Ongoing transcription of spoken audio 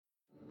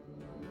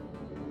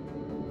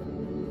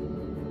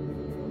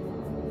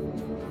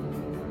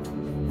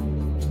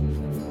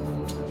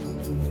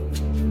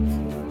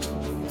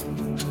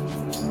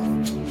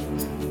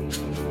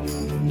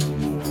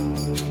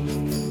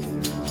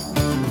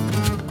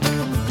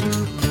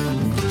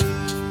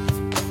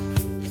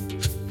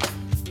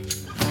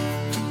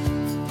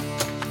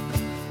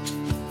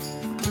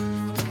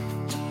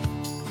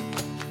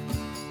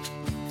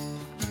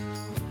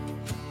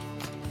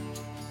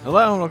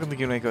Hello and welcome to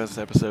Game Quest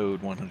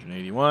episode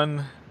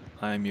 181.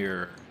 I'm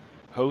your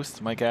host,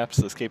 Mike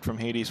Apps, Escape from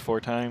Hades 4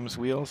 times,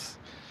 Wheels.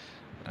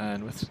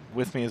 And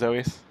with me as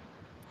always...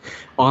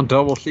 On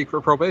double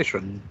secret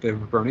probation,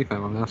 David Brony,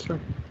 Family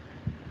Master.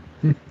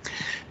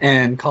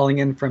 And calling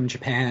in from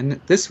Japan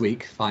this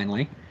week,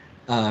 finally,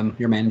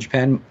 your man in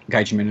Japan,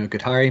 Gaijin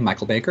Minokatari,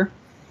 Michael Baker.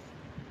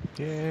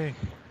 Yay.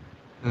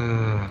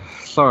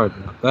 Sorry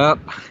about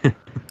that.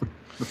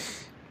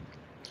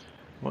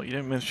 Well, you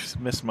didn't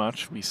miss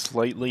much. We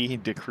slightly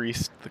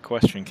decreased the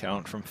question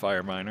count from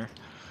Fire Miner.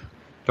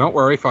 Don't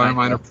worry, Fire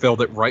Miner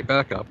filled it right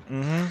back up.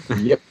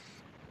 Mm-hmm. Yep.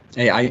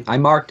 Hey, I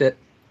marked it.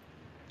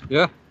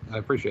 Yeah, I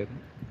appreciate it.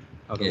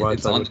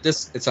 Otherwise,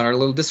 it's on our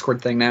little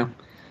Discord thing now.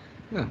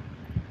 Yeah.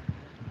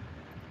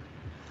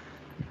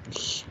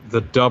 The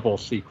double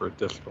secret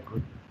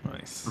Discord.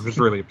 Nice. I'm just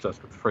really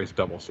obsessed with the phrase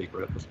double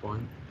secret at this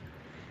point.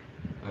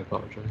 I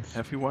apologize.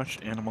 Have you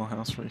watched Animal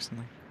House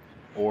recently?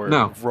 Or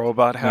no,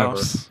 Robot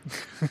House?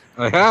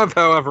 I have,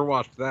 however,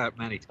 watched that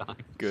many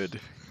times. Good.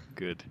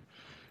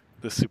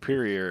 The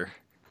superior.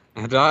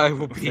 And I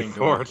will be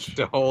forced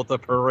to hold the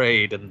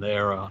parade in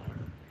their honor.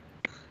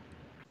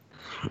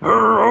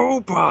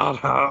 Robot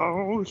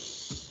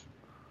House!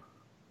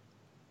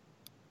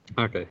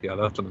 Okay, yeah,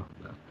 that's enough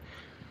of that.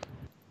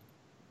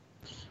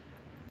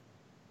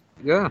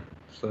 Yeah,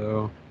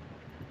 so...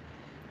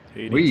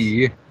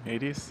 Hades?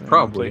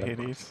 Probably.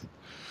 Hades?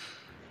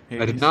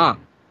 I did not.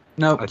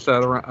 No. I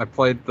sat around. I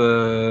played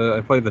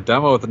the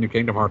demo of the new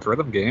Kingdom Hearts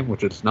rhythm game,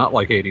 which is not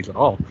like Hades at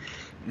all.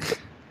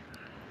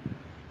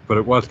 But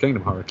it was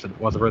Kingdom Hearts, and it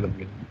was a rhythm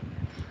game.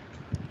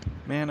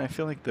 Man, I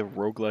feel like the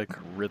roguelike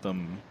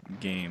rhythm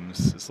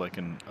games is like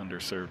an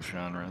underserved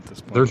genre at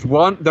this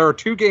point. There are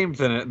two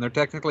games in it, and they're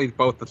technically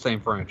both the same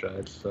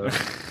franchise. So.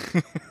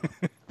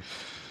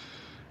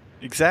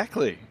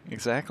 Exactly.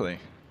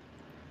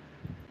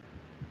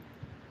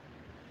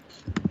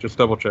 Just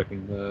double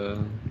checking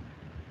the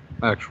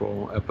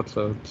actual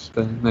episodes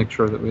to make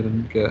sure that we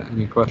didn't get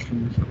any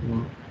questions.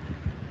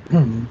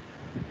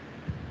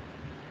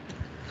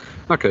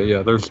 Okay,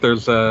 yeah,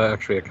 there's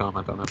actually a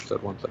comment on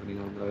episode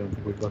 179 that I don't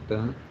think we've looked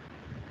at.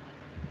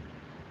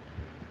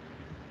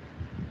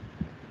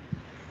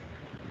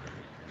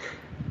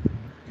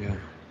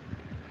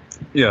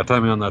 Yeah,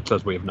 timing on that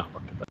says we have not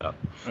looked at that.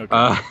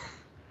 Okay.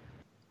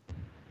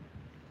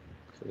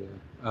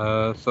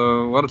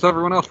 So what has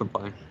everyone else been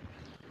playing?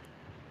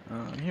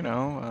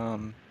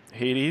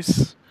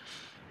 Hades.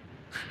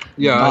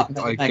 Yeah,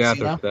 I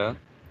gathered that.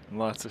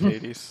 Lots of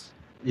Hades.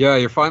 Yeah,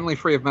 you're finally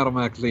free of Metal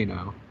Max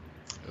Xeno.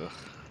 Ugh.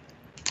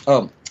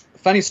 Oh,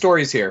 funny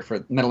stories here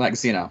for Metal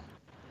Max Xeno.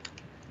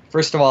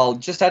 First of all,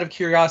 just out of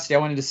curiosity, I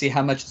wanted to see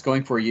how much it's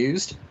going for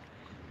used.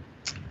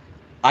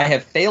 I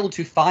have failed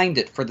to find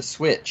it for the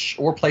Switch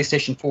or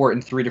PlayStation 4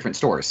 in 3 different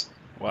stores.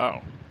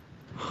 Wow.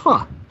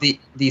 Huh. The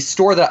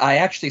store that I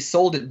actually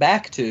sold it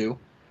back to,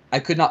 I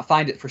could not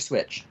find it for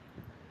Switch.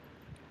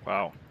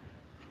 Wow.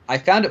 I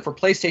found it for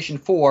PlayStation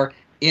 4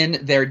 in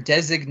their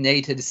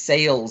designated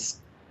sales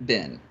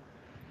bin.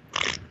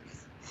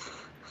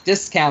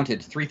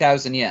 Discounted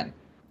 3,000 yen.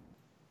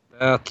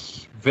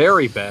 That's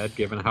very bad,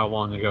 given how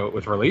long ago it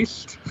was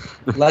released.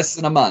 Less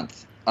than a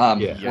month. Or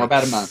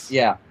about a month.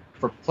 Yeah.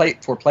 For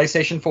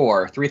PlayStation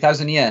 4,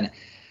 3,000 yen.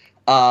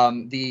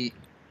 The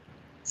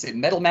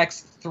Metal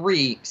Max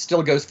 3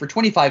 still goes for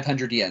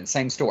 2,500 yen.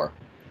 Same store.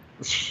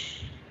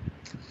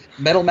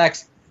 Metal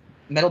Max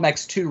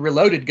 2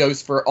 Reloaded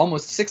goes for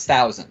almost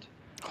 6,000.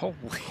 Holy.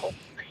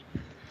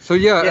 So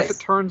yeah, yes. If it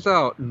turns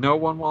out no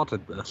one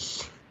wanted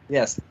this.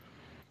 Yes.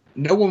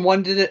 No one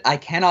wanted it.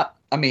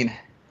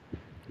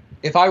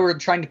 If I were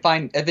trying to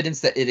find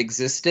evidence that it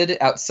existed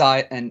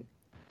outside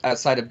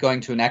of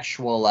going to an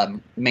actual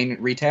main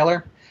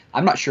retailer,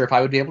 I'm not sure if I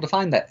would be able to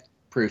find that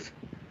proof.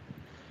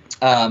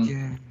 Out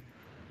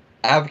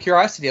of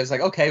curiosity, I was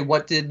like, okay,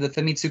 what did the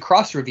Famitsu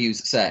cross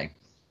reviews say?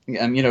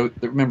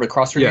 Remember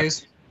cross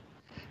reviews?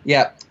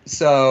 Yeah.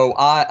 So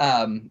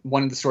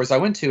one of the stores I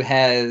went to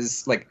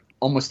has like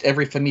almost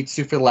every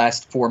Famitsu for the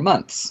last 4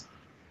 months.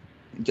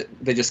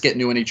 They just get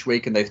new one each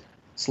week and they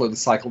slowly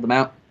cycle them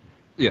out.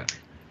 Yeah.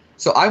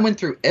 So I went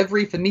through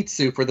every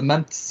Famitsu for the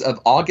months of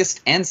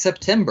August and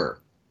September.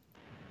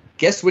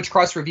 Guess which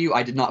cross review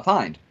I did not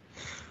find?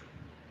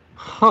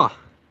 Huh.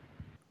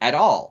 At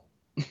all.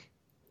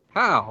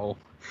 How?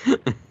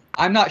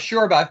 I'm not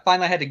sure, but I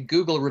finally had to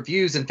Google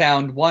reviews and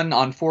found one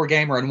on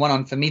 4Gamer and one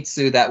on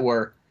Famitsu that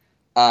were...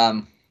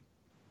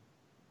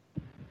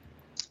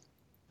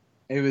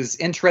 it was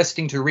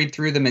interesting to read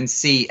through them and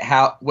see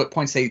what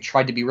points they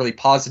tried to be really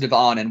positive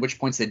on and which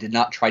points they did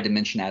not try to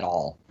mention at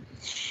all.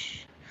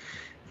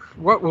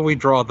 What will we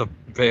draw the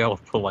veil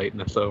of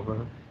politeness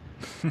over?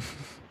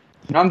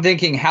 And I'm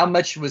thinking, how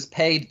much was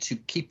paid to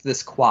keep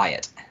this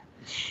quiet?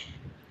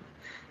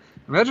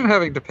 Imagine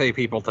having to pay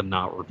people to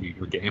not review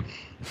your game.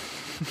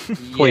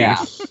 Please.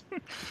 Yeah.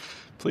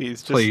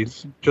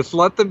 Please. Just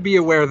let them be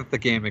aware that the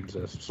game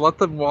exists. Let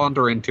them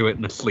wander into it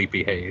in a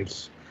sleepy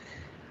haze.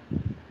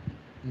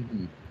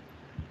 Mm-hmm.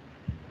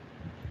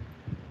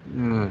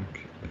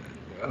 Okay.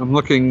 I'm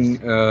looking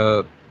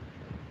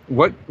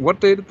What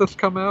day did this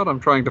come out? I'm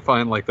trying to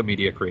find like the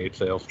Media Create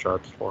sales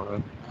charts for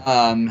it.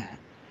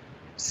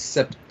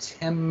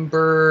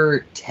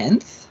 September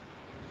 10th.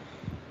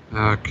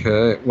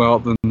 Okay, well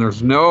then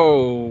there's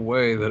no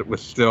way that it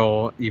was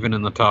still even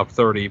in the top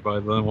 30 by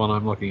the one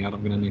I'm looking at.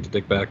 I'm going to need to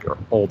dig back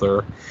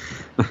older.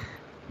 Let's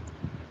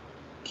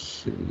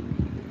see.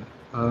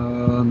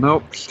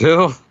 Nope,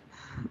 still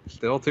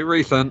too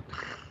recent.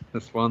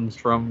 This one's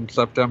from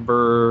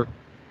September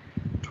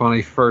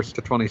 21st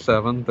to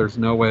 27th. There's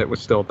no way it was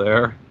still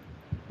there.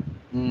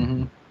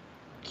 Mm-hmm.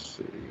 Let's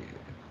see.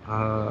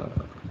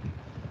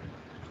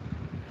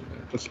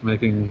 Just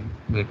making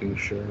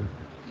sure.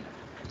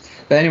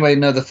 But anyway,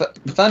 no. The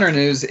funner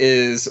news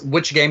is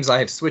which games I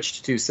have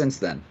switched to since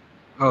then.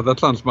 Oh, that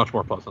sounds much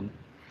more pleasant.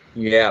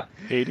 Yeah.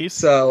 Hades.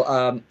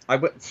 So I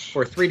went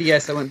for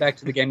 3DS. I went back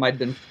to the game I'd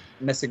been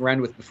messing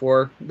around with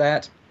before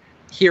that,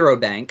 Hero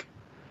Bank.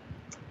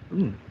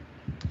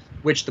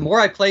 Which the more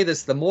I play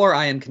this, the more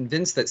I am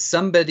convinced that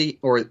somebody,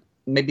 or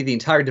maybe the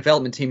entire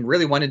development team,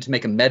 really wanted to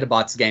make a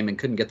Metabots game and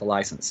couldn't get the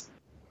license.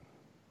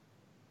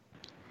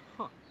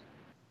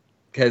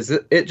 Because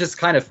it just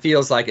kind of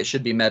feels like it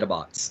should be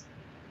Metabots.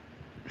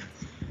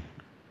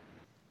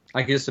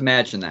 I can just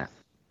imagine that.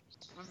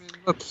 I mean,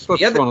 that's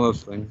one of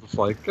those things. It's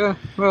like,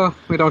 well,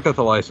 we don't get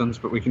the license,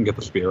 but we can get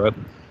the spirit.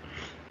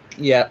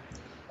 Yeah.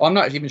 Well, I'm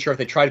not even sure if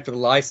they tried for the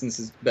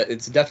licenses, but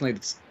it's definitely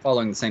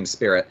following the same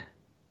spirit.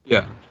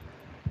 Yeah.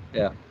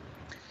 Yeah.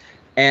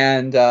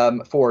 And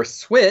for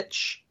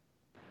Switch,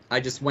 I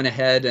just went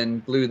ahead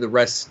and blew the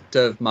rest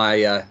of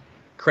my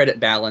credit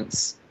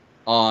balance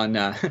on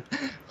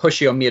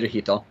Hoshio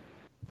Miruhito.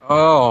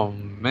 Oh,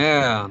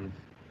 man.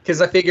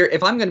 Because I figure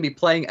if I'm going to be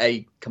playing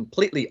a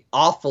completely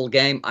awful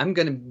game, I'm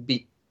going to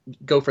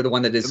go for the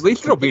one that is at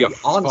least it'll be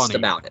honest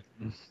about it.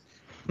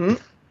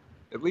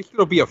 At least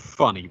it'll be a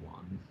funny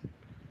one.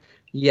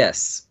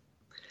 Yes.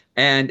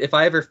 And if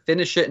I ever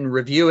finish it and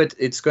review it,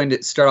 it's going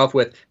to start off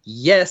with,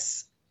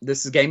 yes,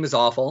 this game is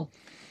awful.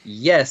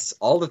 Yes,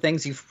 all the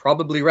things you've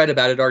probably read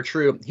about it are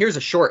true. Here's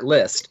a short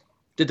list.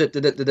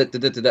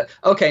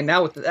 Okay,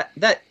 now with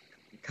that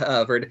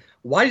covered,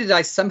 why did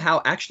I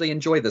somehow actually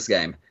enjoy this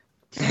game?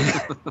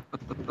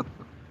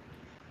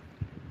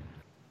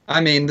 I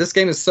mean, this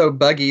game is so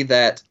buggy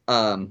that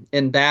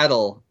in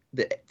battle,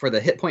 for the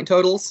hit point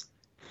totals,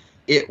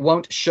 it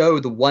won't show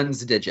the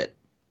ones digit.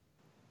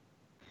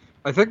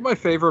 I think my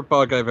favorite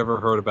bug I've ever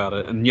heard about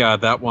it, and yeah,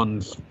 that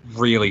one's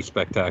really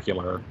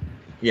spectacular.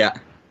 Yeah.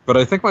 But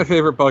I think my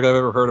favorite bug I've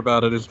ever heard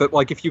about it is that,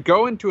 like, if you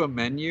go into a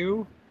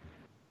menu,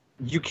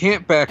 you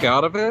can't back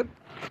out of it.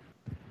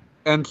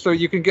 And so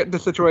you can get into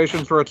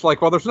situations where it's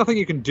like, well, there's nothing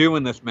you can do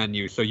in this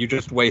menu, so you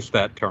just waste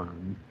that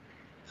turn.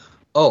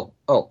 Oh.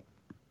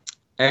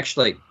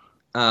 Actually,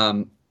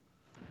 something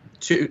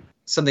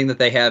that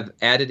they have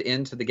added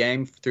into the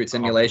game through its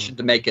emulation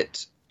to make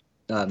it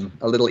a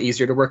little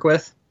easier to work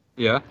with.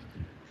 Yeah.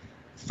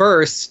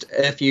 First,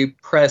 if you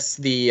press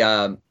the,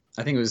 I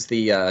think it was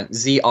the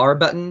ZR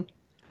button,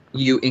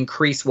 you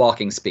increase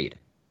walking speed.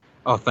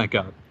 Oh, thank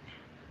God.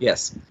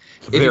 Yes.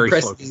 It's very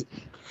slow.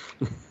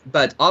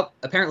 But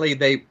apparently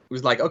they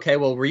was like, okay,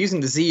 well, we're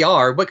using the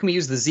ZR. What can we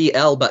use the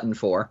ZL button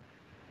for?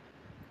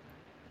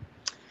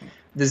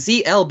 The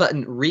ZL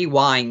button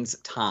rewinds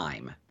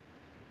time.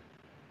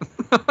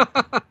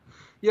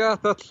 Yeah,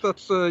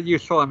 that's a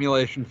useful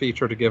emulation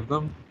feature to give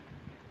them.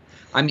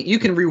 I mean, you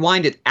can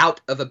rewind it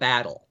out of a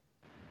battle.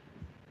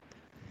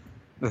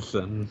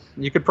 Listen,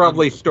 you could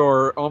probably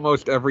store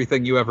almost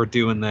everything you ever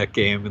do in that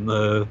game in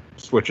the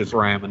Switch's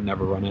RAM and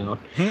never run out.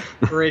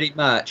 Pretty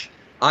much.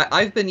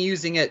 I've been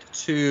using it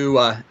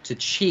to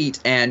cheat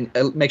and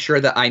make sure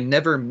that I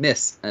never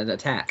miss an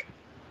attack.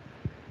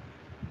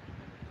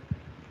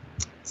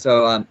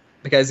 So,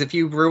 because if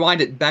you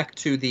rewind it back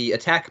to the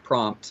attack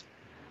prompt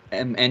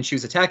and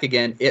choose attack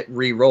again, it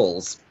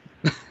re-rolls.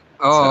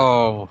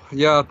 Oh,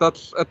 yeah,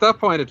 that's at that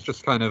point it's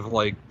just kind of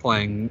like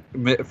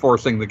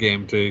forcing the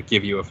game to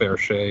give you a fair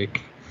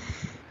shake.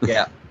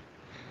 Yeah.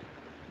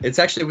 It's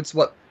actually what's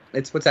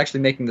actually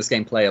making this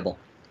game playable.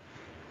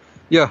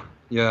 Yeah,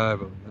 I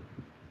believe it.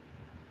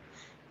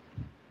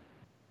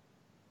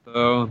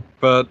 So,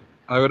 but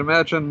I would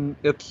imagine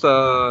it's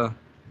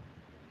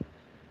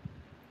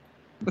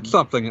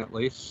something at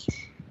least.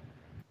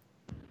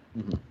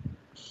 Mm-hmm.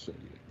 Let's see.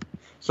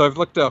 So I've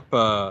looked up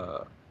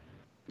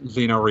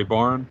Xeno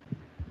Reborn,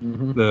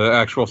 the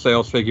actual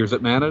sales figures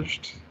it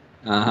managed.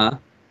 Uh-huh.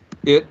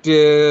 It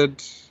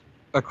did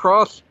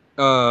across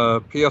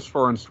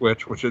PS4 and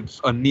Switch, which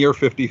is a near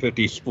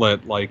 50-50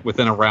 split, like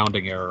within a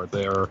rounding error.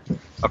 There are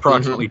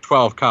approximately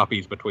 12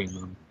 copies between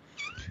them.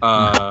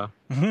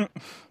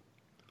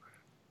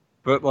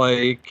 But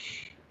like,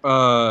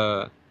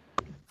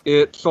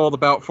 it sold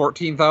about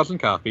 14,000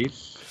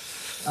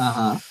 copies.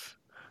 Uh-huh.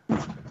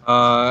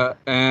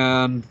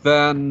 And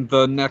then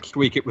the next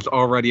week it was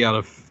already out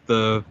of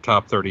the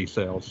top 30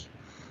 sales.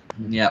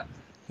 Yep.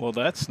 Well,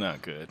 that's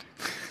not good.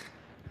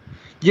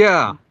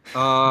 Yeah.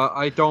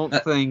 I don't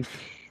think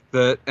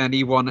that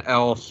anyone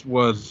else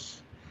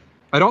was...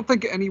 I don't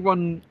think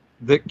anyone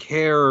that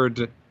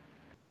cared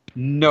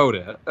note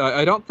it.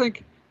 I don't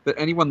think that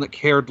anyone that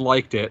cared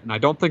liked it, and I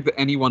don't think that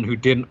anyone who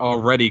didn't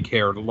already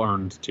care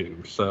learned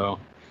to. So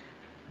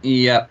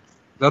Yep.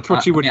 that's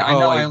what you would I call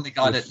know a I only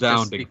got it just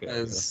resounding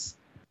because,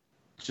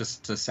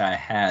 just to say I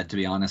had, to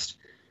be honest.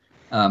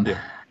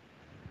 Yeah.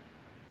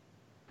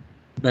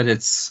 But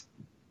it's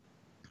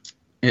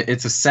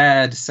a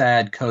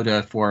sad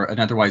coda for an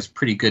otherwise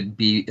pretty good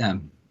B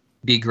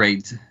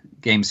grade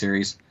game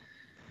series.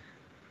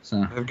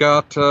 So I've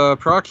got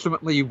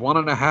approximately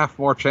 1.5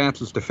 more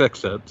chances to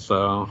fix it,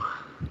 so...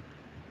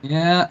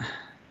 yeah.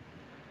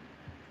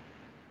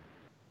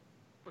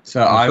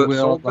 So I will...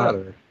 sold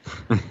better.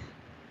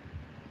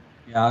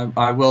 Yeah,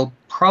 I will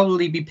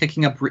probably be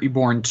picking up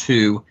Reborn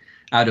 2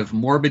 out of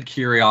morbid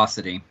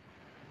curiosity.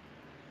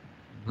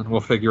 And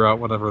we'll figure out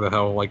whatever the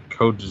hell, like,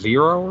 Code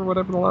Zero or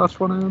whatever the last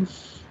one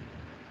is.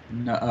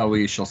 No,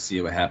 we shall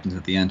see what happens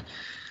at the end.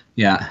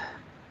 Yeah.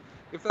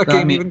 If that But, I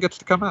game mean- even gets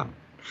to come out.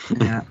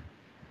 Yeah.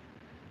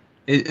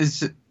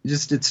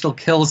 It still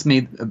kills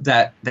me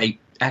that they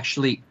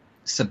actually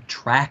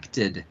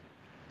subtracted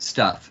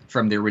stuff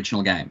from the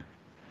original game.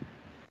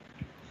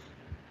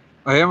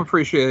 I am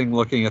appreciating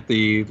looking at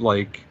the,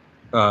 like,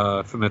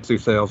 Famitsu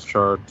sales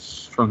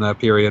charts from that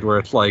period where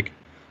it's like,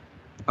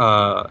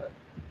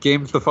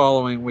 games the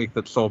following week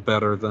that sold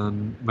better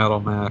than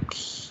Metal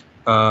Max.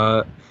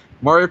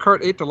 Mario Kart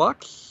 8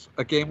 Deluxe,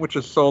 a game which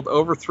has sold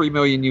over 3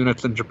 million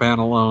units in Japan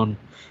alone,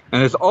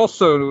 and is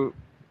also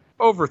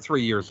over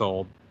 3 years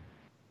old.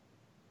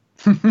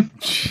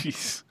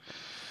 Jeez.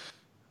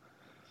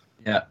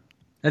 Yeah.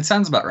 That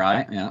sounds about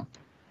right, yeah.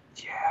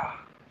 Yeah.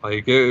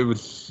 Like, it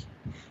was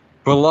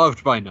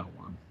beloved by no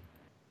one.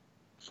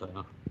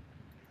 So,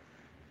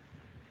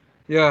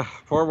 yeah,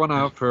 pour one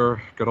out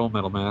for good old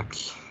Metal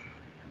Max.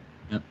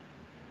 Yep.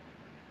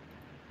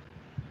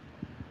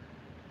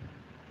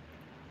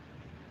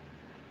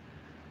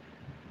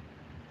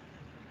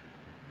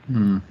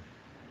 Hmm.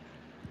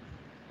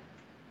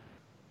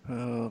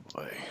 Oh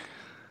boy.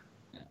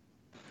 So,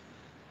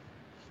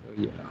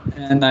 yeah.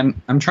 And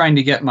I'm trying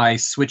to get my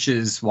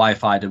Switch's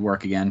Wi-Fi to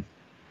work again.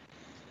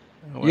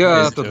 What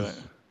Yeah, happened to that's-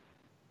 it?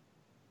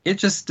 It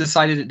just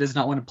decided it does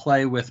not want to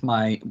play with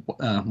my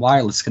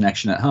wireless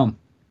connection at home.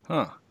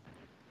 Huh.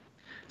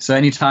 So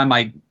anytime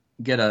I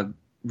get a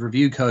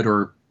review code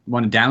or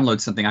want to download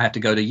something, I have to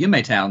go to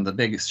Yumetown, the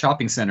biggest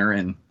shopping center,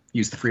 and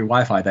use the free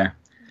Wi-Fi there.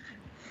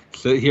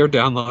 Sit here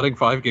downloading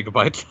 5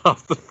 gigabytes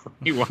off the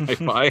free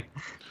Wi-Fi.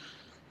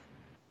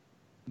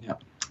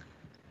 Yep.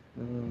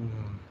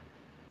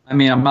 I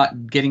mean, I'm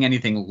not getting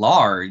anything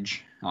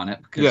large on it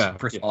because,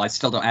 first of all, I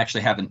still don't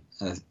actually have an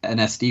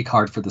SD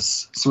card for the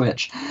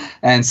Switch,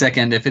 and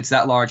second, if it's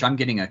that large, I'm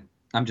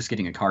just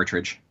getting a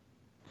cartridge.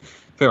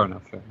 Fair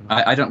enough.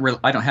 I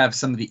don't have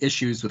some of the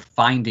issues with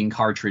finding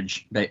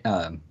cartridge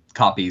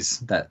copies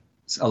that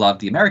a lot of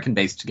the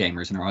American-based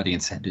gamers in our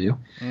audience had to do.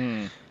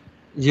 Hmm.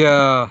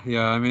 Yeah.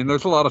 I mean,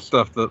 there's a lot of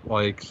stuff that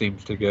like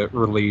seems to get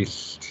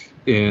released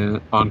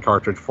on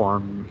cartridge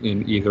form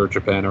in either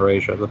Japan or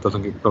Asia that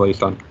doesn't get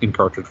released in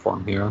cartridge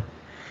form here.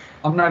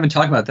 I'm not even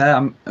talking about that.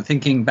 I'm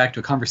thinking back to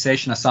a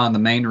conversation I saw in the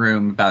main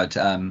room about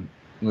what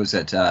was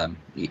it,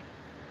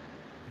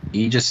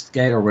 Aegis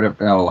Gate or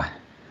whatever? Oh,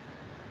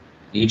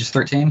 Aegis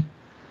 13?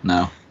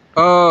 No.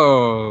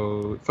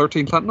 Oh,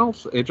 13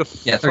 Sentinels?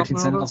 Aegis? Yeah, 13 something or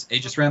other? Sentinels,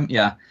 Aegis Rim,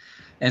 yeah.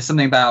 And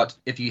something about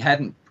if you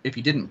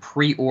didn't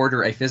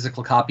pre-order a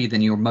physical copy,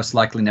 then you were most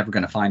likely never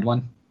going to find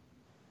one.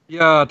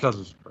 Yeah, it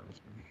doesn't surprise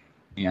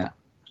me. Yeah.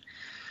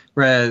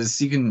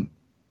 Whereas you can,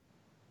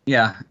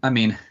 yeah, I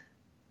mean,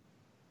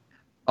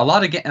 a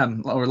lot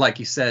of or like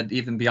you said,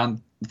 even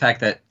beyond the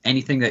fact that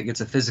anything that gets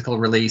a physical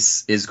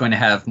release is going to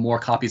have more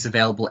copies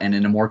available and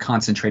in a more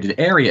concentrated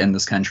area in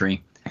this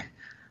country,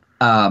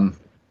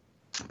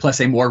 plus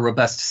a more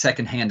robust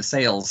secondhand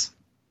sales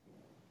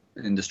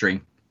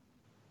industry.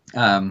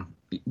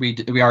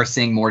 We are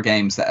seeing more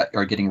games that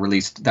are getting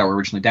released that were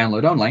originally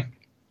download only,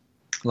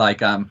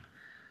 like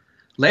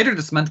later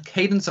this month,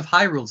 Cadence of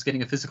Hyrule is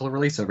getting a physical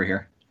release over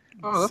here.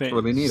 Oh, that's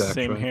really neat,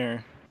 actually. Same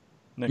here.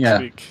 Next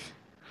week.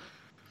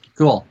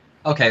 Cool.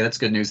 Okay, that's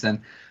good news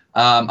then.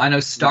 I know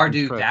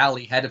Stardew Right.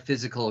 Valley had a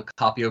physical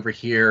copy over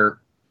here,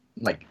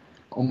 like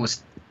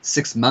almost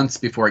 6 months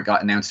before it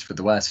got announced for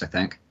the West, I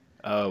think.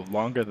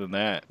 Longer than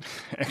that.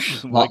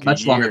 Actually, Well, like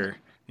much a longer.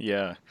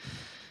 year.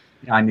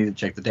 Yeah. I need to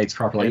check the dates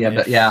properly. And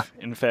Yeah, but yeah.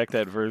 In fact,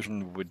 that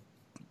version would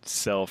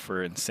sell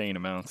for insane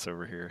amounts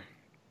over here.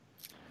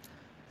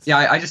 Yeah,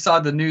 I just saw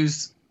the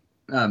news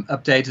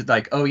updated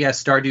like, oh yeah,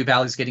 Stardew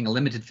Valley's getting a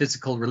limited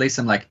physical release.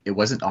 I'm like, it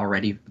wasn't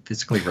already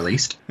physically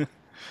released.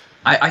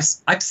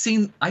 I've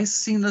seen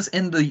this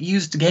in the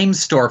used game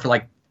store for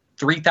like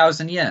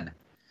 3,000 yen.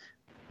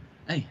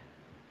 Hey.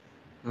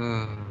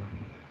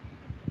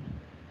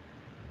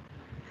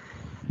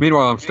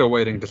 Meanwhile, I'm still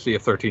waiting to see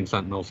if 13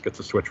 Sentinels gets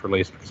a Switch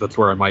release because that's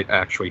where I might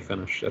actually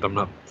finish it. I'm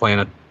not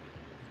playing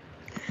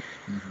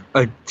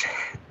a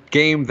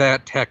game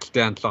that text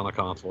dense on a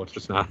console. It's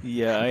just not.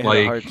 Yeah, I had Like-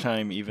 a hard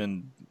time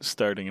even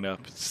starting it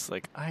up. It's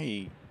like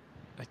I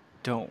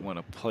don't want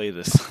to play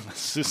this on the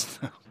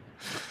system.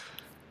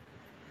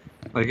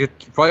 Like,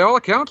 it, by all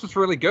accounts, it's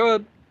really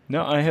good,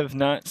 No, I have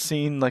not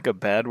seen like a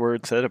bad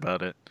word said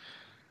about it.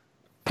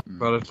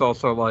 but it's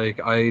also like,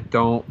 I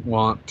don't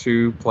want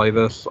to play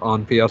this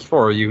on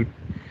PS4.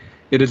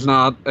 It is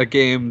not a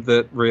game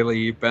that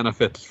really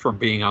benefits from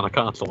being on a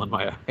console in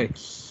my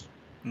eyes.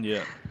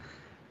 Yeah.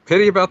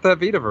 Pity about that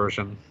Vita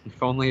version.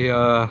 If only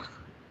the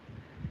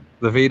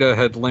Vita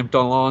had limped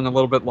along a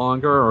little bit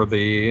longer, or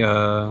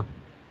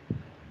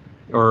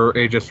or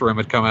Aegis Rim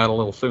had come out a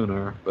little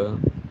sooner. But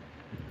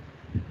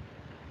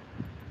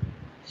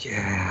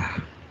yeah,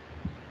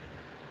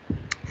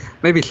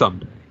 maybe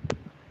someday.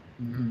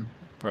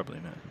 Probably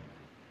not.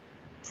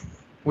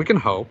 We can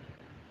hope.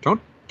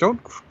 Don't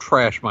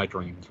trash my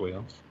dreams,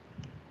 Wheels.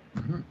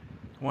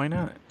 Why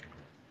not?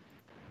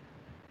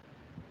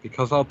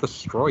 Because I'll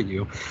destroy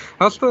you.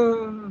 How's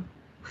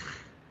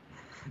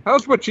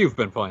what you've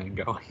been playing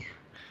going?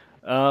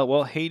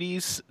 Well,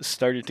 Hades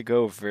started to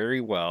go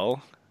very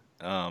well.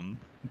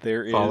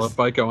 There is Followed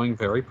by going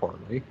very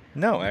poorly.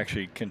 no,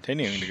 actually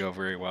continuing to go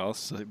very well,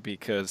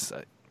 because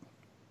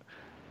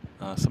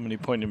somebody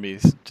pointed me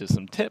to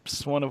some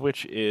tips. One of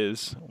which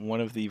is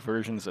one of the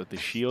versions of the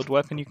shield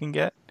weapon you can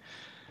get.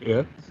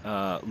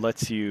 Yeah.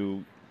 Lets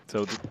you.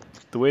 So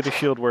the way the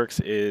shield works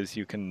is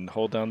you can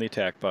hold down the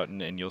attack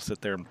button and you'll sit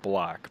there and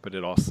block, but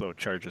it also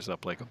charges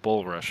up like a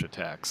bull rush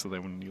attack. So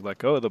then when you let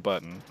go of the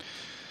button,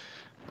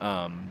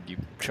 you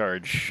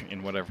charge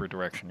in whatever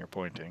direction you're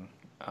pointing.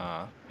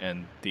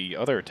 And the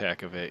other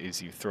attack of it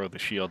is you throw the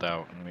shield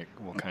out and it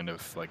will kind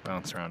of like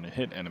bounce around and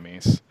hit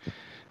enemies.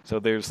 So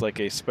there's like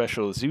a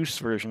special Zeus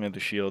version of the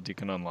shield you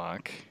can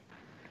unlock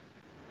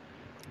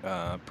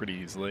pretty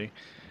easily,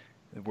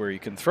 where you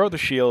can throw the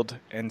shield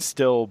and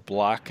still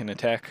block an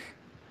attack,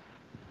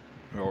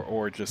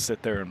 or just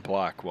sit there and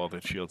block while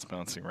the shield's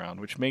bouncing around,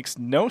 which makes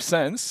no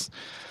sense,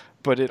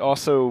 but it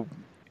also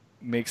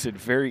makes it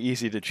very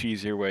easy to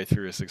cheese your way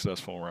through a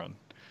successful run.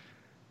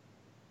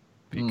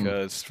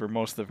 Because for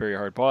most of the very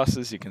hard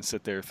bosses, you can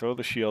sit there, throw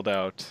the shield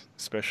out,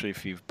 especially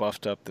if you've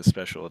buffed up the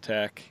special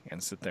attack,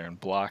 and sit there and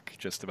block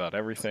just about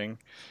everything,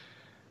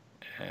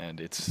 and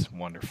it's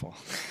wonderful.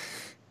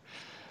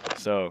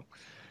 So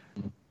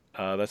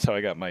that's how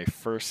I got my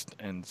first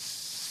and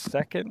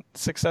second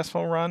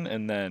successful run,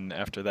 and then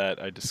after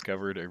that I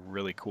discovered a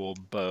really cool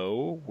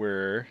bow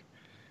where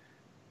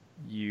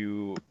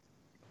you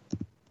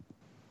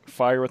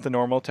fire with the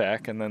normal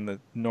attack, and then the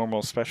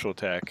normal special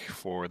attack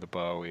for the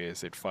bow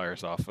is it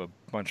fires off a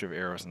bunch of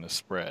arrows in a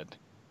spread.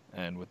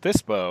 And with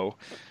this bow,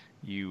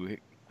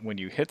 when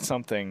you hit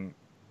something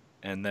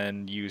and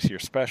then use your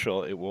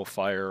special, it will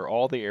fire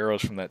all the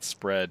arrows from that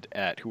spread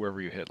at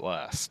whoever you hit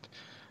last.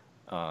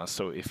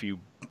 So if you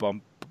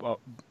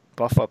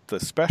buff up the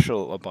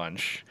special a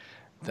bunch,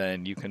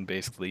 then you can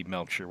basically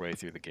melt your way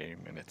through the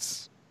game, and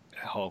it's a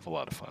hell of a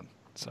lot of fun.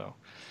 So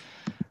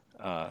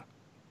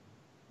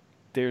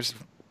there's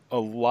a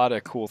lot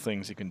of cool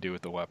things you can do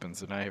with the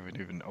weapons, and I haven't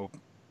even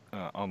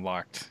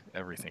unlocked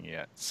everything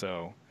yet.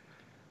 So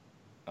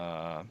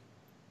yeah,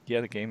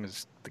 the game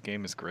is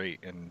great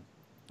and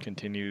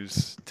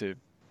continues to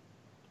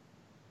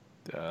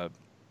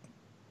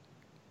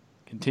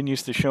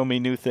show me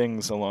new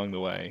things along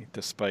the way,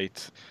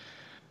 despite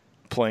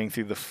playing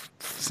through the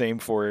same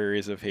 4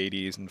 areas of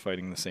Hades and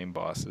fighting the same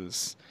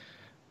bosses.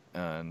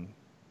 And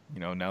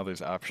now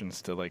there's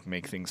options to like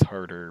make things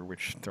harder,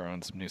 which throw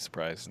in some new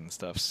surprises and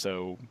stuff.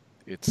 So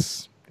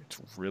it's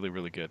really,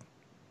 really good.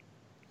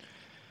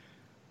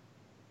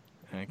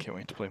 And I can't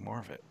wait to play more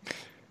of it.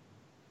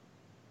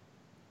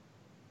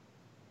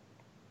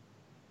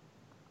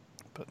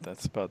 But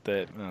that's about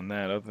that on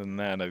that. Other than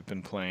that, I've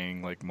been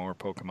playing like more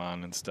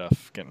Pokemon and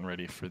stuff, getting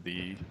ready for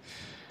the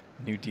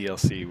new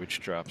DLC,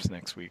 which drops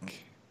next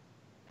week.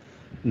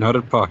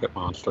 Noted Pocket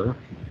Monster.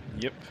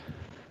 Yep.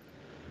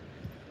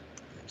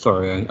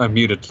 Sorry, I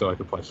muted so I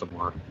could play some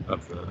more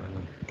of the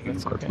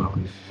Kingdom Hearts okay.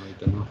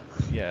 right now.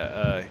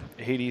 Yeah,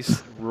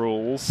 Hades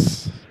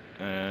rules,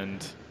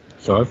 and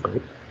So I've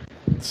heard.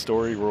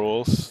 story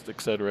rules,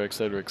 etc.,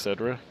 etc.,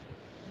 etc.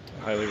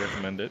 Highly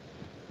recommend it.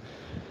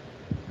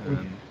 And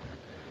I'm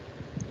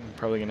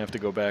probably gonna have to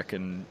go back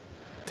and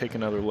take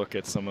another look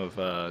at some of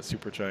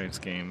Supergiant's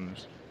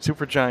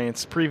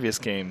previous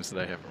games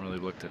that I haven't really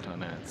looked at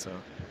on that. So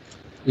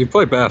You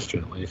play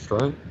Bastion at least,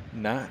 right?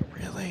 not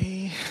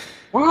really.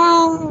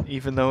 Well,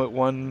 Even though it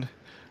won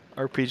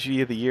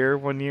RPG of the Year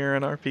one year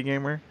on RP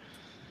Gamer.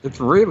 it's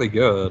really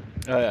good.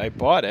 I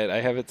bought it.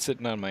 I have it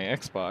sitting on my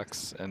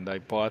Xbox, and I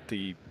bought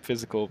the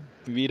physical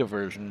Vita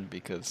version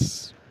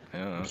because, I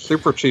don't know.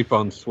 Super cheap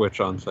on Switch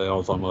on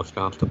sales almost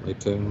constantly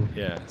too.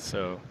 Yeah,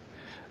 so...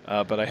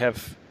 but I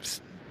have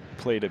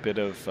played a bit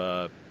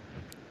of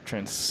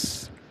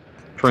Transistor,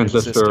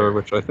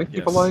 which I think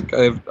people Yes.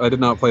 like. I did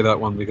not play that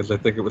one because I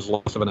think it was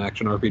less of an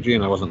action RPG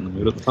and I wasn't in the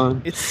mood at the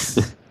time.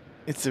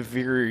 It's a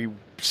very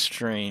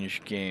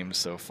strange game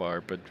so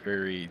far, but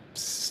very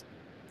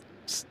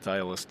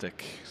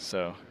stylistic,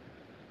 so...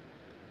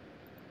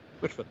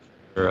 Which fits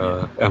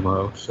their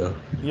MO, so.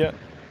 Yeah.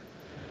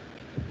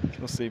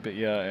 We'll see, but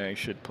yeah, I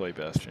should play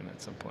Bastion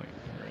at some point.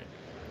 Right.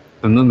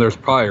 And then there's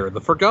Pyre,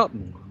 the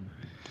Forgotten one.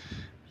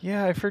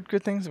 Yeah, I've heard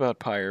good things about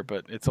Pyre,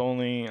 but it's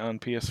only on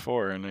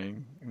PS4,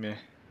 and meh.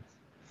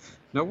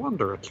 No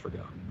wonder it's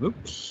forgotten.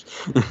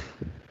 Oops.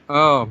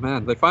 Oh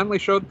man, they finally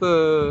showed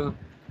the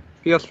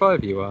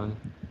PS5 UI.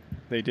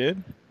 They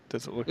did?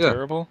 Does it look Yeah.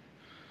 terrible?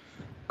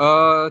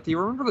 Do you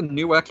remember the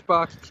new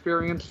Xbox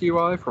Experience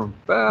UI from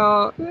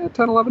about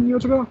 10, 11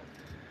 years ago?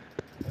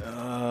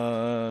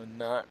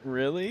 Not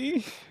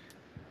really.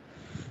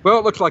 Well,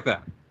 it looks like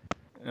that.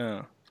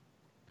 Oh.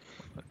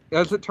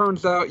 As it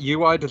turns out,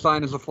 UI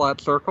design is a flat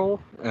circle,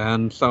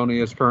 and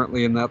Sony is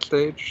currently in that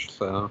stage,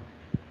 so...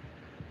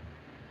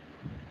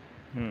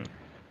 I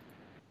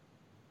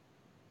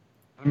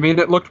mean,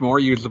 it looked more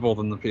usable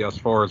than the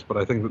PS4's, but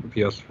I think that the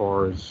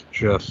PS4 is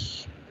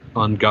just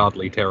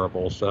ungodly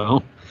terrible,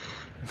 so...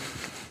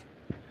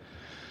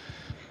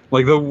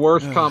 Like, the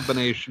worst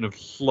combination of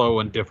slow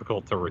and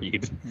difficult to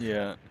read.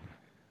 Yeah.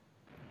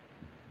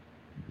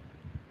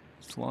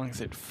 As long as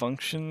it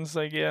functions,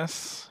 I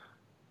guess.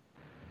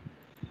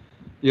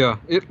 Yeah,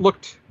 it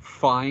looked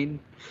fine.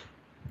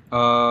 They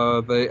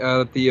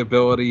added the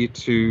ability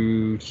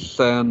to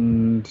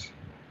send...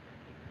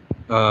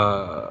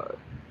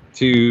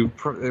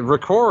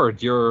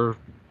 record your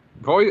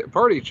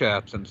party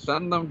chats and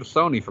send them to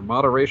Sony for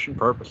moderation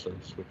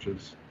purposes, which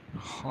is...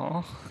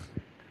 Huh?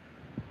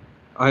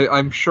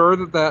 I'm sure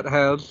that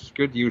has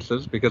good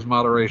uses, because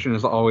moderation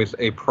is always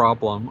a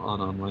problem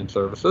on online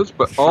services,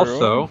 but True.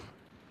 also,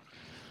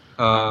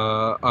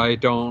 I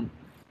don't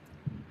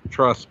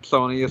trust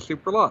Sony a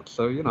super lot,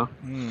 so, you know.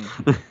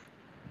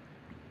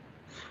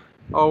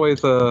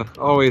 Always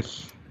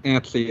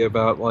antsy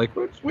about, like,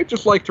 we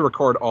just like to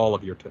record all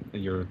of your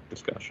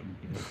discussion.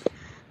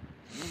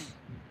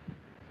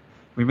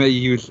 We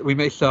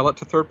may sell it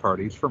to third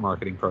parties for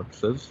marketing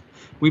purposes.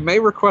 We may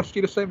request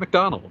you to say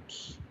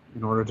McDonald's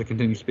in order to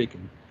continue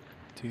speaking.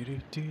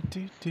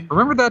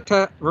 Remember that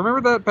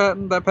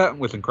patent? That patent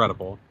was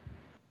incredible.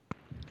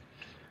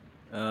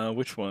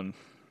 Which one?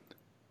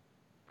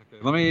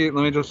 Okay, let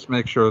me just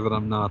make sure that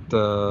I'm not.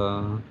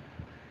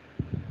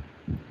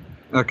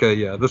 Okay,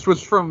 yeah, this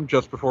was from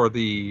just before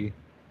the.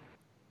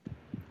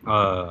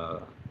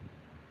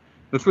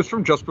 This was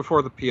from just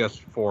before the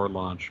PS4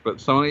 launch, but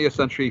Sony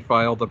essentially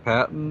filed a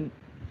patent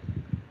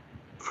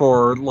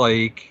for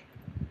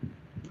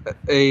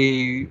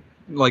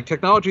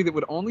technology that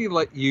would only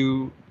let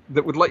you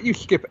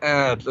skip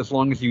ads as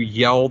long as you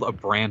yelled a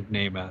brand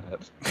name at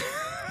it.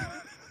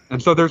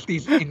 And so there's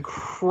these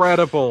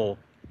incredible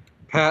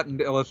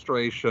patent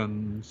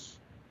illustrations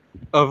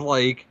of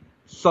a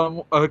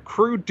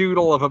crude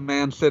doodle of a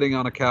man sitting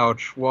on a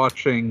couch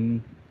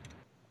watching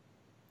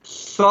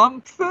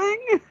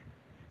something,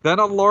 then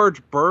a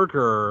large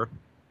burger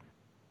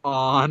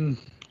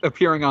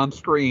appearing on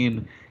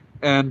screen,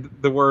 and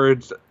the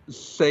words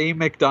 "Say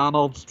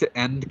McDonald's to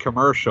end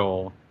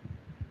commercial,"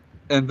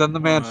 and then the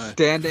man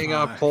standing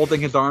up, holding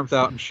his arms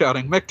out and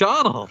shouting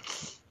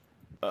 "McDonald's,"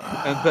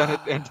 and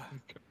then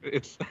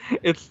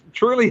it's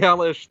truly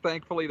hellish.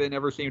 Thankfully, they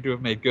never seem to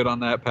have made good on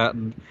that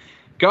patent.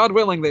 God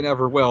willing, they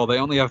never will. They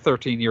only have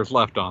 13 years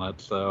left on it,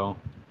 so.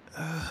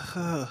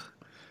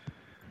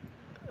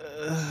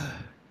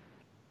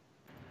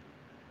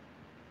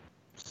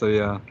 So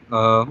yeah,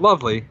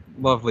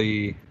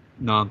 lovely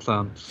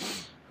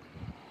nonsense.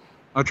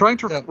 I'm trying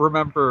to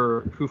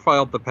remember who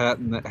filed the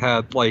patent that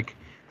had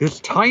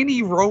this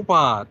tiny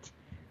robot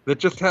that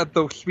just had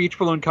the speech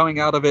balloon coming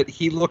out of it.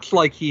 He looks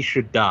like he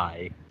should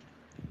die.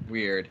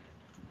 Weird.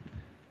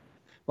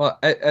 Well,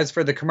 as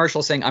for the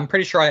commercial saying, I'm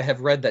pretty sure I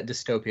have read that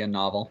dystopian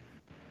novel.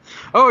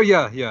 Oh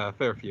yeah,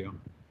 fair few.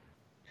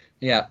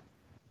 Yeah.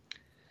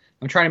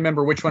 I'm trying to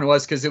remember which one it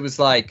was, because it was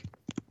like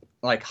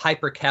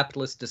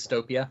hyper-capitalist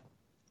dystopia.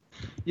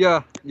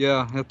 Yeah,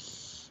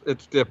 it's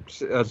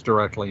dipped as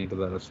directly into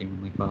that as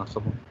humanly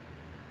possible.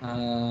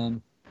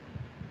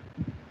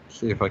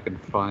 See if I can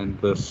find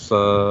this.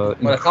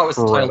 What I thought was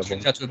the title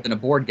turned out to have been a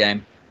board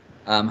game.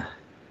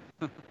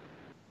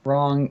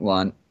 Wrong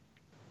one.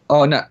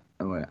 Oh no.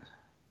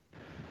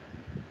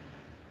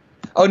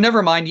 Oh,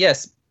 never mind.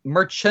 Yes,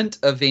 Merchant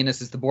of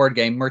Venus is the board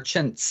game.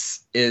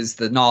 Merchants is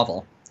the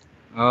novel.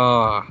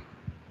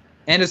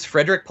 And it's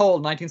Frederick Pohl,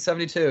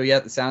 1972. Yeah,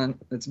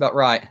 that's about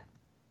right.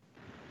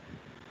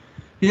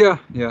 Yeah.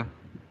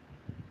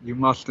 You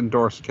must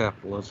endorse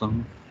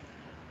capitalism.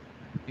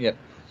 Yep.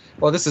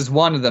 Well, this is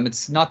one of them.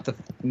 It's not the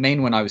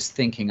main one I was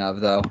thinking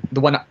of, though.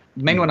 The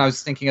main one I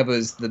was thinking of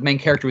was the main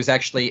character was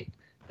actually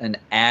an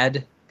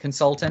ad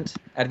consultant,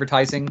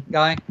 advertising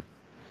guy.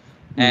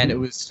 And it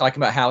was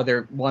talking about how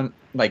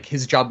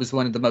his job was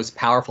one of the most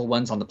powerful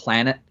ones on the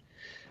planet.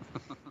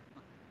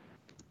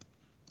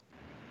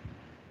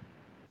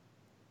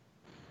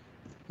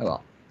 Oh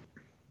well.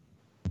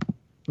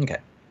 Okay.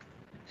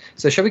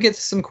 So shall we get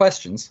to some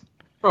questions?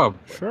 Probably.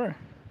 Sure.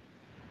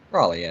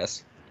 Probably,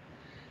 yes.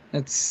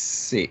 Let's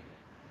see.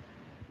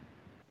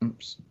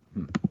 Oops.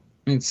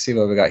 Let's see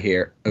what we got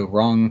here. Oh,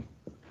 wrong.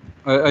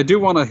 I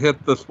do want to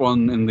hit this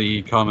one in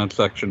the comment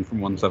section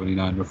from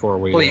 179 before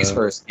we... Please,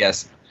 first,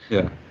 yes.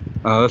 Yeah.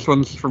 This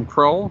one's from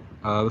Kroll.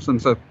 This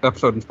one's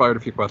episode inspired a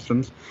few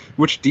questions.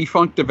 Which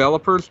defunct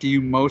developers do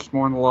you most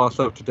mourn the loss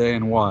of today,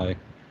 and why?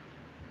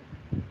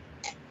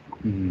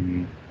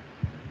 There's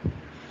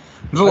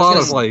a lot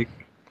of like.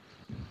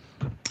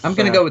 I'm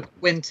gonna go with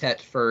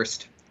Quintet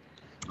first,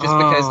 just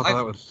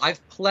because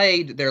I've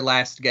played their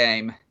last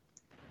game,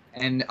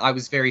 and I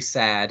was very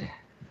sad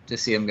to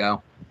see them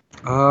go.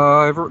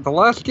 The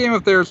last game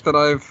of theirs that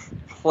I've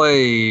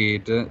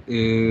played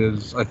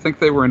is, I think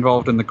they were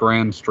involved in the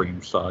Grand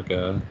Stream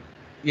saga.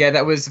 Yeah,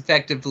 that was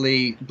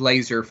effectively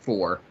Blazer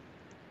 4.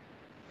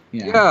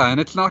 Yeah, and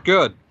it's not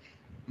good.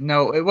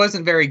 No, it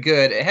wasn't very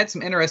good. It had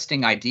some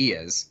interesting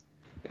ideas.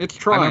 It's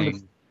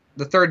trying.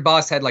 The third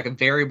boss had like a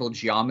variable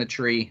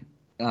geometry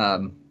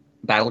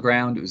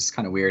battleground. It was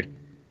kind of weird.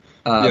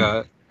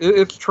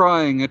 It's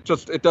trying. It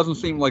doesn't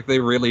seem like they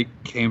really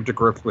came to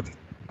grips with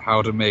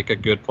how to make a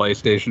good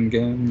PlayStation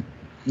game.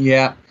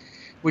 Yeah,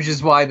 which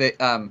is why their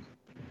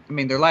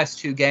last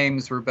two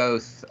games were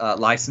both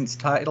licensed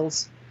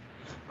titles.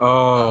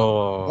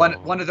 Oh.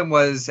 One of them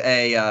was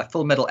a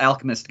Full Metal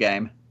Alchemist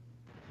game.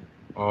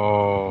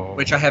 Oh.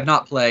 Which I have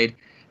not played.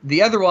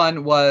 The other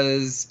one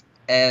was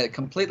a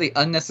completely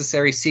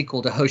unnecessary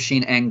sequel to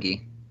Hoshin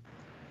Engi.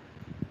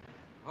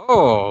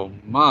 Oh,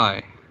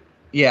 my.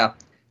 Yeah,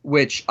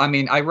 which,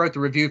 I wrote the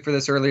review for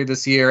this earlier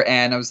this year,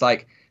 and I was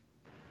like,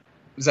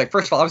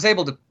 first of all, I was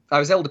able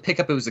to pick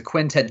up it was a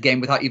Quintet game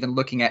without even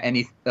looking at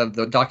any of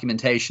the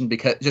documentation,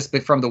 because just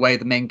from the way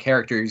the main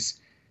character's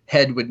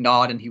head would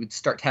nod and he would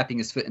start tapping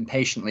his foot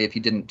impatiently if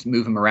you didn't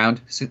move him around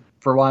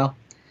for a while.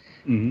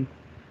 Mm-hmm.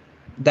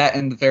 That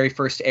and the very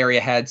first area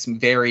had some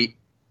very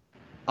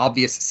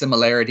obvious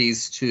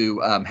similarities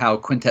to how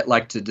Quintet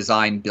liked to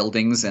design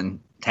buildings and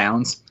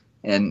towns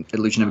in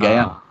Illusion of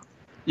Gaia.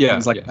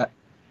 Things like that.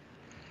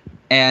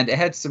 And it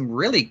had some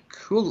really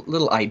cool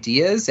little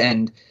ideas,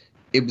 and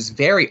it was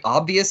very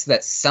obvious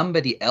that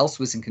somebody else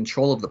was in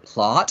control of the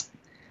plot.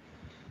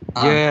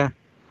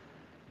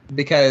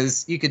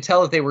 Because you could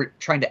tell that they were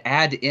trying to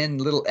add in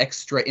little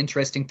extra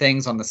interesting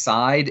things on the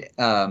side.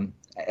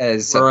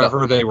 As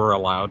wherever they were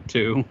allowed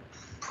to.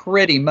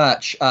 Pretty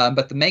much.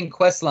 But the main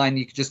quest line,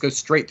 you could just go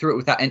straight through it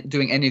without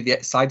doing any of the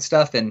side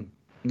stuff and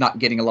not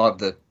getting a lot of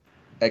the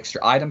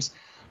extra items.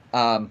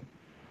 And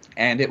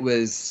it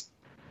was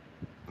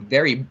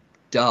very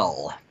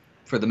dull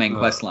for the main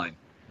quest line.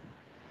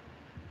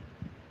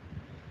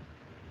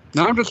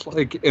 Now I'm just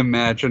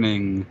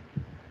imagining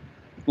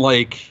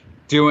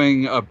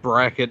doing a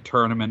bracket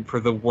tournament for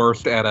the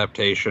worst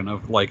adaptation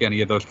of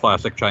any of those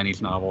classic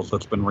Chinese novels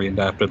that's been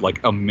readapted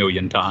a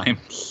million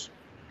times.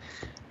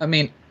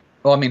 Hoshin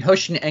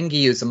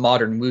Engi is a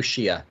modern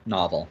wuxia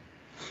novel.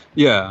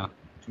 Yeah.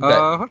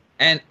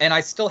 And I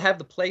still have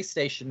the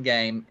PlayStation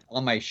game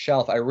on my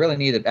shelf. I really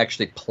need to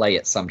actually play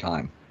it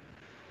sometime.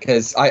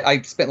 Because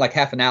I spent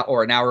half an hour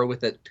or an hour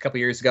with it a couple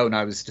years ago, and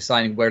I was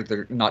deciding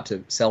whether or not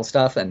to sell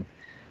stuff, and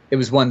it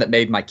was one that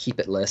made my keep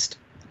it list.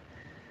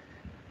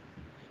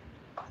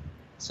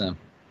 So.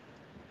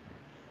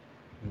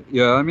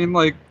 Yeah,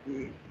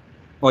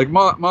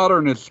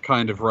 modern is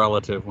kind of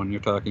relative when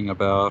you're talking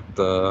about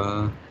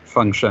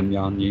Fengshen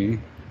Yanyi.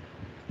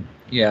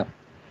 Yeah.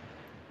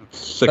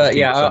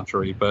 16th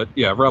century, but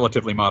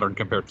relatively modern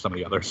compared to some of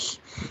the others.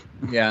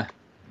 Yeah.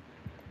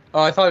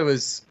 Oh, I thought it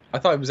was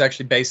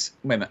actually based.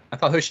 Wait a minute. I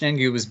thought Hoshin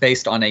Engi was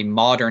based on a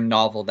modern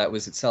novel that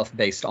was itself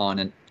based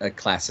on a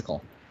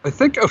classical. I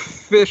think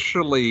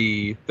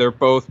officially they're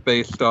both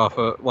based off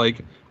of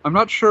I'm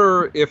not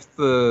sure if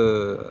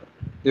Hoshin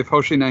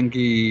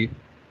Engi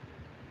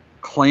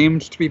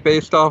claimed to be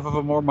based off of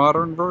a more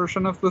modern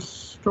version of the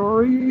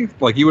story.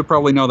 You would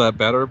probably know that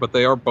better, but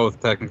they are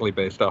both technically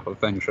based off of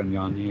Fengshen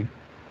Yanyi.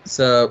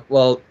 So,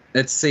 well,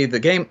 let's see. The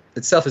game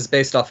itself is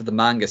based off of the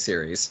manga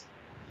series.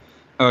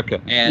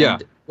 Okay.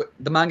 And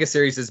the manga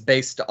series is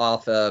based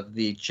off of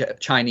the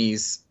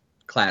Chinese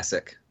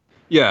classic.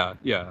 Yeah.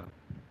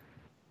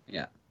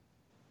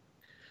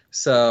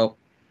 So,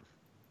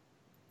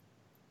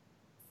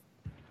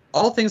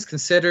 all things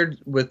considered,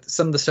 with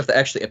some of the stuff that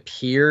actually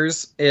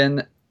appears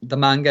in the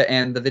manga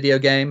and the video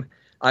game,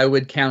 I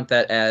would count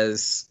that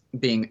as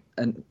being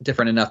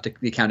different enough to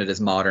be counted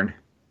as modern.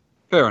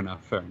 Fair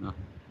enough.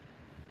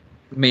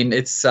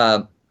 It's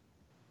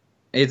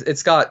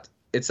got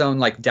its own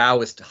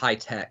Taoist high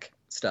tech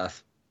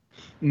stuff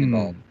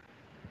involved.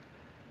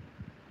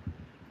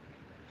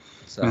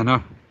 So.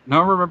 And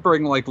now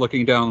remembering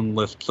looking down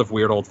lists of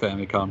weird old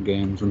Famicom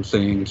games and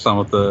seeing some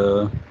of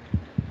the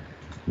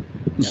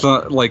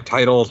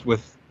titles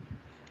with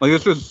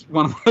this is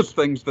one of those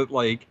things that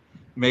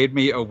made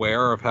me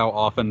aware of how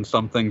often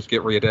some things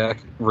get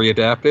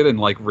readapted in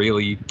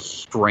really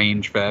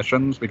strange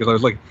fashions, because I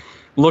was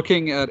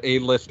looking at a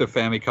list of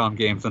Famicom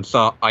games and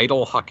saw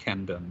Idle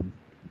Hakenden,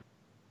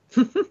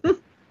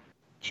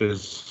 which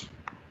is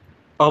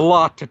a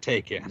lot to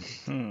take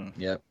in.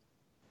 Yep.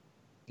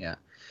 Yeah.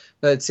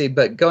 Let's see.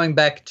 But going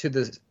back to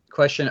the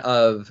question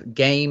of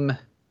game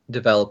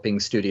developing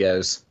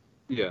studios.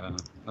 Yeah.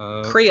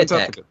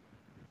 Createch.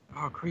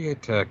 Oh,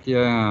 Create Tech,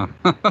 yeah.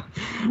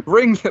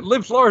 Rings it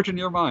lives large in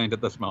your mind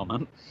at this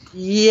moment.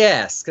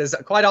 Yes, because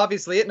quite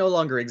obviously it no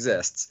longer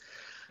exists.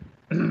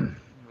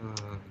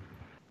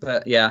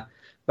 But yeah,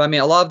 but I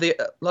mean, a lot of the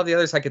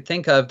others I could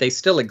think of, they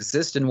still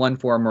exist in one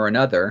form or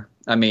another.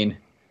 I mean,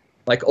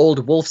 like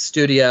old Wolf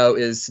Studio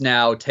is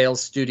now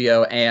Tails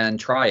Studio and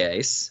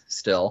Tri-Ace.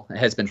 Still, it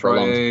has been for a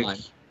long time.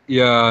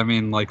 Yeah, I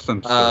mean, like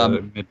since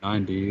the mid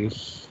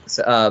 '90s.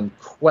 So,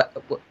 what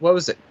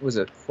was it? Was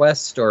it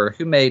Quest or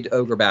who made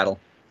Ogre Battle?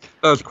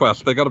 That was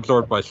Quest. They got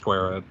absorbed by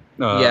Square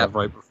Yeah.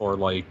 right before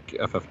like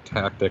FF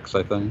Tactics,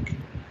 I think.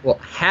 Well,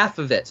 half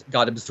of it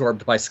got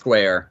absorbed by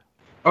Square.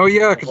 Oh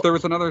yeah, because there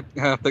was another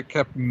half that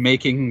kept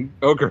making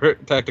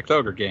Tactics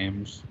Ogre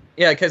games.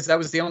 Yeah, because that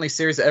was the only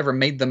series that ever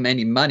made them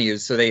any money.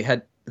 So they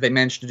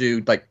managed to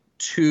do like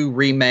 2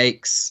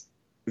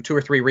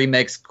 or 3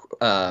 remakes,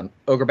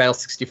 Ogre Battle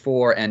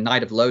 64 and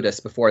Night of Lotus,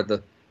 before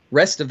the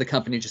rest of the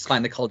company just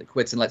finally called it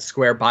quits and let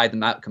Square buy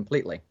them out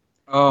completely.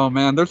 Oh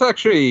man, there's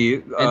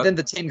actually... and then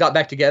the team got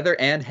back together,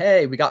 and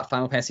hey, we got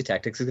Final Fantasy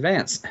Tactics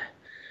Advance.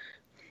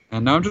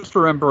 And now I'm just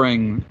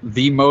remembering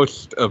the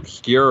most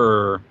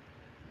obscure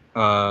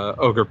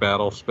Ogre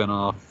Battle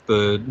spinoff,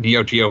 the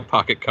Neo Geo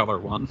Pocket Color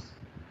one.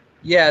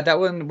 Yeah, that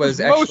one was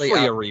It actually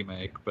mostly a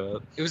remake,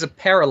 but... It was a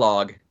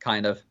paralogue,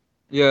 kind of.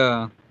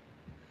 Yeah.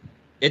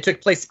 It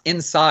took place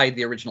inside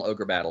the original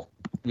Ogre Battle.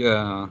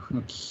 Yeah,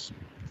 it's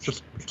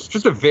just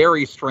a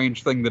very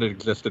strange thing that it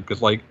existed,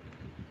 because, like,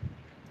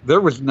 there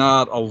was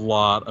not a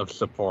lot of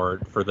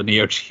support for the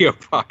Neo Geo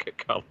Pocket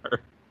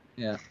Color.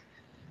 Yeah.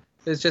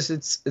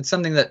 It's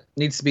something that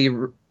needs to be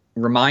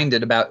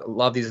reminded about. A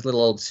lot of these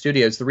little old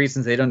studios, the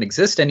reasons they don't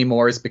exist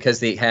anymore is because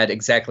they had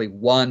exactly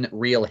one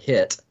real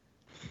hit.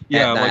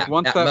 Yeah, like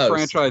once that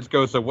franchise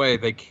goes away,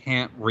 they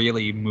can't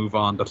really move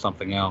on to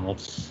something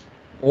else.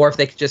 Or if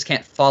they just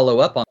can't follow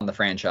up on the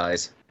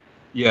franchise.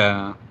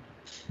 Yeah.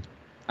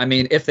 I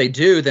mean, if they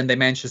do, then they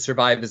manage to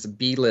survive as a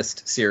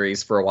B-list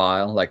series for a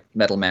while, like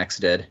Metal Max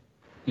did.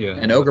 Yeah.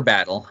 And Ogre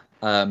Battle.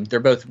 They're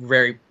both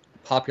very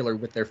popular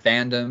with their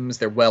fandoms.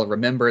 They're well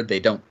remembered. They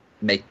don't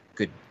make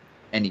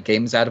any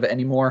games out of it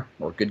anymore,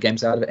 or good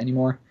games out of it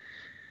anymore.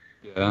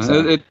 Yeah,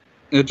 so.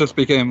 It just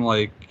became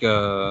like,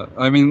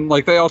 I mean,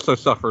 like they also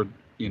suffered,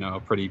 a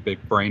pretty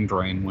big brain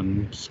drain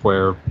when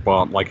Square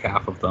bought like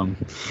half of them.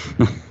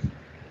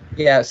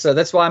 Yeah, so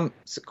that's why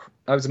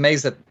I was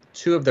amazed that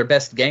 2 of their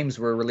best games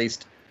were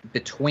released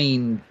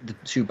between the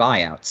 2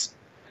 buyouts.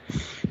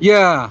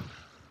 Yeah.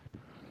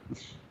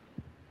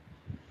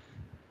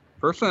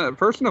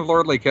 Person of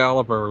Lordly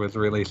Caliber was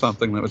really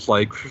something that was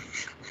like...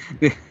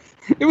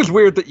 It was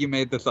weird that you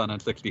made this on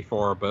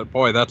N64, but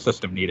boy, that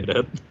system needed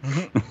it.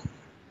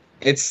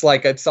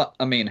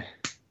 I mean,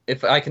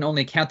 if I can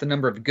only count the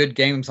number of good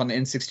games on the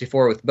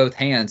N64 with both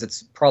hands,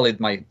 it's probably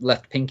my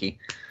left pinky.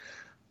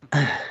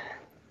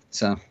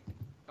 So...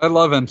 I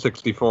love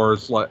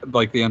N64's, like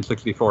the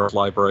N64's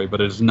library,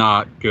 but it's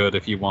not good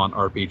if you want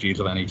RPGs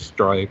of any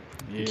stripe.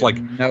 Yeah. It's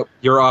like, nope.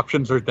 Your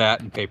options are that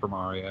and Paper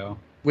Mario.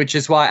 Which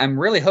is why I'm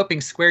really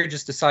hoping Square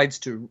just decides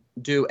to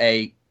do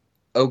a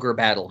Ogre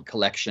Battle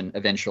collection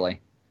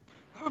eventually.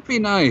 That would be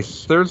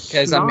nice.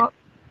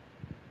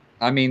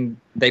 I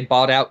mean, they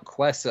bought out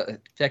Quest.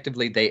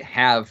 Effectively, they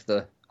have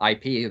the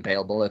IP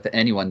available if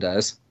anyone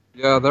does.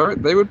 Yeah,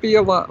 they would be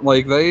a lot...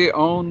 Like, they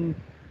own...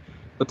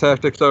 the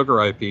Tactics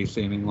Ogre IP,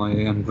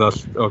 seemingly, and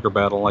thus Ogre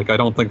Battle. Like, I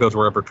don't think those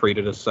were ever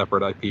treated as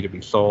separate IP to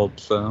be sold,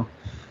 so...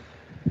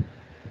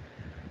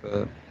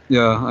 But,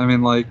 yeah, I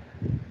mean, like...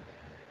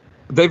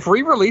 They've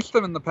re-released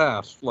them in the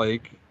past.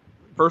 Like,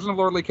 Person of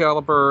Lordly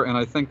Caliber and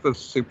I think the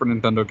Super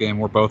Nintendo game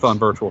were both on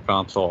Virtual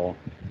Console.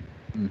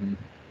 Mm-hmm.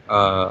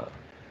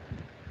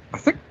 I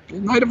think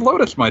Night of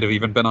Lotus might have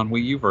even been on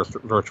Wii U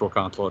Virtual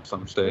Console at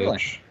some stage.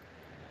 Really?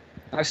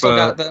 I still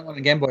got that on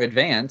the Game Boy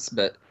Advance,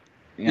 but...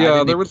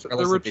 Yeah, there were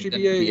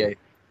GBA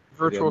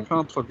Virtual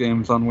Console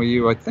games on Wii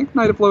U. I think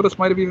Night of Lotus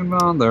might have even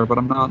been on there, but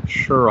I'm not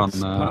sure on that.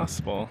 It's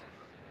possible.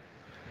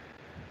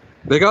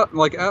 They got,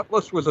 like,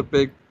 Atlas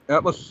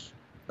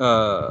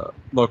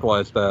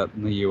localized that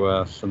in the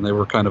US, and they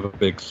were kind of a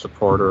big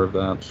supporter of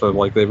that. So,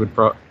 like, they would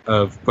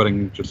of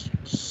putting just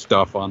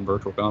stuff on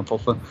Virtual Console.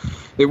 So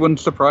it wouldn't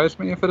surprise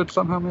me if it had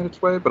somehow made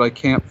its way, but I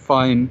can't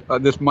find...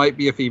 this might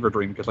be a fever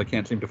dream, because I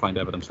can't seem to find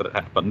evidence that it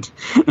happened.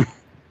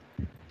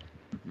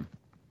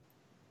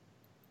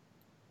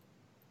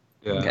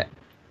 Yeah.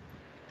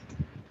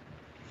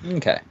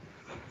 Okay.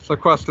 So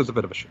Quest is a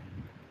bit of a shame.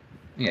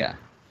 Yeah.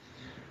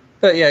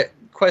 But yeah,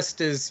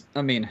 Quest is,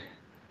 I mean,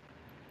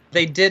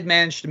 they did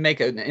manage to make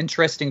an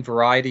interesting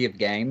variety of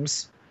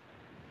games.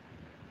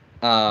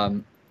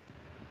 And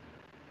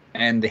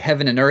the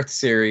Heaven and Earth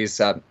series,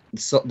 the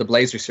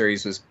Blazer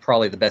series, was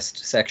probably the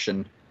best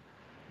section.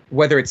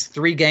 Whether it's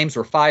 3 games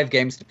or 5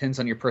 games depends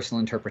on your personal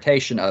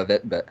interpretation of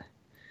it, but...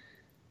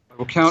 I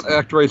will count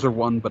ActRaiser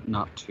 1, but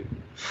not 2.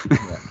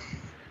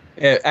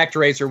 Yeah.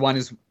 ActRaiser 1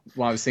 is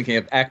what I was thinking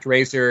of.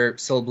 ActRaiser,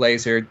 Soul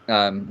Blazer,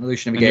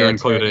 Illusion of You're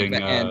including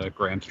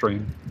Grand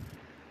Stream.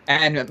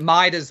 And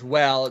might as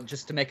well,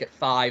 just to make it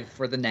 5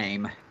 for the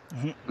name.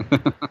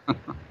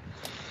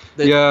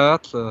 Yeah,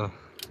 that's a.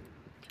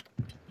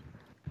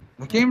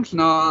 The game's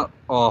not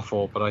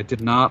awful, but I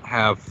did not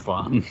have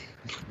fun.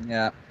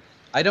 Yeah.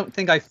 I don't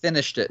think I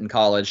finished it in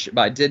college,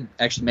 but I did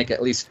actually make it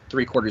at least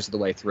 3/4 of the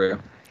way through.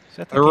 Is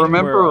that I the game where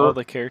remember- all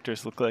the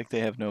characters look like they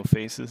have no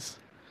faces?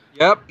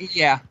 Yep.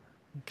 Yeah,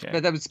 Okay.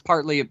 but that was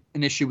partly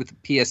an issue with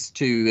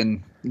PS2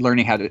 and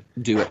learning how to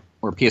do it,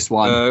 or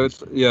PS1.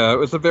 It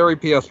was a very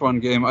PS1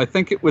 game. I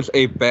think it was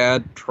a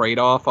bad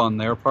trade-off on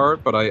their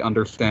part, but I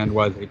understand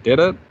why they did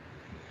it.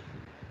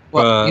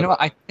 Well, you know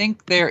what? I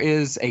think there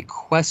is a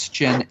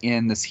question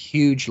in this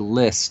huge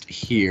list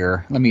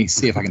here. Let me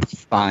see if I can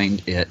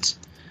find it.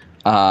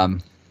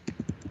 It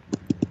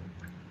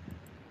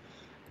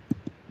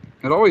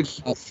always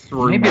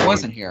threw Maybe it me.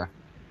 wasn't here.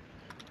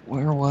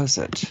 Where was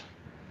it?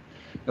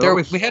 It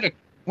always- We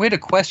had a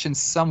question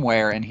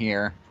somewhere in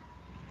here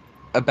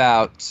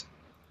about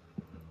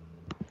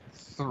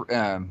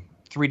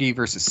 3D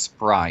versus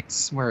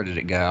sprites. Where did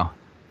it go?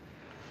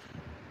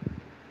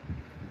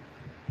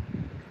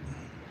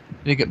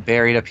 Did it get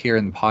buried up here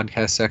in the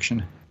podcast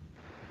section?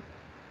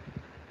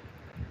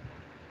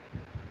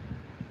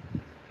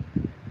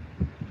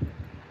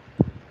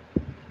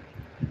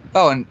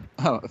 Oh, and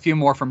a few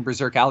more from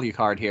Berserk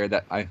Alucard here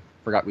that I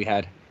forgot we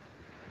had.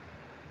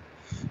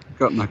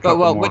 gotten a couple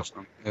well, more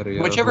from Eddie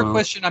as Whichever well.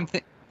 question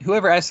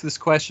whoever asked this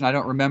question, I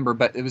don't remember,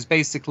 but it was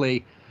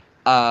basically,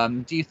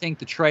 do you think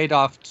the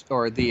trade-off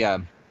or the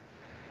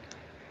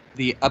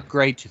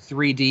upgrade to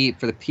 3D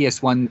for the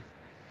PS1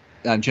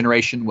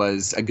 generation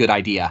was a good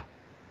idea?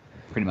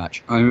 Pretty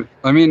much.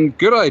 I mean,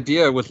 good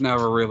idea was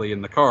never really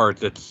in the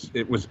cards.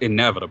 It was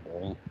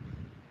inevitable.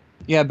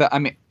 Yeah, but I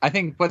mean, I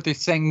think what they're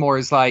saying more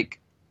is like,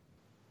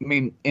 I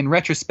mean, in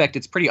retrospect,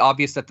 it's pretty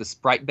obvious that the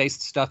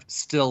sprite-based stuff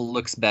still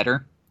looks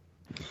better.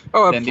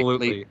 Oh, Then the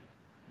absolutely.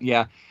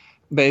 Yeah,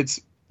 but it's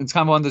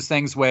kind of one of those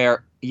things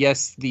where,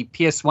 yes, the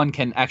PS1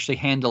 can actually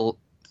handle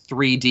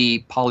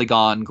 3D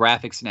polygon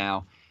graphics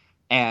now,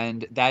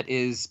 and that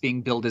is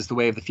being billed as the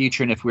way of the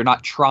future. And if we're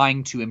not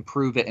trying to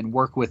improve it and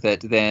work with it,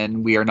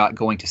 then we are not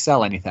going to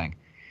sell anything.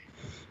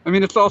 I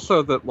mean, it's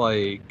also that,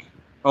 like,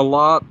 a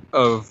lot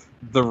of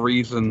the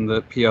reason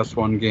that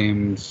PS1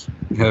 games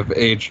have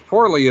aged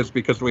poorly is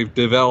because we've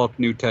developed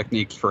new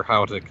techniques for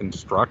how to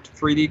construct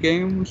 3D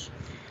games.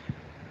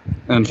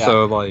 And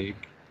so, like,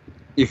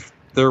 if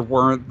there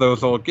weren't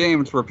those old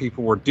games where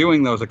people were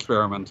doing those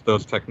experiments,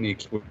 those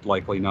techniques would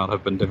likely not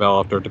have been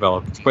developed or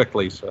developed as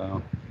quickly,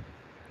 so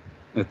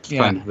it's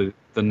kind of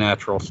the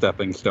natural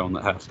stepping stone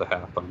that has to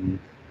happen.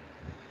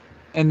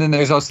 And then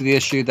there's also the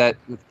issue that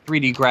with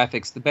 3D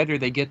graphics, the better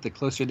they get, the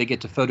closer they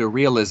get to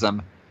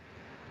photorealism,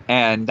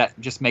 and that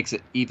just makes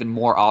it even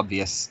more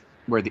obvious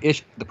where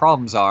the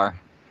problems are.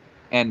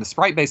 And the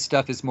sprite-based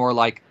stuff is more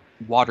like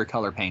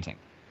watercolor painting.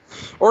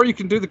 Or you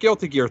can do the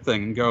Guilty Gear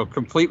thing and go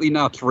completely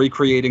nuts,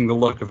 recreating the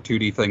look of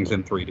 2D things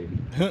in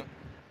 3D.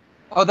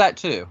 Oh, that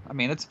too. I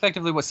mean, that's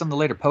effectively what some of the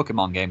later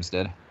Pokemon games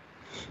did.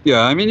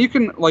 Yeah, I mean, you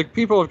can, like,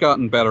 people have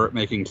gotten better at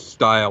making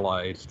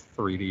stylized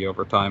 3D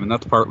over time, and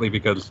that's partly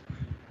because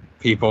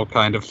people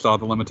kind of saw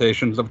the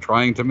limitations of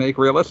trying to make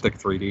realistic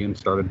 3D and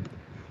started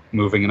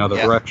moving in other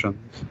directions.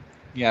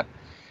 Yep.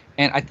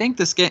 And I think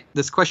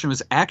this question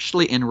was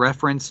actually in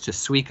reference to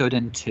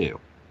Suikoden 2.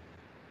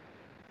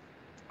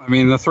 I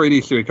mean, the 3D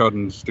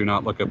Suikodens do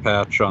not look a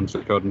patch on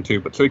Suikoden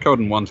 2, but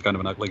Suikoden 1's kind of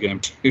an ugly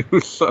game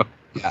too, so...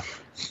 Yeah.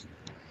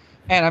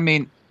 And I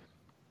mean,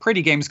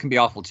 pretty games can be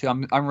awful too.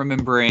 I'm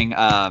remembering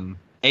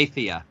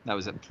Athea. That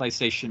was at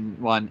PlayStation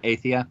 1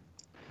 Athea,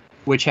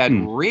 which had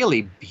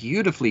really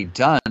beautifully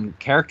done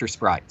character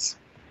sprites.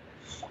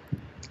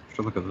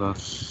 Look at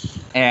this.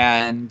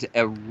 And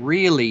a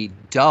really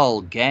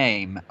dull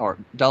game, or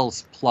dull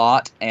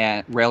plot,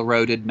 and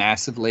railroaded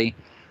massively,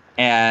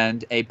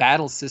 and a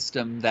battle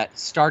system that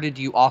started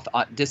you off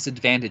at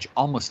disadvantage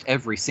almost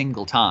every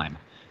single time.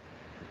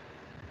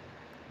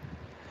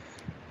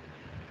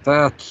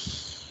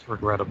 That's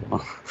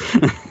regrettable.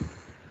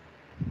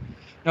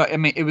 No, I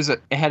mean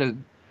it had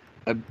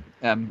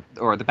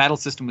or the battle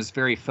system was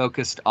very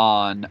focused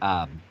on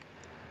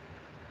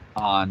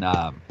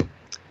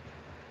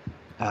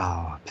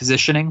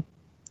positioning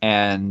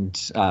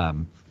and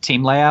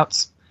team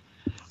layouts,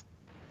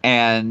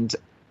 and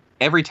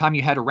every time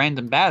you had a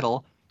random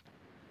battle,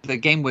 the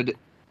game would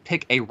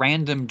pick a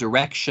random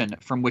direction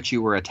from which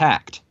you were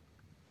attacked,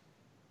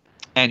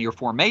 and your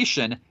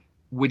formation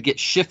would get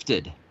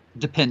shifted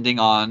depending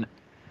on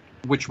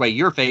which way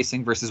you're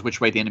facing versus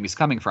which way the enemy's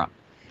coming from.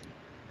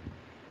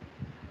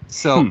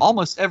 So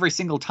almost every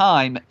single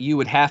time you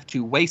would have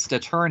to waste a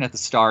turn at the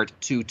start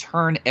to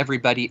turn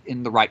everybody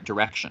in the right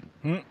direction.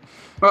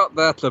 Well,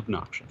 that's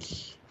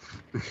obnoxious.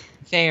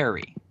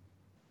 Very.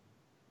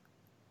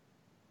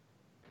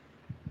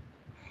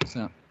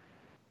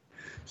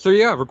 So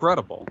yeah,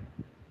 regrettable.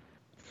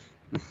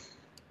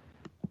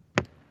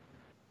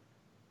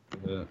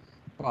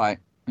 Right.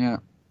 Yeah.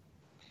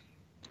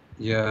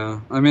 Yeah,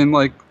 I mean,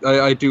 like,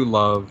 I do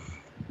love,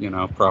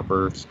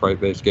 proper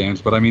sprite-based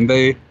games, but I mean,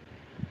 they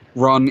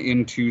run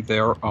into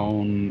their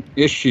own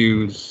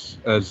issues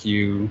as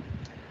you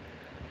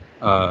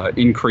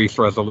increase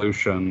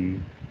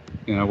resolution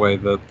in a way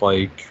that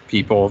like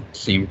people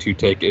seem to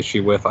take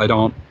issue with. I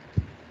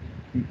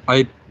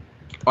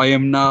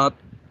am not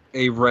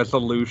a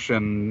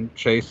resolution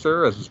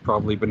chaser, as has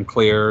probably been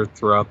clear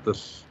throughout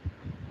this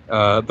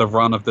the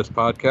run of this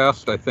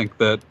podcast. I think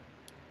that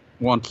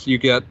once you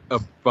get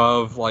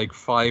above like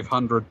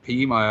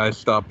 500p, my eyes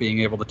stop being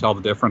able to tell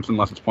the difference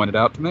unless it's pointed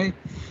out to me.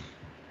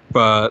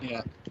 But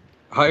Yeah.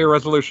 higher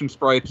resolution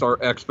sprites are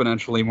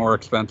exponentially more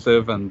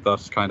expensive and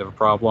thus kind of a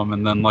problem.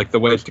 And then like the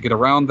ways to get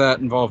around that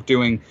involve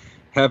doing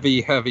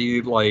heavy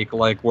like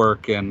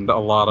legwork and a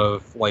lot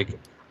of like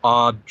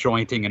odd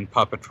jointing and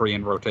puppetry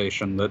and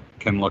rotation that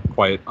can look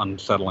quite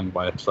unsettling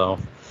by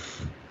itself.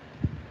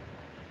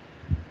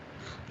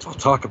 So I'll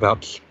talk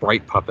about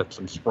sprite puppets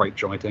and sprite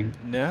jointing.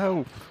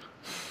 No.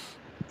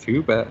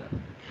 Too bad.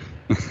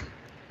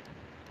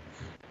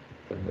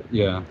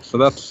 Yeah, so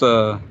that's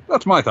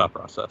my thought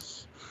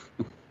process.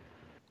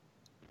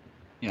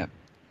 Yeah.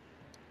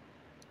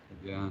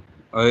 Yeah,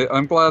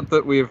 I'm glad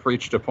that we have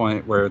reached a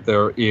point where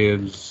there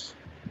is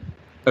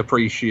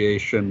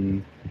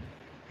appreciation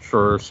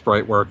for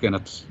sprite work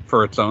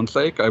for its own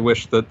sake. I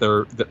wish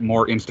that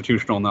more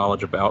institutional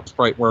knowledge about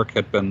sprite work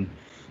had been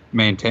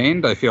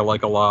maintained. I feel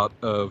like a lot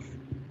of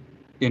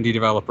indie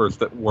developers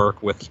that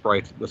work with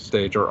sprites at this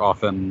stage are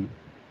often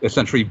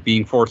essentially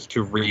being forced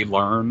to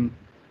relearn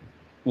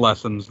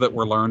lessons that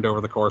were learned over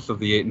the course of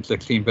the 8 and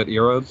 16-bit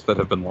eras that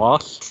have been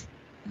lost.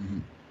 Mm-hmm.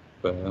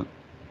 But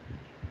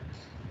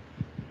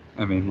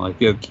I mean,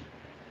 like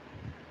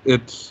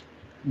it's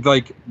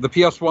like the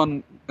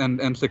PS1 and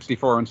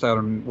N64 and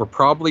Saturn were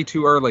probably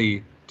too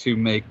early to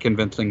make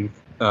convincing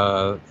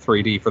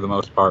 3D for the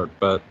most part,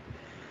 but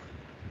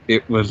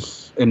it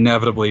was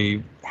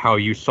inevitably how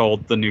you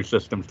sold the new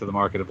systems to the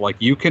market. Of like,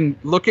 you can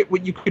look at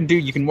what you can do.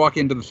 You can walk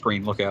into the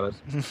screen, look at it.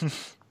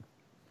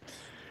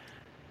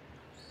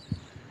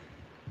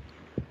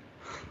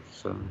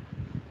 So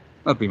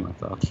that'd be my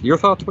thoughts. Your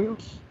thoughts,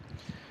 Wheels?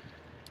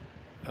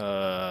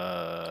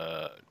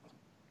 I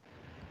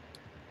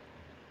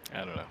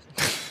don't know.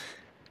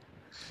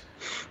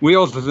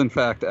 Wheels is in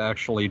fact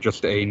actually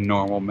just a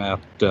normal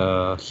mapped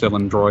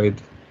cylindroid.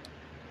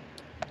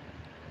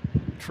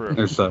 True.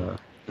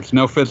 There's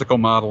no physical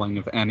modeling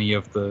of any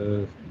of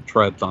the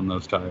treads on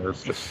those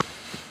tires.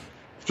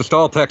 Just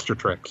all texture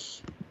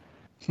tricks.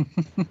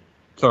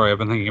 Sorry, I've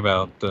been thinking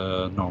about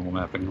normal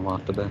mapping a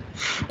lot today.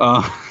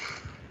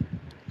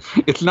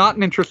 It's not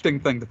an interesting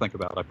thing to think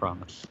about, I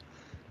promise.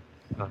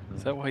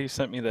 Is that why you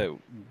sent me that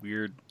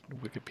weird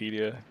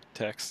Wikipedia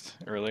text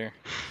earlier?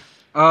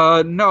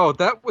 No,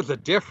 that was a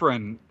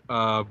different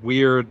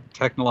weird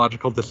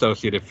technological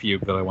dissociative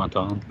fugue that I went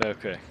on.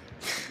 Okay.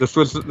 This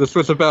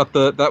was about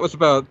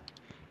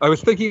I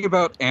was thinking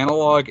about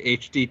analog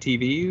HD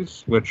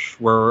TVs, which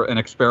were an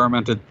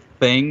experimented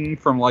thing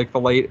from like the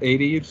late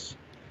 80s.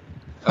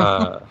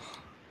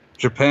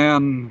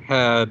 Japan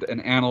had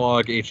an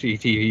analog HD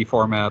TV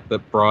format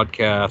that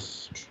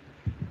broadcast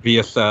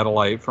via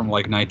satellite from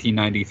like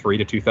 1993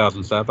 to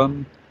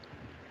 2007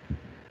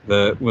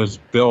 that was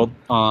built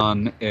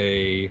on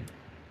a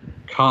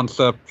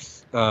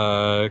concept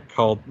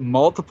called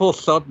multiple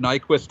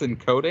sub-Nyquist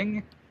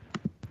encoding.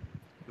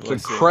 It's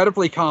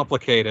incredibly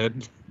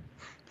complicated.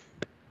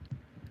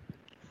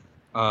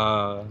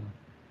 But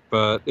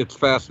it's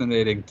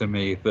fascinating to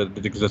me that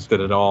it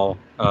existed at all.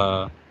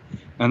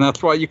 And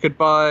that's why you could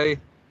buy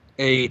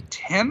a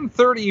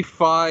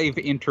 1035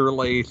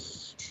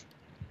 interlaced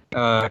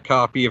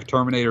copy of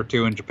Terminator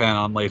 2 in Japan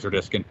on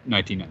Laserdisc in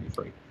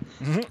 1993.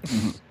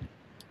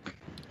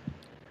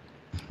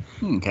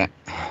 Okay.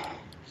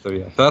 So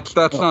yeah, that's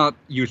not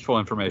useful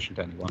information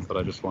to anyone, but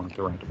I just wanted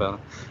to rant about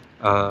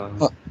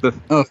it.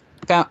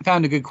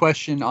 Found a good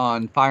question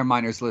on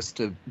FireMiner's list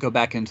to go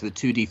back into the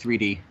 2D,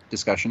 3D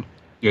discussion.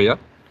 Yeah.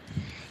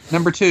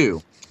 Number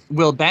 2.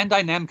 Will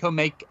Bandai Namco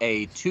make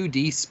a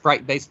 2D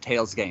sprite-based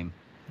Tales game?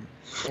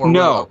 Or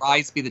No. will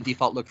Arise be the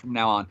default look from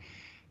now on?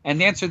 And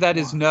the answer to that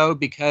is no,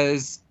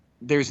 because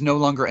there's no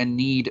longer a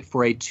need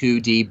for a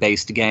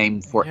 2D-based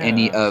game for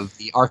any of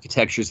the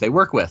architectures they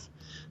work with.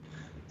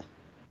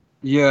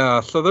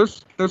 Yeah, so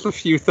there's a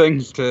few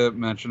things to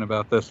mention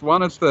about this.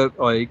 One is that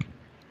like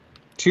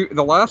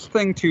the last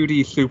thing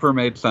 2D super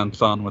made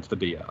sense on was the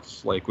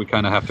DS. Like we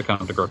kind of have to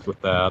come to grips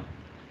with that.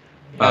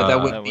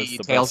 That would that was be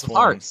the Tales best of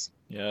one. Hearts.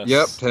 Yes.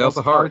 Yep, Tales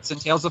of Hearts. And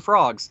Tales of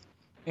Frogs.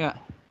 Yeah.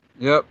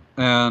 Yep,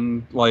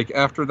 and like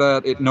after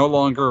that, it no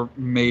longer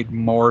made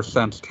more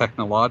sense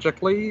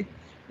technologically,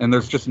 and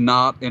there's just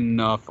not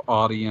enough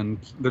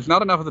audience. There's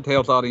not enough of the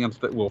Tales audience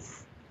that will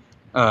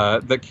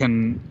that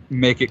can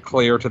make it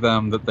clear to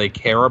them that they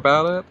care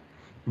about it,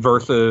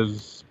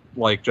 versus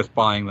like just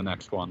buying the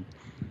next one.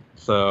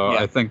 So Yeah.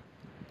 I think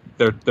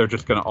they're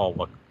just gonna all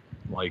look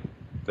like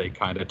they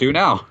kind of do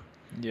now.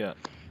 Yeah.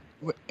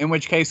 In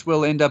which case,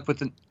 we'll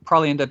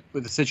probably end up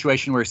with a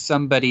situation where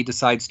somebody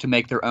decides to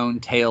make their own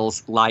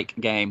Tales-like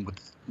game with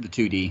the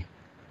 2D.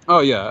 Oh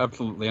yeah,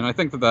 absolutely, and I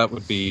think that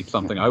would be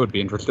something I would be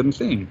interested in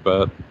seeing.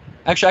 But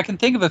Actually, I can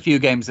think of a few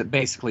games that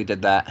basically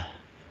did that.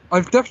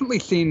 I've definitely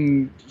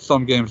seen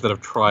some games that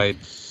have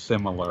tried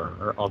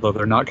similar, although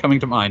they're not coming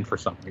to mind for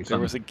some reason. There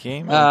was a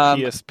game on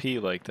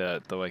PSP like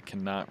that, though I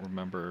cannot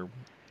remember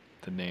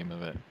the name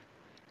of it.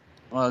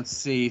 Well, let's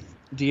see.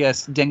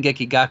 DS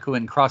Dengeki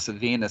Gakuen Cross of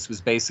Venus was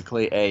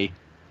basically a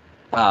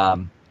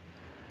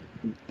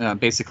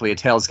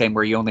Tales game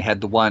where you only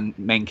had the one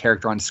main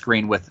character on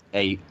screen with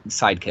a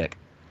sidekick.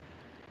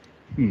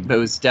 But it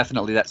was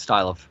definitely that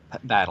style of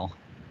battle.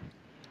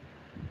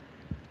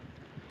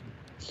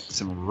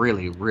 Some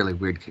really, really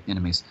weird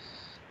enemies.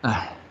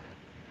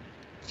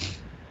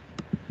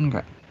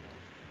 Okay.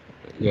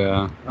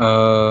 Yeah.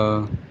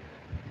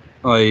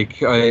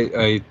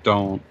 I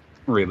don't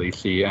really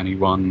see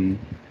anyone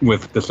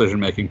with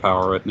decision-making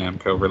power at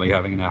Namco really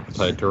having an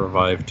appetite to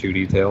revive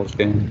 2D Tales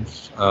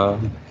games.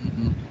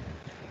 And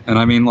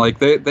I mean, like,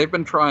 they've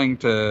been trying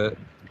to...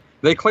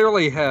 They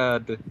clearly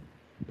had...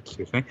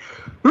 Excuse me.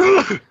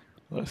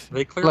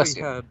 They clearly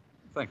had...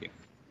 Thank you.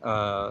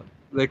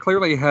 They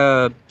clearly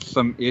had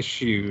some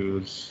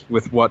issues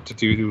with what to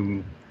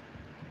do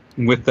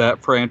with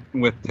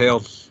with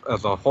Tales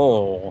as a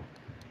whole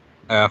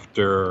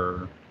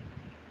after...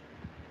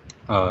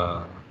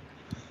 why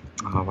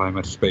am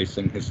I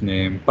spacing his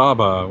name?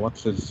 Baba,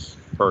 what's his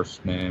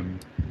first name?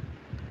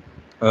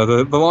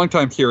 The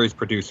longtime series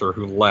producer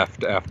who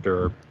left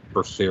after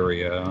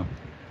Berseria.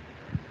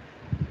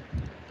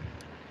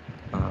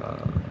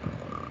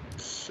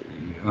 Let's see.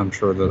 I'm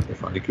sure that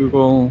if I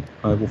Google,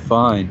 I will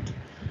find.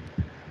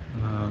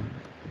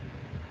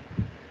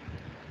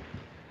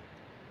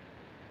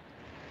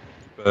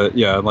 But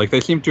yeah, like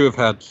they seem to have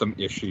had some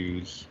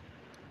issues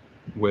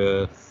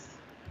with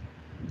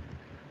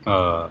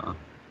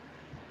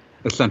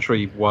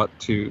essentially what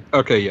to...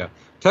 Okay, yeah.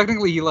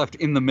 Technically, he left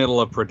in the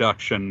middle of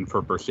production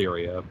for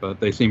Berseria, but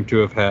they seem to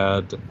have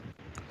had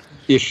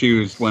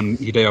issues when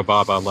Hideo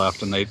Baba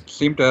left, and they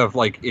seem to have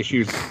like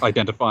issues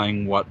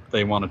identifying what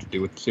they wanted to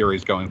do with the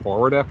series going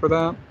forward after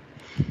that.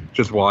 Which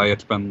is why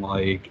it's been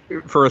like,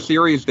 for a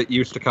series that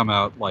used to come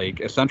out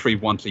like essentially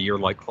once a year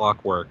like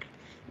clockwork,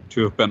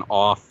 to have been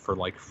off for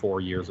like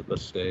 4 years at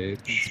this stage.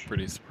 It's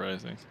pretty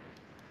surprising.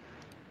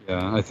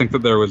 Yeah, I think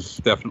that there was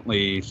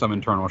definitely some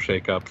internal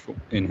shakeup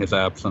in his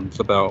absence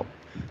about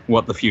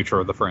what the future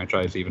of the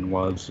franchise even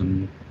was,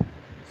 and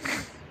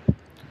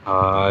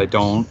I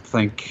don't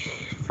think,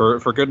 for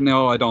good and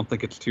ill, I don't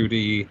think it's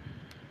 2D.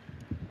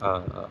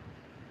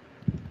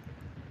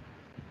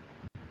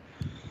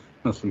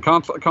 Listen,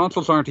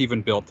 consoles aren't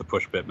even built to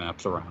push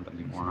bitmaps around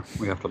anymore.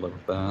 We have to live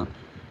with that.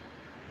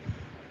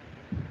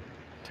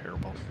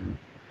 Terrible.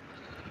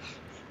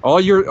 All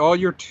your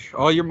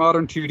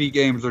modern 2D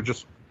games are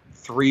just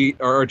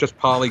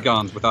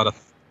polygons without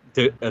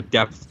a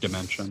depth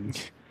dimension.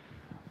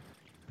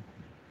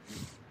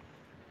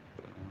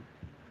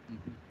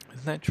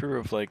 Isn't that true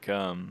of like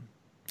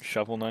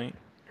Shovel Knight,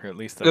 or at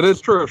least it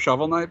is true of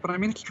Shovel Knight? But I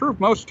mean, it's true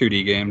of most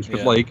 2D games.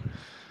 But like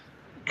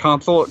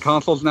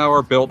consoles now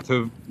are built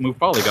to move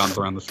polygons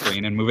around the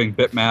screen, and moving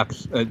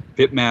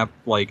bitmap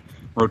like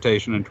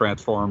rotation and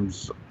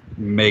transforms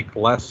make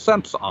less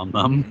sense on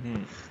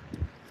them.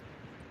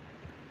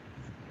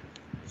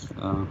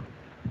 So,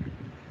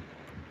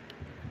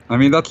 I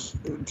mean, that's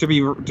to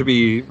be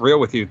real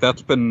with you.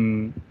 That's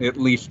been at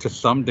least to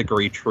some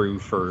degree true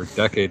for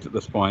decades at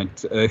this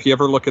point. If you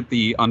ever look at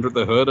the under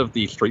the hood of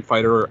the Street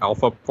Fighter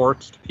Alpha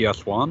ports to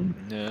PS1,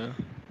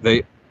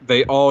 yeah,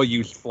 they all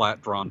use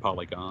flat drawn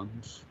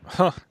polygons.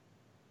 Huh.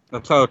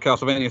 That's how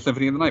Castlevania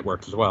Symphony of the Night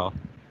works as well.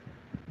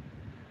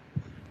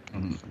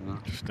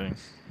 Interesting.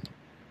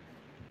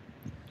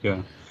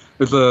 Yeah,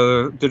 there's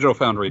a Digital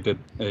Foundry did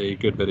a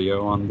good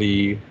video on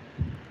the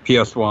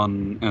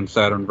PS1 and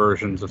Saturn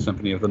versions of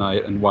Symphony of the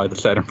Night and why the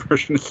Saturn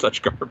version is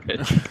such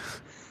garbage.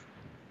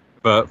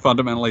 But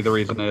fundamentally, the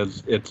reason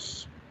is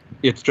it's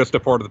just a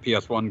port of the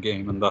PS1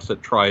 game, and thus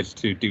it tries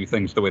to do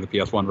things the way the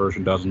PS1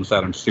 version does, and the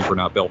Saturn's super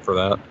not built for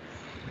that.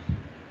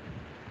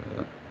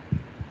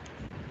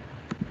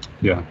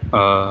 Yeah.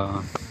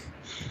 I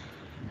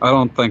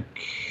don't think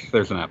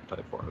there's an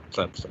appetite for it,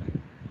 sad to say.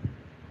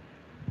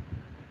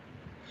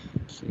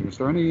 Let's see, is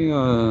there any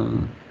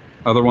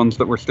other ones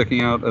that were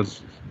sticking out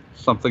as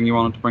something you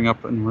wanted to bring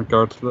up in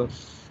regards to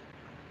this?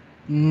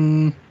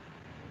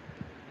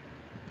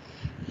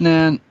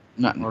 Nah,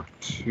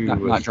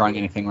 not drawing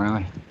anything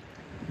really.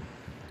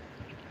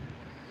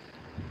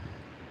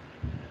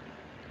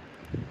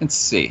 Let's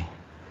see.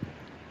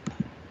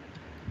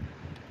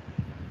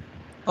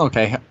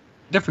 Okay,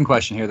 different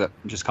question here that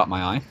just caught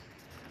my eye.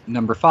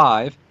 Number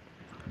 5.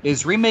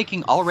 Is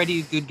remaking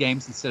already good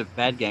games instead of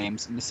bad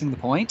games missing the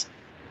point?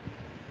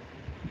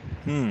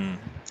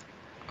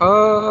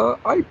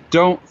 I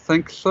don't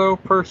think so,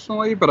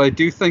 personally, but I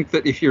do think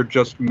that if you're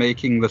just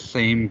making the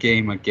same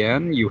game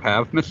again, you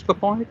have missed the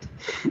point.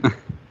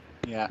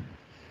 Yeah.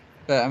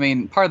 But, I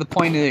mean, part of the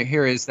point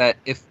here is that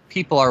if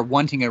people are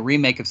wanting a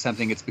remake of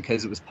something, it's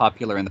because it was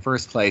popular in the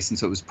first place, and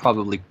so it was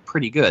probably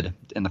pretty good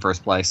in the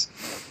first place.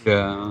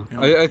 Yeah.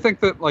 I think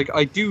that, like,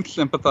 I do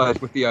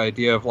sympathize with the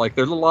idea of, like,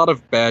 there's a lot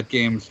of bad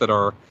games that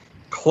are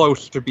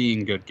close to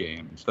being good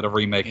games that a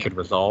remake could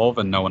resolve,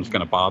 and no one's going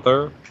to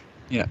bother.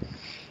 Yeah.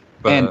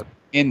 But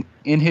And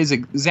in his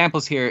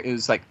examples here, it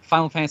was like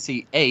Final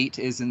Fantasy VIII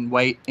is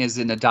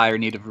in a dire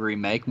need of a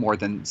remake more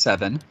than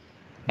 7,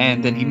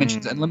 and then he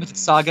mentions Unlimited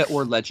Saga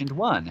or Legend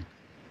 1.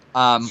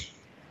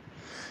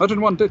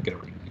 Legend 1 did get a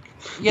remake.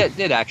 Yeah, it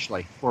did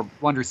actually, for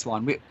Wonder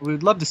Swan. We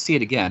would love to see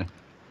it again.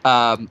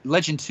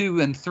 Legend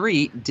 2 and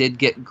 3 did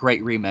get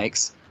great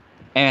remakes.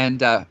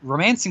 And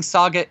Romancing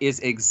Saga is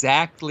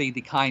exactly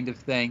the kind of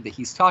thing that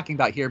he's talking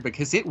about here,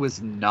 because it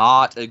was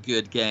not a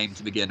good game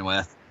to begin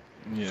with.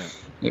 Yeah.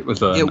 It was,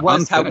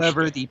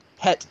 however, the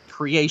pet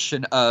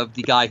creation of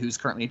the guy who's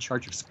currently in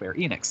charge of Square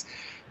Enix.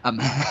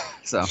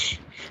 So,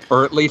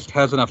 or at least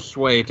has enough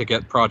sway to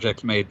get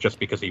projects made just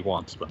because he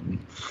wants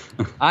them.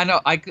 I know.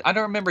 I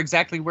don't remember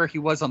exactly where he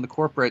was on the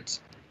corporate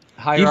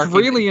hierarchy.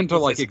 He's really into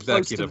He's like as close to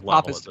executive the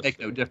top level. as to make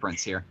no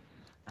difference here.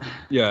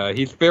 Yeah,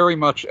 he's very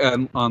much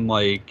on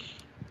like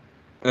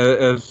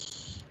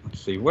as let's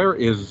see, where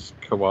is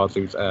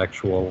Kawazu's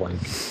actual like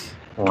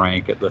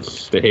rank at this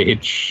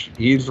stage?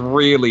 He's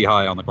really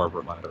high on the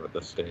corporate ladder at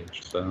this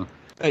stage. So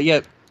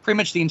yeah, pretty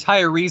much the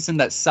entire reason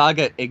that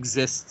Saga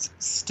exists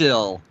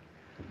still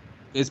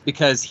is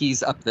because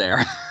he's up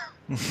there.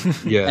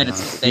 yeah, And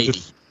it's a baby.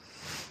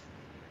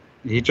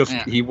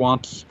 He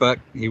wants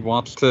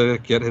to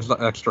get his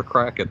extra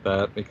crack at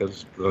that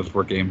because those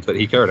were games that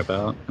he cared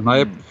about.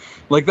 And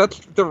like that's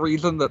the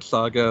reason that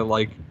Saga,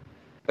 like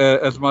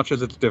as much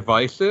as it's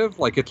divisive,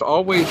 like it's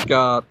always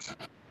got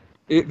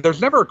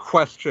there's never a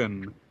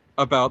question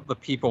about the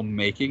people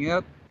making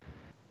it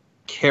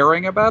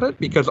caring about it,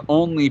 because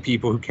only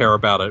people who care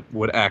about it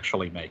would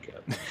actually make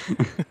it.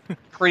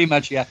 Pretty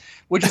much, yeah.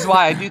 Which is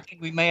why I do think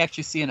we may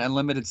actually see an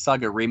Unlimited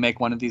Saga remake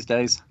one of these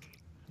days.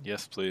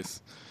 Yes, please.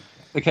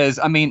 Because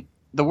I mean,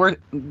 the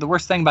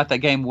worst thing about that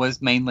game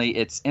was mainly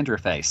its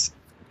interface.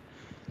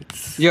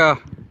 Yeah,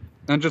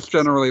 and just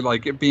generally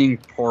like it being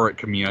poor at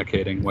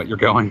communicating what you're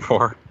going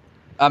for.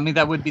 I mean,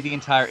 that would be the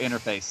entire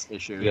interface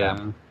issue.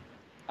 Yeah.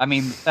 I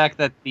mean, the fact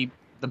that the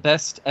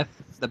best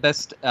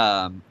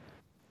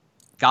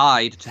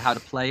guide to how to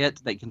play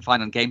it that you can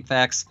find on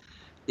GameFAQs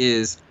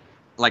is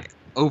like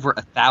over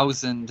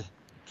 1,000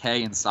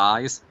 K in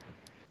size.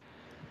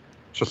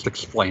 Just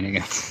explaining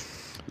it.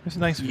 There's a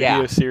nice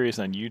video series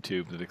on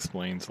YouTube that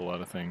explains a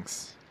lot of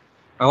things.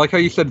 I like how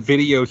you said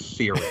video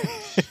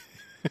series.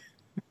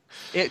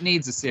 It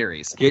needs a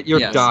series. Get your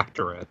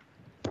doctorate.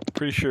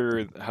 Pretty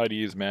sure How to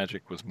Use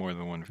Magic was more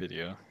than one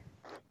video.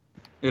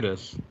 It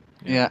is.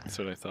 Yeah. That's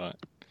what I thought.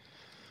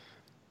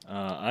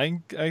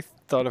 I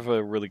thought of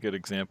a really good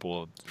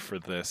example for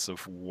this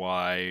of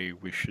why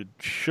we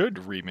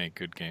should remake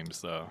good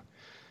games, though.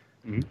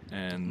 Mm-hmm.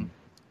 And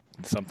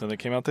something that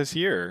came out this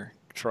year,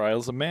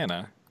 Trials of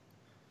Mana.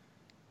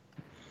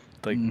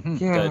 Like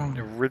that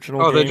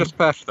original game. They just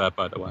patched that,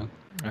 by the way.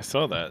 I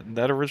saw that.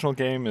 That original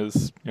game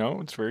is,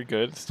 it's very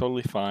good. It's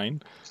totally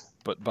fine.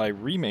 But by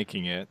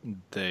remaking it,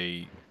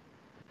 they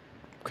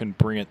can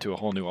bring it to a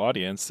whole new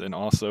audience and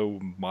also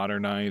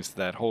modernize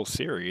that whole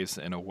series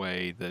in a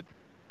way that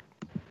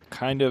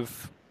kind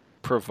of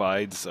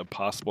provides a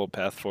possible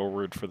path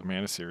forward for the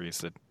Mana series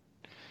that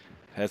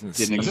hasn't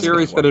seen a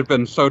series that had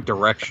been so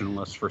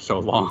directionless for so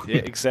long. Yeah,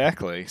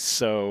 exactly.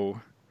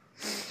 So,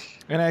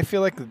 and I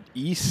feel like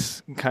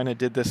Ys kind of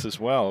did this as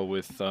well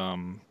with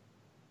Oath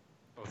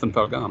and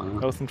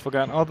Felghana. Oath and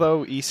Felghana,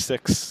 although Ys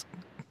 6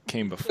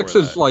 came before 6 that.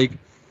 is like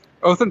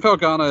Oath and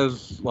Felghana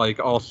is like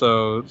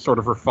also sort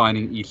of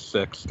refining Ys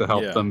 6 to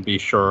help them be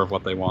sure of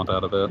what they want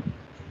out of it.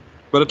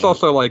 But it's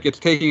also like it's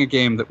taking a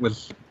game that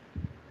was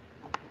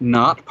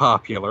not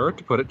popular,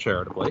 to put it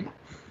charitably,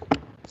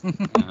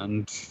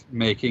 and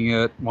making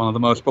it one of the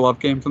most beloved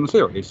games in the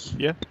series.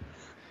 Yeah.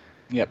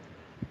 Yep.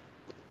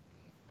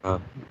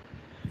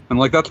 And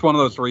like that's one of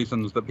those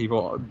reasons that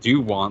people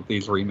do want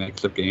these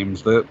remakes of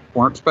games that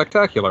weren't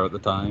spectacular at the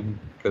time,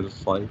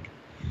 because like,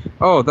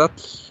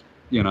 that's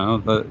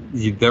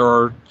there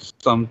are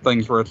some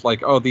things where it's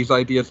like, these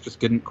ideas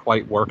just didn't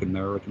quite work in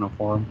their original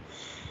form.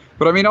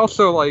 But I mean,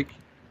 also like,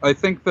 I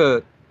think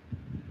that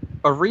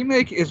a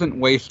remake isn't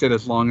wasted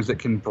as long as it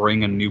can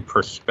bring a new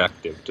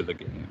perspective to the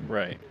game.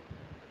 Right.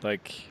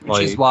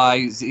 Which is why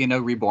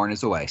Xeno Reborn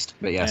is a waste.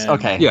 But yes,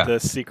 okay. Yeah. The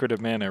Secret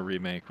of Mana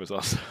remake was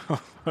also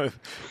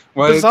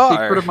bizarre.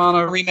 Secret of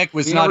Mana remake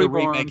was Xeno not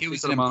Reborn, a remake; it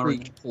was an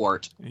improved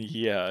port.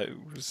 Yeah, it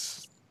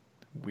was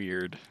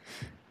weird.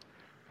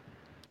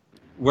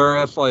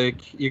 Whereas,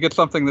 like, you get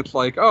something that's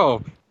like,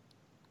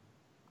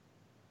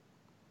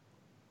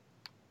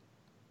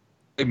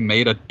 they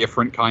made a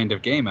different kind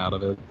of game out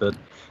of it that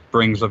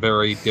brings a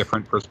very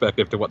different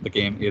perspective to what the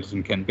game is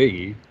and can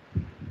be.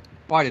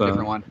 Quite a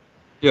different one.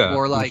 Yeah.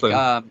 Or like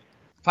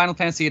Final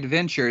Fantasy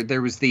Adventure,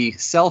 there was the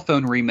cell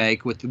phone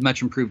remake with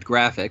much improved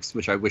graphics,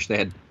 which I wish they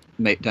had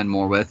done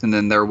more with. And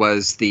then there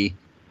was the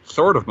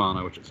Sword of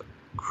Mana, which is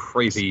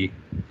crazy.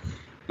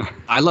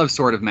 I love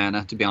Sword of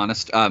Mana, to be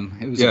honest.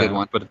 It was a good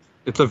one. But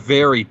it's a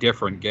very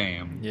different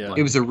game. Yeah.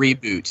 It was a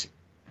reboot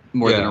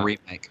more than a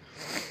remake.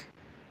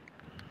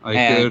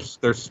 There's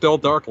still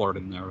Dark Lord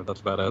in there, but that's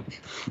about it.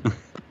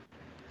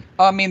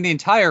 I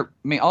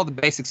mean, all the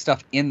basic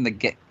stuff in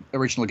the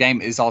original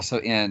game is also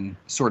in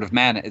Sword of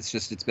Mana. It's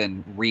just it's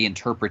been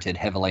reinterpreted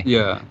heavily.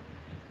 Yeah,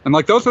 and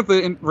like those are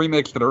the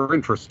remakes that are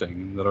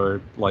interesting. That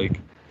are like,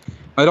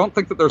 I don't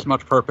think that there's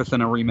much purpose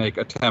in a remake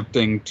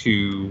attempting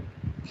to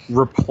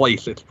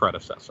replace its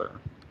predecessor.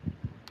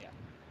 Yeah.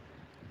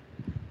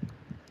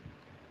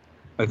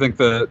 I think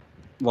that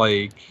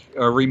like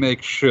a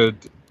remake should,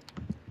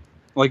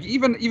 like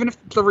even if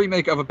it's a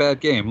remake of a bad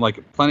game,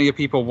 like plenty of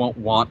people won't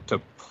want to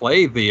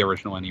play the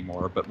original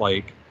anymore. But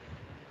like,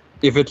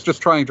 if it's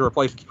just trying to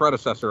replace its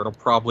predecessor, it'll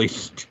probably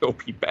still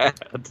be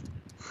bad.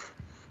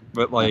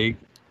 But like,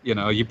 you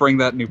know, you bring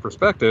that new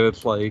perspective.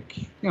 It's like,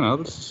 you know,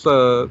 this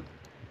is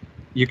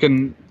you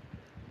can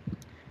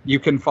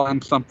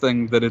find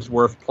something that is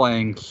worth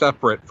playing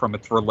separate from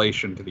its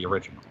relation to the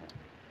original.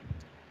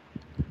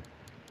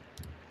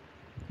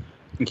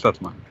 At least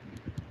that's my opinion.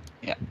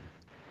 Yeah.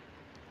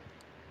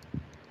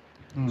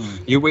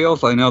 You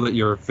Wheels, I know that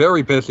you're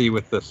very busy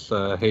with this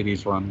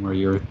Hades run where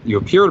you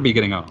appear to be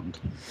getting owned.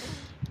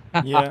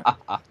 Yeah.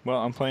 Well,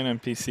 I'm playing on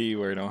PC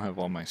where I don't have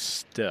all my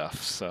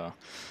stuff, so.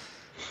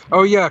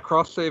 Oh yeah,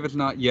 cross save is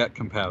not yet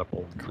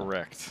compatible.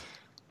 Correct.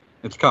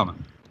 It's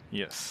coming.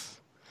 Yes.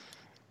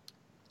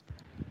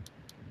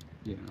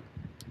 Yeah.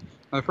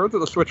 I've heard that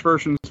the Switch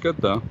version is good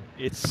though.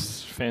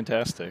 It's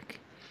fantastic.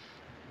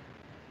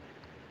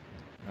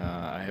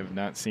 I have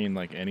not seen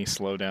like any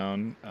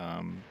slowdown.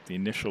 The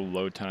initial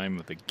load time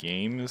of the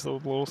game is a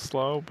little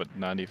slow, but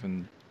not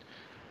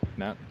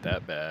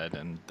that bad.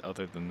 And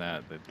other than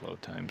that, the load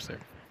times are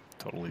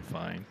totally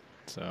fine.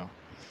 So.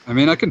 I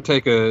mean, I can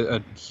take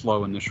a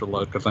slow initial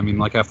load because I mean,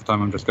 like half the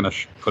time I'm just gonna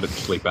put it to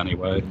sleep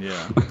anyway.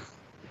 Yeah.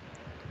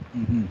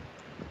 Mm-hmm.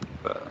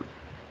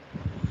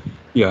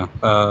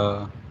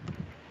 Yeah.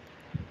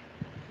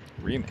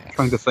 Remakes.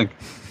 Trying to think.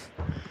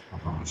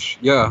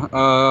 Yeah,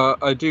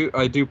 I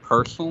do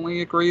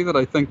personally agree that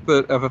I think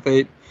that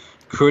FF8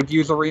 could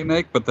use a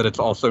remake, but that it's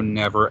also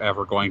never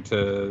ever going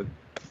to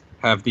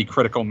have the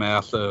critical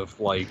mass of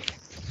like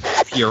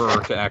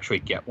furor to actually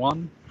get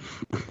one.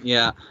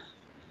 Yeah.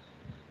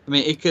 I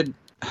mean, it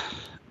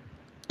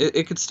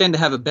could stand to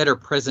have a better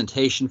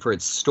presentation for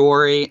its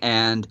story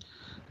and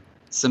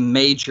some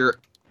major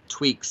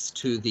tweaks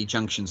to the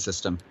junction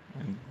system.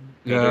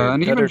 Yeah,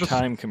 and better even just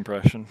time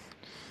compression.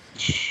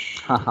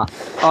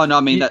 Oh no,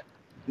 I mean that.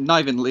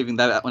 Not even leaving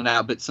that one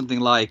out, but something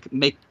like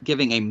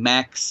giving a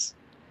max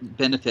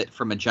benefit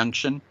from a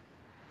junction,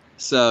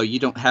 so you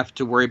don't have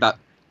to worry about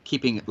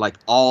keeping like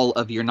all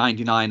of your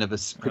 99 of a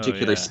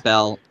particular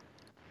spell.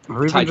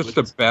 Or even just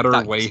a better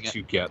way using it.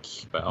 to get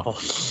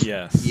spells.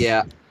 Yes.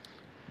 Yeah.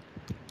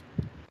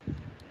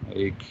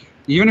 Like,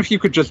 even if you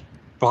could just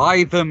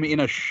buy them in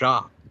a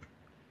shop.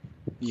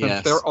 Since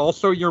Yes. they're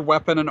also your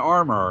weapon and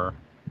armor,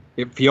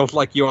 it feels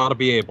like you ought to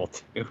be able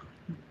to.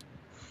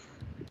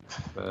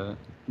 But,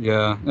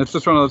 yeah, it's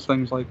just one of those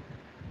things like,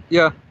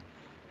 yeah,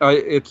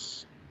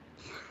 it's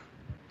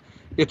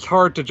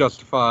hard to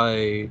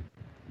justify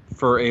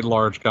for a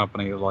large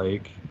company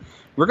like,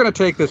 we're going to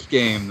take this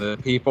game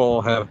that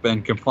people have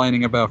been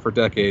complaining about for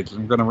decades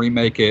and we're going to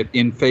remake it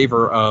in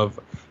favor of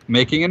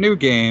making a new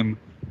game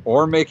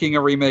or making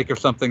a remake of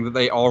something that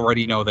they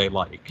already know they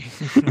like.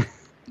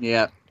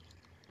 Yeah.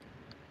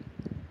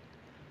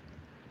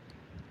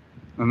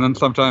 And then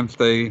sometimes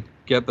they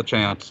get the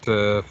chance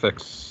to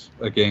fix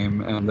a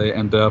game and they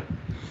end up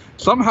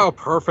somehow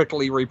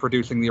perfectly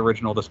reproducing the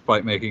original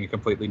despite making a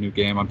completely new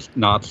game. I'm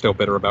not still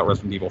bitter about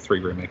Resident Evil 3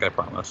 Remake, I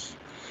promise.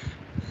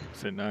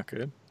 Is it not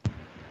good?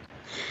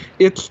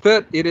 It's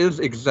that it is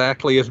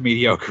exactly as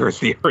mediocre as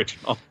the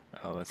original.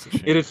 Oh, that's a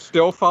shame. It is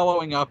still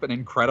following up an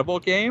incredible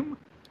game,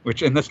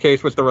 which in this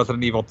case was the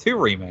Resident Evil 2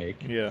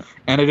 Remake. Yeah.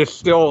 And it is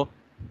still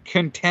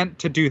content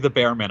to do the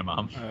bare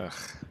minimum. Ugh.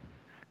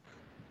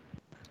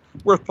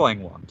 Worth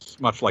playing once,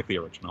 much like the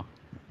original.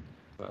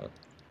 But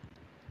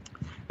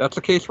that's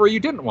a case where you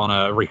didn't want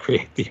to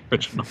recreate the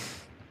original.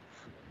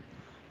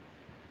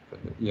 But,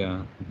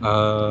 yeah.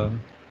 Let's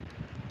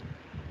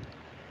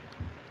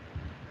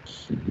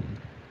see.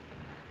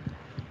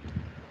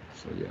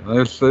 So yeah,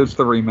 there's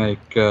the remake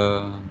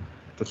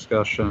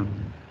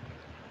discussion.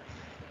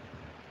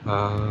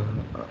 I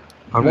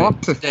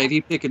want to. Dave,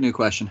 you pick a new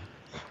question.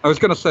 I was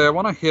going to say I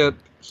want to hit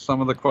some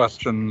of the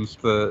questions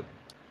that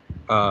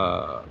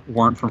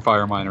weren't from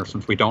Fireminer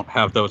since we don't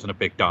have those in a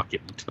big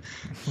document.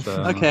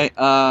 So, Okay,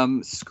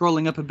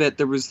 scrolling up a bit,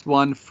 there was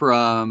one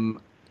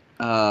from,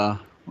 what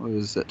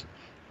was it?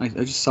 I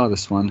just saw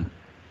this one.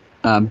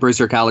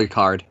 Berserk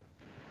Alucard.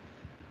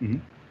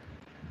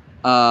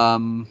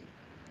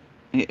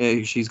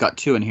 She's got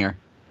two in here.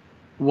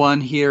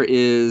 One here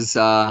is,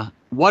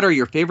 what are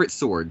your favorite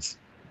swords?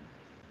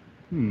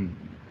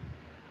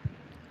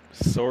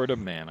 Sword of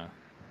Mana.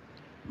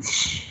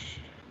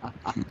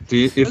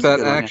 Is that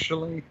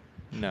actually?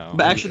 No.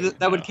 But actually,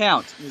 that would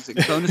count. It's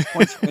like bonus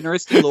points for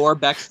interesting lore,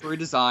 backstory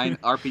design,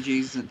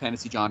 RPGs and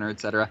fantasy genre,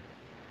 etc.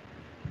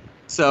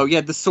 So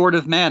yeah, the Sword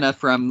of Mana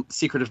from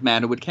Secret of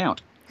Mana would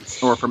count,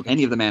 or from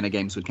any of the Mana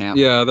games would count.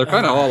 Yeah, they're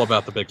kind of all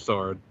about the big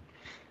sword.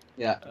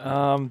 Yeah.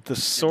 The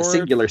sword. The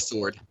singular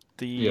sword.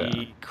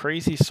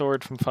 crazy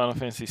sword from Final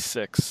Fantasy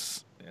VI.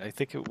 I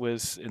think it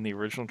was in the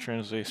original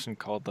translation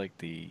called like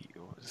the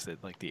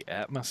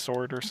Atma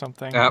sword or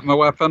something. Atma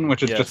weapon,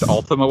 which is just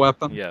Ultima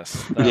weapon.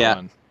 Yes, that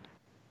one.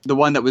 The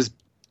one that was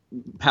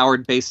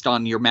powered based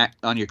on your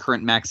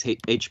current max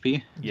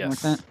HP. Yes.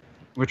 Like that?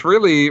 Which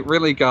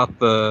really got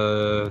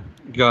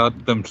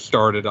them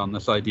started on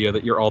this idea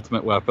that your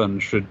ultimate weapon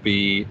should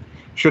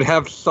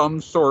have some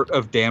sort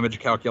of damage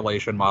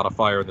calculation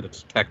modifier that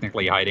it's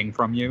technically hiding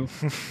from you.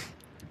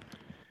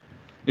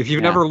 If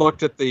you've never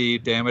looked at the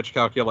damage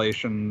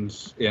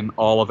calculations in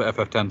all of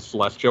FF10's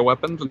Celestial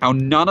weapons, and how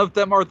none of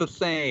them are the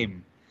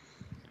same.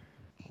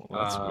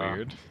 Well, that's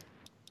weird.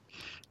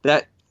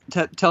 That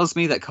tells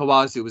me that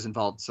Kawazu was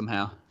involved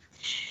somehow.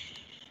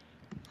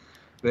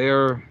 They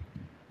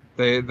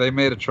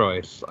made a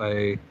choice.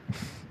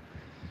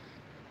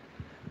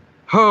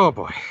 Oh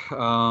boy.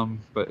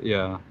 But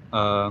yeah.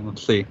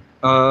 Let's see.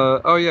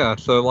 So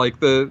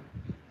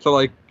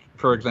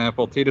for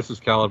example, Tidus's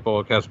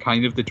Calibulk has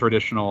kind of the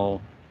traditional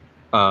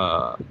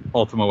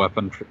Ultima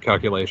weapon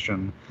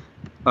calculation.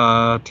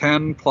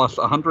 10 plus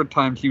 100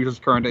 times uses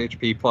current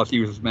HP plus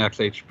uses max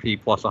HP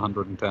plus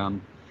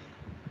 110.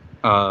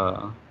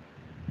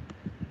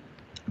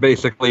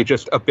 Basically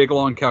just a big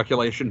long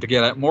calculation to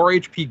get at more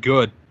HP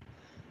good.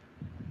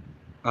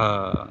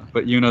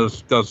 But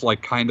Yuna's does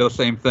like kind of the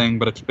same thing,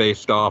 but it's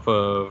based off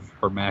of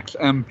her max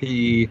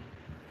MP.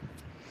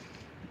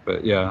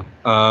 But yeah,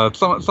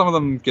 some of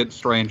them get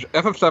strange.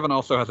 FF7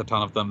 also has a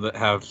ton of them that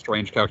have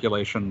strange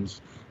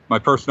calculations. My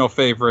personal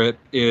favorite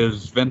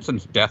is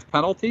Vincent's death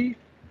penalty,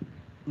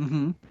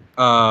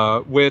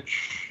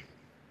 which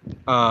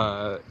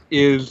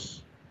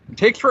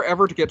takes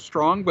forever to get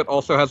strong, but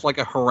also has like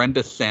a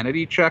horrendous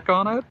sanity check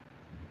on it.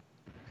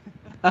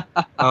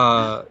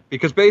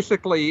 Because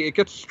basically it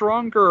gets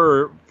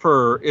stronger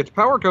its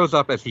power goes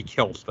up as he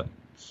kills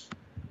things.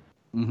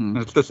 And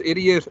it's this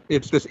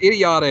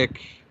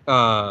idiotic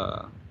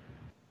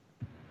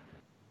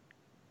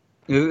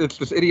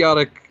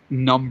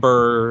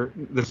number,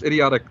 this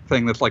idiotic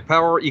thing that's like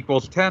power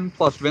equals 10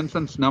 plus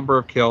Vincent's number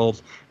of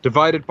kills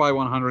divided by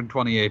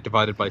 128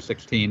 divided by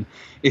 16.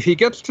 If he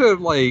gets to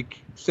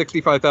like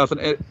 65,000,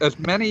 as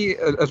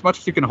much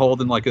as you can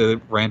hold in like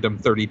a random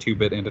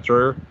 32-bit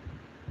integer.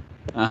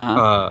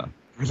 Or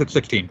is it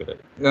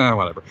 16-bit?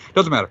 Whatever.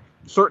 Doesn't matter.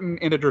 Certain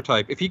integer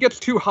type. If he gets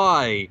too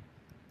high,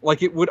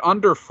 like it would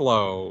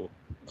underflow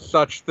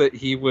such that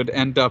he would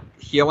end up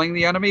healing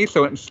the enemy.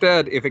 So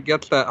instead, if it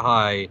gets that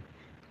high,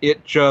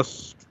 it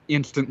just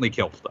instantly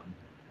kills them.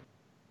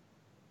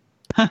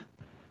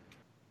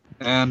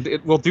 And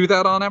it will do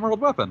that on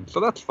Emerald Weapon, so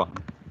that's fun.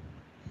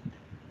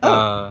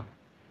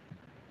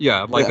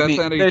 Yeah, like that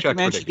sanity check. If you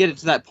manage to get it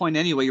to that point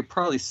anyway, you're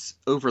probably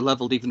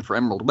over-leveled even for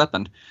Emerald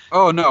Weapon.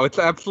 Oh no, it's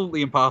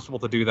absolutely impossible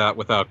to do that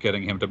without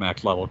getting him to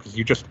max level, because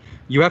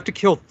you have to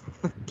kill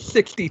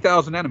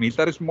 60,000 enemies.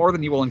 That is more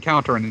than you will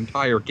encounter an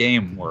entire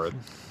game worth.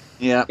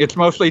 Yeah. It's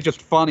mostly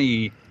just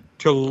funny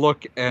to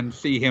look and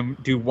see him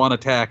do one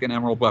attack and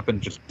Emerald Weapon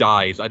just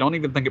dies. I don't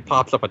even think it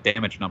pops up a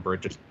damage number,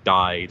 it just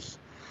dies.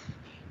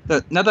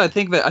 Now that I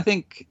think of it, I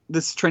think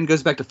this trend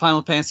goes back to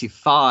Final Fantasy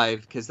V,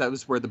 because that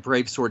was where the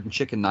Brave Sword and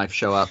Chicken Knife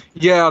show up.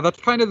 Yeah, that's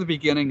kind of the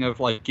beginning of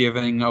like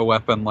giving a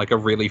weapon like a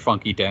really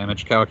funky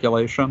damage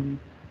calculation.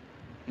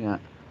 Yeah.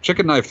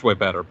 Chicken Knife's way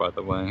better, by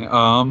the way.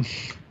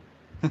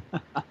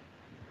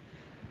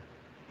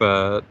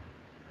 But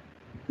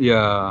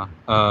yeah,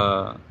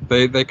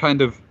 they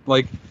kind of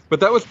like, but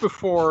that was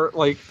before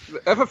like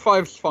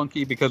FF5's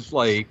funky because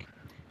like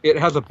it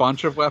has a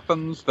bunch of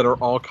weapons that are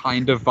all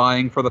kind of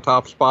vying for the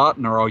top spot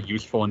and are all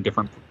useful in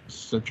different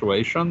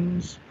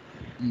situations.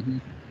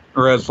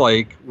 Whereas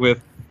like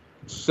with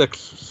 6,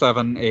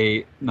 7,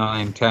 8,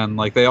 9, 10,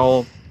 like they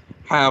all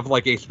have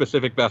like a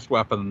specific best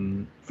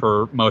weapon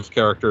for most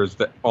characters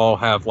that all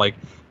have like,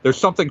 there's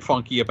something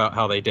funky about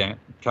how they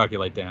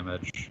calculate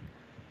damage.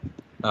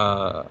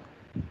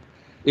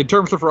 In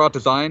terms of raw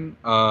design,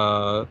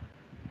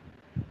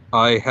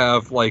 I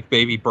have like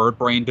baby bird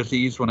brain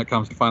disease when it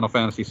comes to Final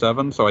Fantasy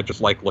VII, so I just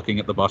like looking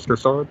at the Buster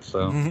Sword.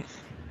 So,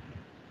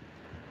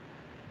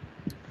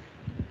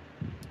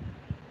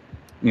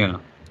 yeah,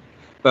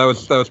 that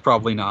was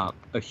probably not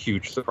a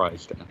huge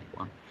surprise to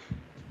anyone.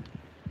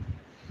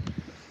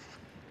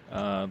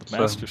 The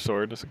Master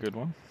Sword is a good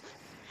one.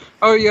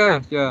 Oh yeah,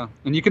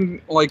 and you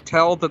can like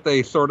tell that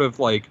they sort of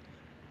like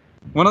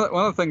one of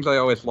the things I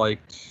always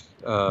liked.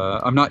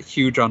 I'm not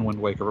huge on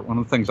Wind Waker, but one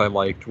of the things I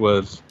liked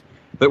was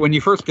that when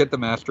you first get the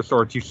Master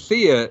Sword, you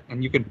see it,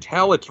 and you can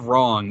tell it's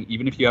wrong,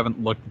 even if you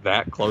haven't looked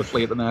that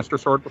closely at the Master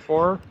Sword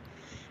before.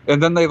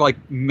 And then they, like,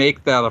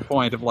 make that a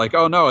point of, like,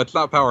 oh, no, it's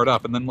not powered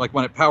up. And then, like,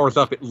 when it powers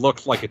up, it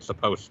looks like it's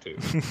supposed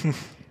to.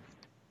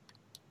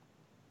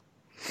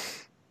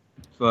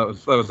 So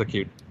that was a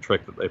cute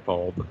trick that they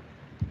pulled.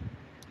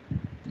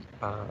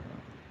 I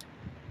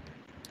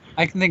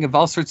can think of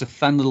all sorts of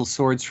fun little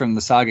swords from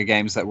the Saga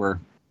games that were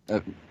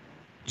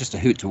just a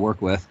hoot to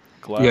work with.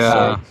 Glass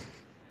Sword.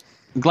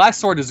 Glass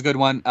Sword is a good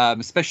one,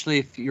 especially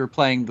if you're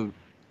playing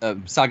the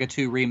Saga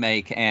 2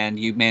 remake and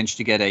you manage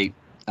to get a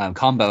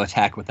combo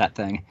attack with that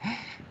thing,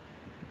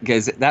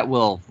 because that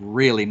will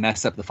really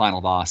mess up the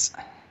final boss.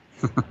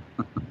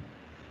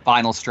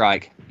 Final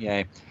strike,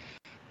 yay!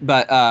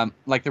 But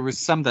like there was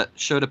some that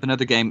showed up in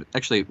other game.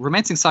 Actually,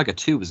 Romancing Saga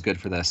 2 was good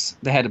for this.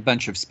 They had a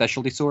bunch of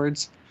specialty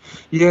swords.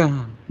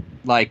 Yeah.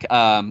 Like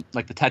the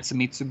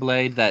Tatsumitsu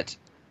blade that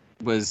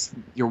was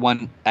your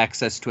one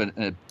access to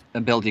an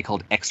ability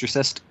called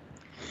Exorcist.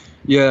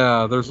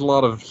 Yeah, there's a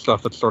lot of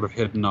stuff that's sort of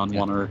hidden on Yeah.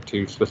 one or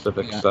two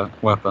specific Yeah.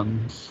 set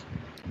weapons.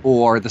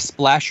 Or the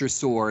Splasher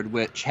sword,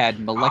 which had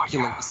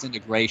molecular yeah.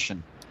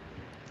 disintegration.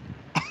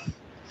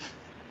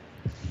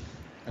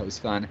 That was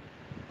fun.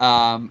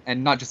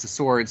 And not just the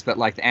swords, but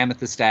like the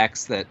Amethyst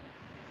axe that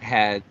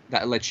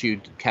lets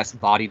you cast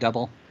Body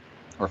Double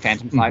or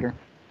Phantom Fighter.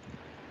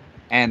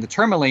 And the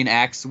Tourmaline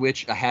axe,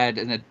 which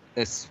had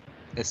a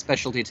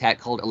specialty attack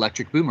called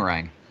Electric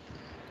Boomerang.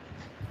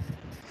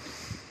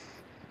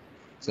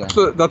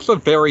 So, That's a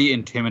very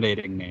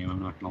intimidating name,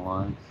 I'm not gonna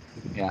lie.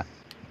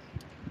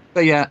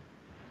 but yeah,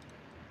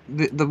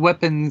 the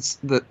weapons,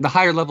 the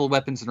higher level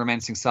weapons in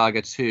Romancing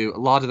Saga 2, a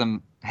lot of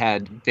them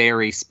had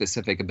very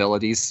specific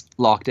abilities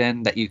locked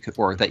in that you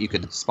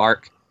could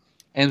spark,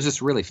 and it was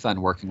just really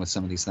fun working with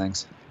some of these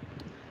things.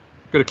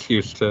 Good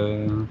excuse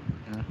to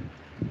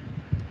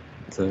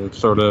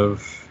sort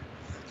of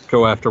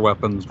go after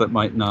weapons that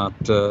might not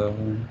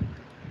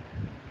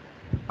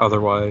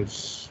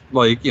otherwise,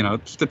 like, you know,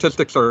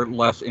 statistics are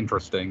less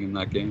interesting in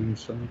that game,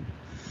 so.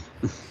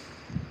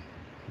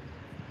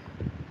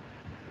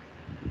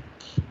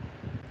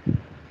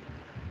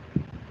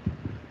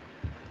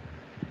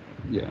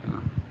 Yeah.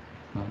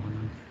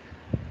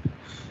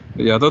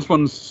 But yeah, those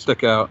ones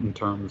stick out in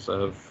terms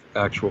of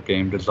actual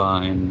game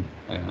design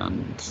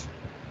and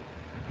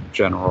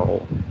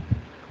general.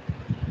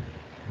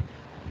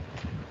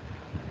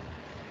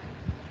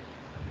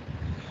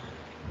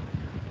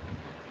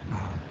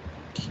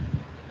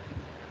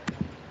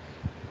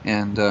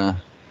 And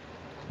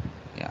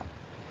yeah,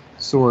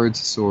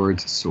 swords.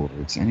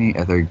 Any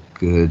other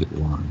good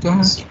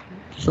ones?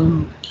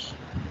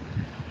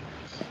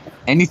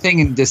 Anything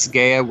in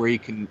Disgaea where you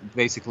can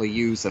basically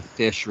use a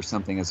fish or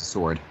something as a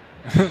sword.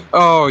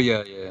 Oh,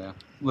 yeah.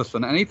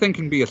 Listen, anything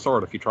can be a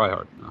sword if you try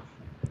hard enough.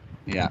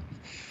 Yeah.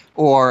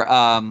 Or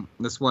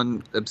this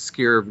one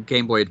obscure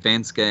Game Boy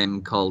Advance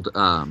game called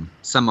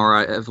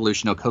Samurai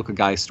Evolution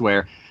Okokogeist,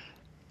 where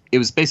it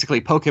was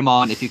basically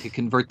Pokemon if you could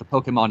convert the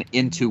Pokemon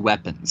into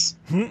weapons.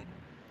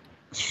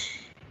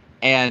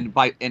 And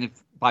by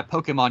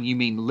Pokemon you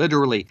mean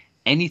literally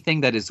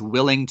anything that is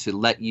willing to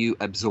let you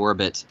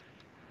absorb it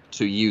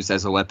to use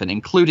as a weapon,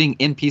 including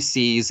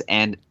NPCs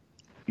and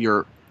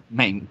your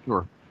main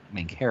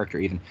character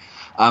even.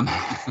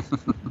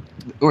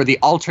 Or the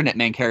alternate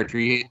main character.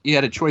 You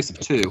had a choice of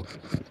two.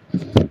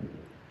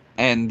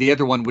 And the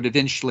other one would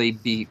eventually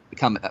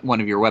become one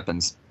of your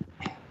weapons.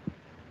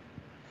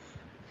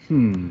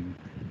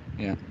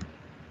 Yeah.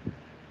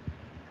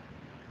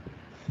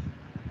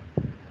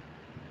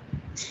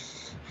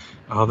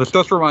 Oh, this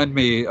does remind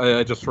me,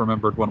 I just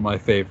remembered one of my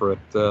favorite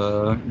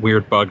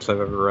weird bugs I've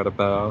ever read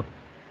about.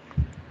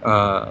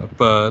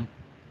 But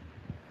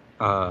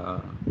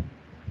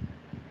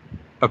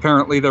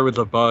apparently there was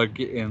a bug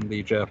in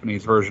the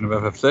Japanese version of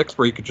FF6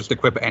 where you could just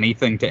equip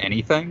anything to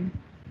anything.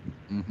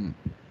 Mm-hmm.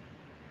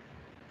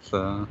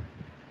 So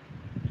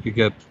you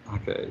get,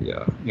 you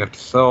have to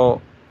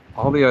sell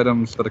all the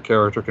items that a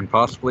character can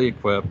possibly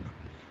equip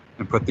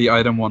and put the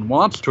item one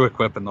wants to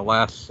equip in the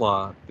last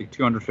slot, the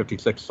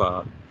 256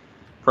 slot.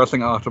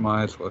 Pressing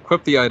optimize will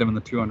equip the item in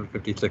the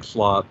 256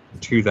 slot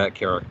to that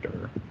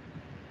character.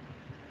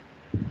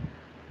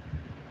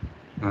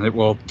 And it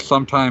will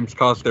sometimes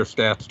cause their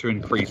stats to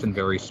increase in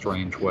very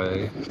strange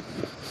way.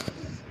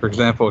 For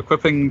example,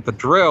 equipping the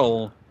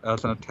drill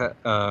as an attack,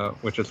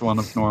 which is one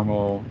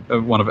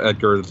of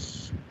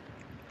Edgar's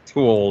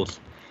tools,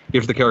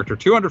 gives the character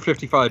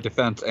 255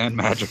 defense and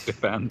magic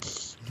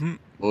defense.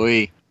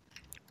 Oi.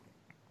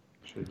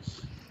 Which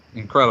is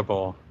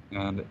incredible.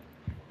 And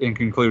in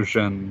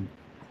conclusion,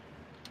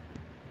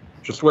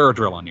 just wear a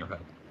drill on your head.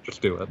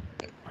 Just do it.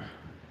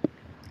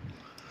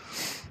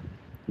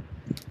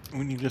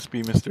 Wouldn't you just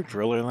be Mr.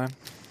 Driller then?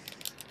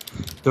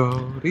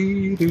 Oh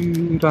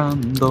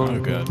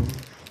God.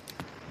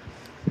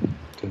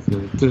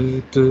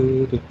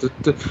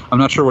 I'm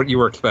not sure what you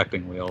were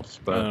expecting, Wheels,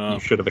 but you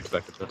should have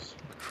expected this.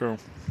 True.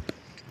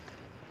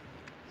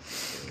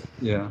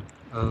 Yeah.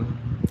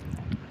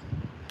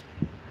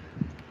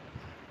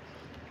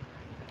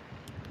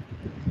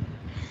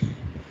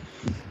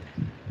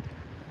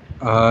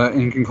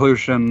 In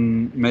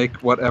conclusion, make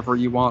whatever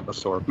you want a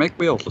sword. Make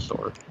Wheels a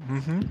sword.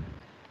 Mm-hmm.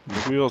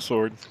 The wheel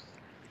sword.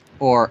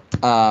 Or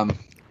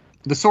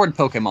the sword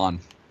Pokemon.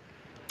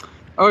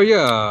 Oh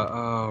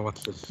yeah,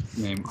 what's his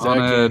name?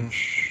 Zacian.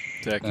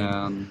 Onedge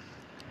and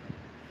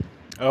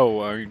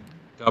Oh,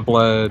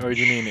 Double-Edge. oh,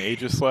 you mean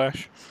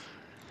Aegislash?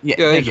 Yeah,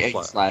 Yeah, thank you,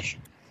 Aegislash. Slash.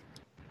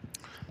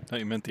 I thought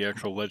you meant the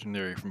actual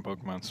legendary from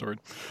Pokemon Sword.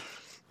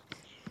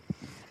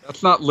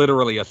 That's not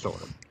literally a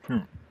sword. Hmm.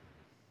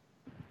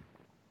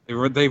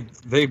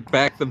 They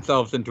backed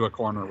themselves into a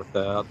corner with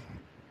that.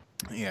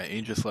 Yeah,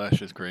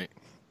 Aegislash is great.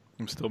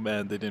 I'm still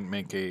mad they didn't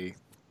make a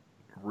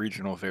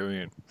regional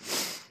variant.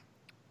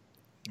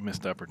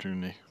 Missed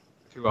opportunity.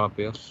 Too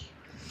obvious.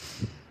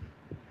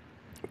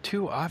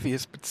 Too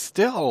obvious, but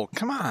still,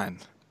 come on.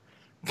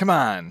 Come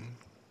on.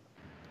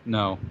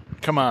 No,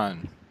 Come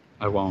on.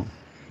 I won't.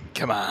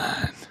 Come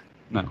on.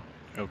 No.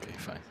 Okay,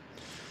 fine.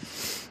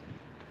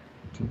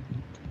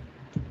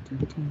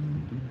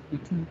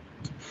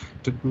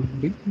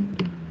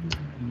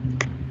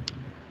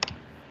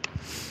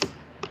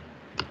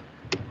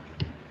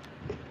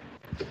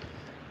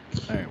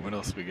 Alright, what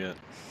else we got?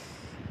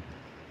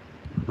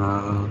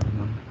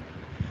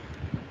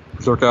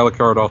 Zork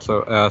Alucard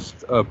also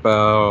asked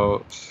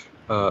about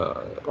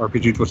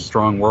RPGs with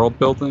strong world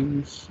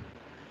buildings.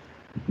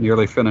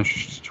 Nearly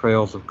finished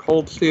Trails of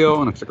Cold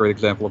Steel, and it's a great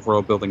example of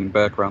world building and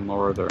background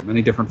lore. There are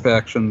many different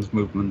factions,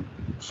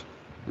 movements,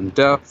 and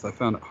depth. I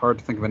found it hard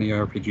to think of any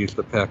RPGs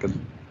that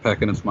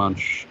pack in as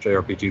much,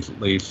 JRPGs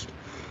at least.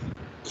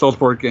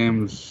 Soulsborne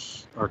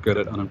games are good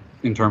at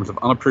in terms of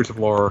unobtrusive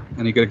lore.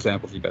 Any good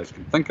examples you guys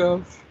can think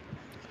of?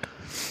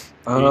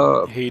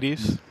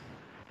 Hades?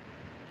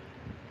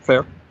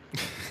 Fair.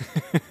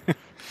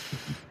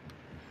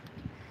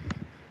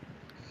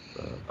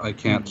 I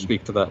can't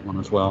speak to that one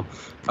as well.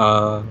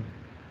 But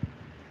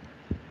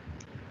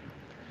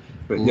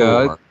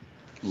yeah,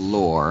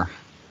 Lore.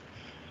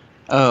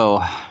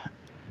 Oh,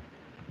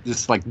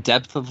 just like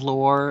depth of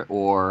lore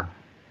or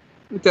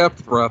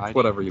depth, breadth, variety.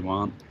 whatever you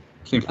want.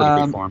 Seems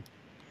pretty big form.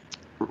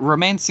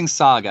 Romancing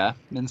Saga,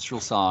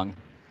 Minstrel Song.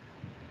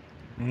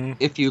 Mhm.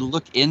 If you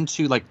look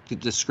into like the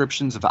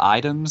descriptions of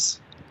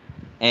items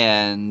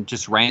and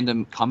just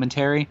random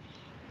commentary,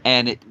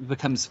 and it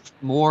becomes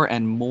more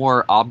and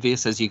more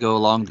obvious as you go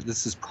along that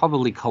this is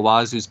probably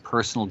Kawazu's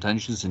personal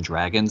Dungeons and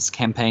Dragons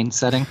campaign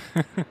setting.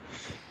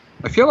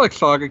 I feel like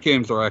Saga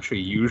games are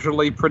actually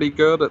usually pretty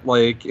good at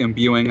like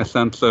imbuing a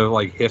sense of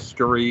like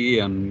history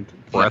and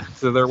breadth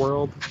to their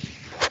world.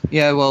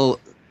 Yeah, well,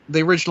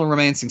 the original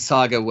Romancing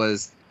Saga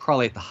was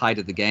probably at the height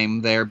of the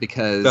game there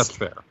because That's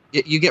fair.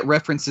 you get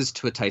references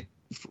to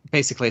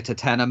basically a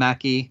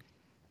Titanomachy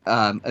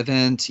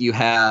event. You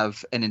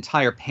have an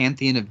entire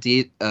pantheon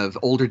of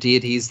older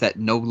deities that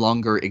no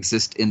longer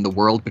exist in the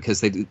world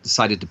because they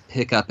decided to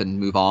pick up and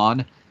move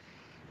on.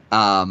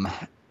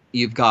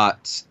 You've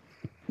got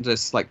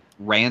just like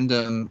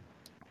random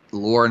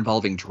lore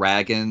involving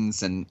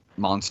dragons and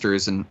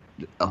monsters, and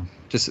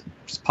just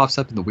pops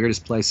up in the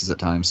weirdest places at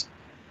times.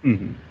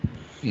 Mm-hmm.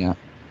 Yeah.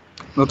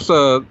 That's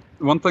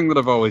one thing that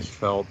I've always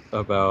felt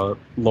about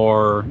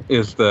lore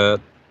is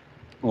that,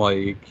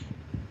 like,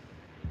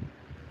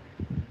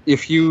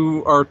 if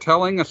you are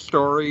telling a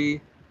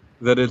story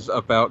that is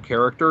about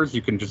characters,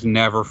 you can just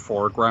never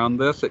foreground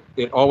this.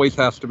 It always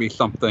has to be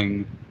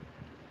something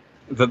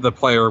that the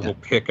player will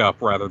pick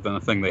up rather than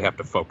a thing they have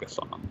to focus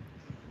on.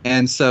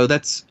 And so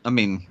that's, I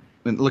mean,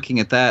 when looking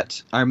at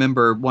that, I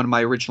remember one of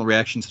my original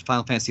reactions to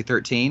Final Fantasy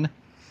 13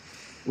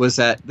 was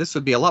that this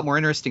would be a lot more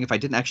interesting if I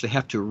didn't actually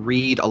have to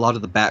read a lot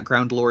of the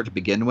background lore to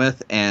begin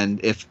with, and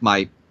if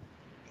my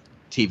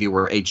TV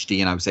were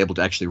HD and I was able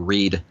to actually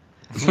read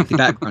the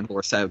background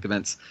lore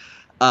segments.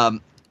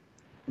 But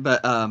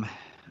I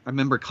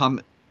remember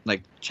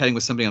chatting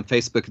with somebody on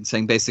Facebook and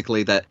saying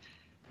basically that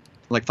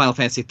like Final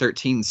Fantasy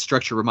 13's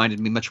structure reminded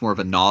me much more of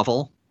a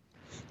novel,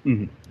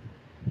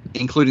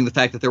 including the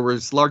fact that there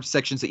was large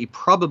sections that you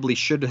probably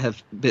should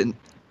have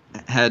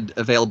had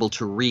available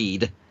to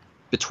read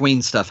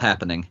between stuff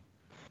happening.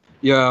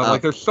 Yeah,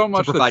 like there's so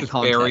much that's just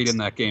context. buried in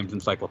that game's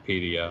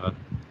encyclopedia.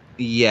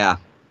 Yeah.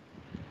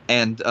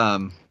 And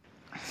but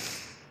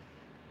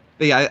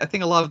yeah, I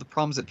think a lot of the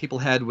problems that people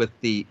had with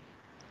the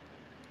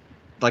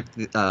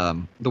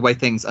way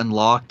things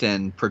unlocked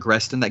and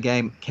progressed in that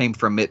game came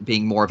from it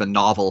being more of a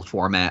novel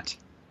format,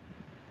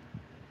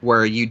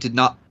 where you did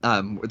not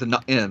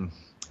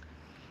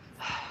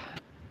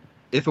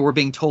if it were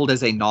being told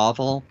as a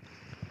novel,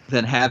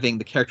 then having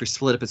the characters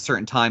split up at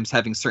certain times,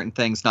 having certain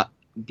things not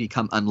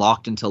become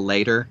unlocked until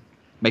later,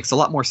 makes a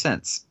lot more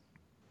sense.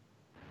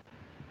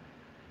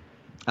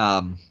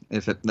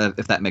 If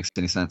that makes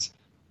any sense.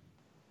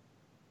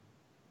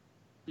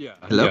 Yeah.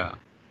 Hello?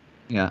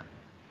 Yeah.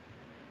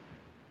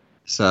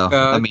 So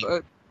I mean,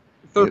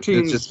 13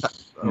 it's is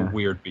just a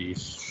weird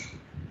beast.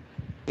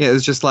 Yeah, it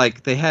was just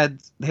like they had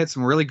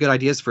some really good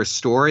ideas for a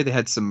story. They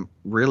had some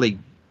really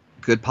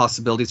good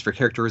possibilities for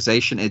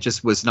characterization. It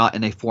just was not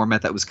in a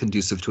format that was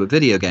conducive to a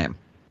video game.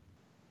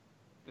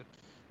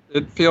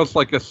 It feels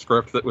like a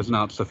script that was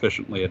not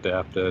sufficiently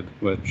adapted,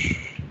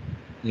 which...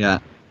 Yeah.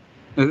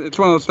 It's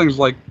one of those things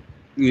like...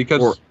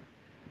 because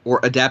Or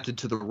adapted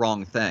to the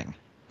wrong thing.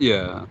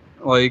 Yeah.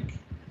 Like,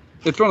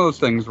 it's one of those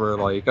things where,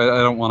 like,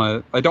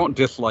 I don't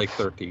dislike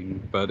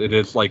 13, but it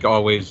is, like,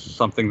 always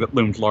something that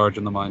looms large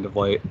in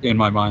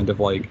my mind of,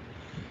 like,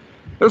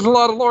 there's a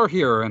lot of lore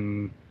here,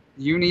 and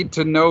you need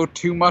to know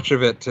too much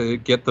of it to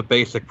get the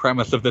basic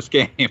premise of this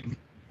game.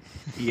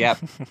 Yep.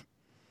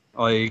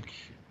 Like,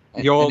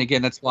 and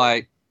again, that's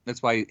why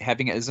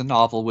having it as a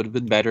novel would have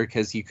been better,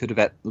 because you could have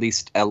at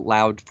least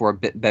allowed for a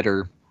bit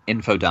better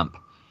info dump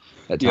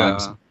at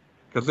times.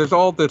 Because there's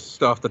all this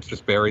stuff that's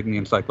just buried in the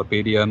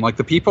encyclopedia, and like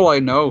the people I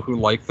know who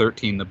like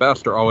 13 the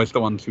best are always the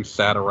ones who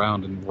sat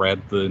around and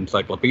read the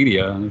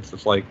encyclopedia, and it's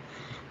just like,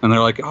 and they're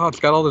like, oh,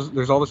 it's got all this,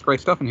 there's all this great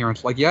stuff in here. And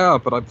it's like, yeah,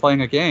 but I'm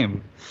playing a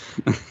game.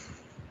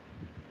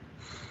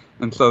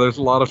 And so there's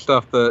a lot of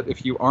stuff that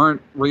if you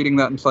aren't reading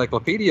that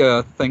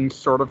encyclopedia, things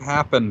sort of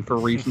happen for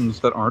reasons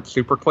that aren't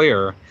super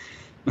clear.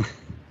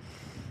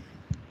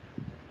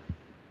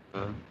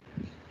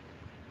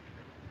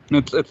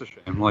 It's a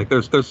shame. Like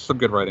there's some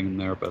good writing in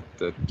there, but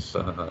it's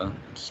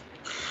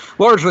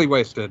largely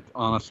wasted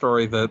on a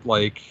story that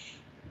like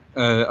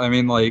I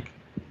mean like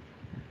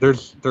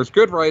there's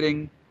good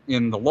writing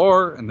in the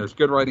lore and there's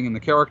good writing in the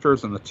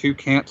characters, and the two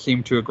can't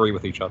seem to agree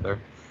with each other.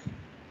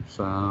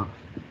 So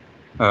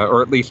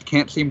or at least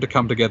can't seem to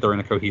come together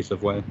in a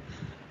cohesive way.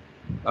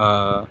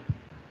 But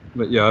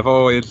yeah, I've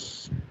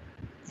always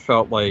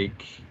felt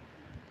like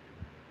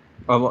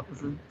to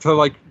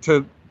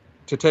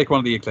take one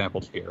of the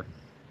examples here.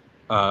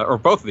 Or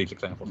both of these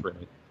examples,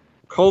 really.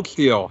 Cold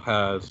Steel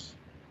has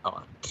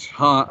a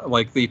ton,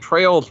 like the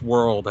Trails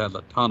world has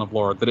a ton of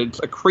lore that it's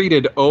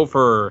accreted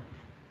over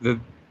the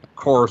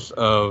course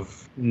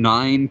of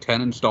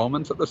 9-10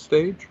 installments at this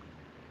stage.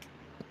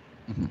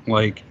 Mm-hmm.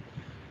 Like,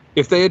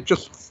 if they had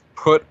just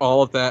put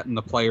all of that in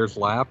the player's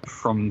lap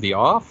from the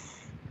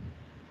off,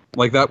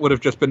 like that would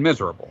have just been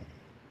miserable.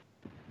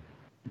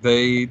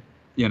 They've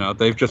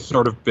just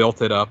sort of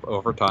built it up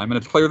over time, and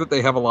it's clear that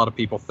they have a lot of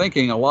people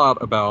thinking a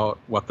lot about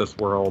what this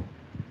world.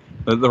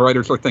 The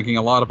writers are thinking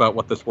a lot about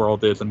what this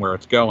world is and where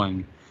it's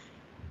going.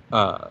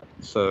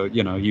 So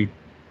you've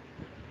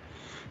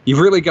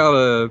really got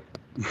to.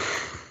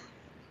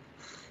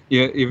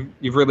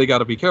 You've really got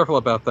to be careful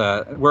about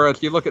that.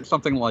 Whereas you look at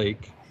something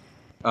like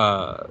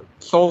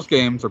Souls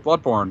games or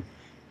Bloodborne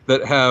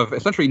that have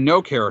essentially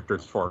no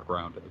characters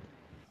foregrounded,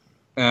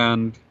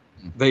 and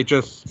they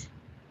just.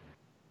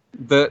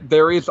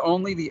 There is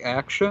only the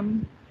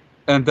action,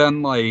 and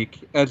then, like,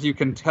 as you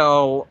can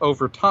tell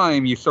over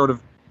time, you sort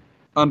of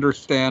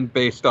understand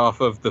based off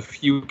of the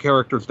few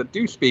characters that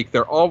do speak,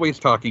 they're always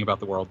talking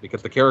about the world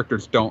because the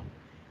characters don't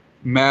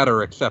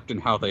matter except in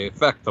how they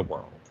affect the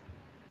world.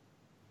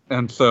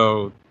 And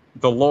so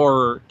the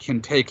lore can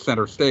take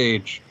center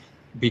stage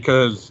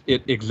because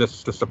it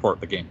exists to support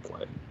the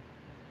gameplay.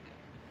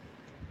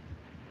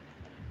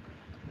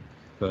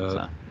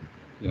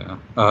 Yeah.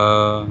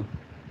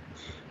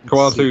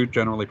 Kawazu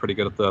generally pretty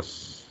good at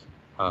this,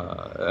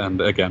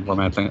 and again,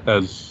 romancing,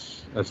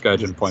 as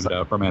Gaijin pointed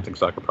out, Romancing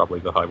Saga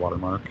probably the high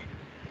watermark.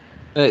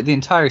 The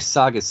entire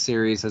Saga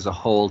series as a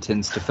whole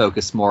tends to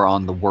focus more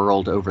on the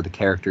world over the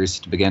characters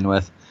to begin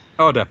with.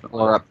 Oh,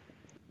 definitely. Or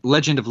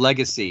Legend of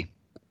Legacy,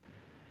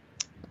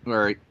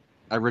 where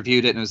I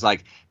reviewed it and it was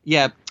like,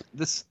 yeah,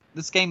 this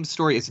game's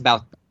story is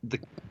about the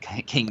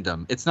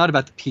kingdom. It's not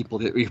about the people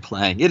that you're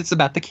playing. It's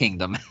about the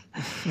kingdom.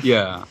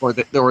 Yeah. or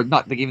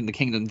not even the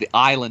kingdom, the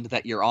island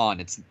that you're on.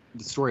 It's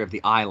the story of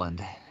the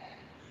island.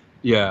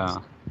 Yeah.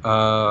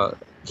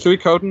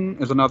 Suikoden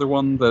is another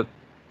one that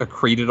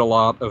accreted a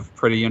lot of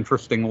pretty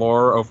interesting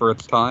lore over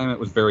its time. It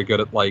was very good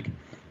at like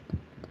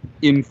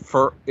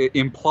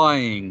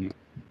implying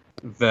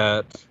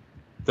that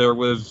there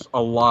was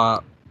a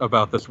lot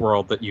about this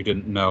world that you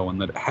didn't know, and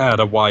that it had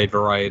a wide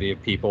variety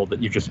of people that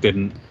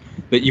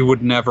you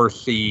would never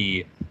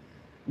see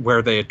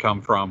where they had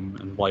come from.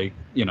 And like,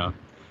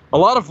 a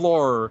lot of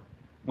lore,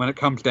 when it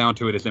comes down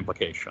to it, is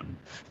implication.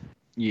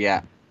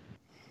 Yeah.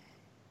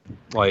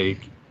 Like,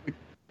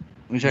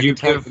 which I can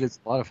tell you, it's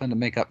a lot of fun to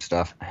make up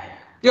stuff.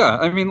 Yeah,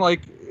 I mean,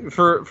 like,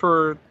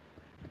 for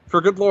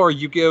good lore,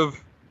 you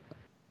give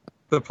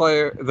the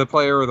player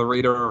or the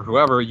reader or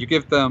whoever, you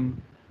give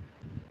them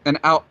an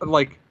out,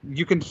 like,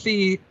 you can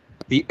see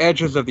the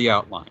edges of the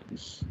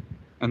outlines,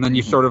 and then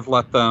you sort of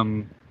let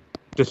them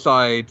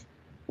decide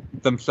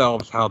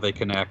themselves how they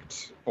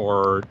connect,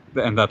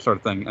 and that sort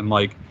of thing. And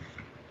like,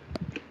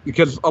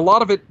 because a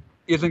lot of it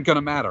isn't going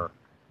to matter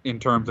in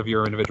terms of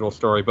your individual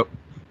story, but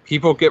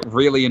people get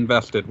really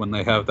invested when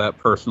they have that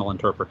personal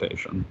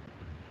interpretation.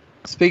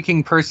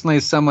 Speaking personally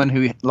as someone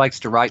who likes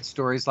to write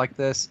stories like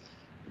this,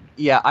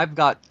 yeah, I've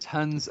got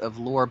tons of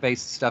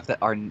lore-based stuff that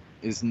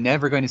is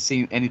never going to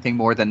see anything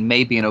more than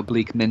maybe an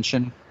oblique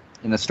mention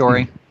in the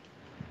story.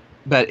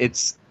 But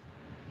it's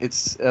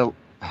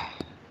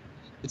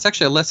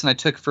actually a lesson I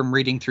took from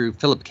reading through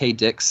Philip K.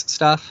 Dick's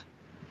stuff.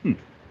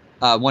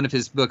 One of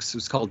his books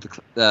was called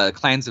The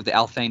Clans of the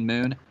Alphane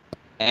Moon.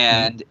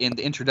 And in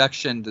the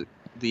introduction,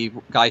 the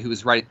guy who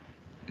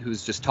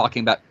was just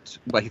talking about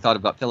what he thought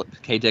about Philip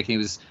K. Dick, and he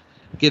was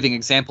giving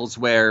examples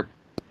where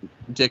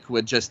Dick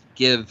would just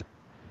give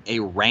a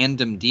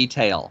random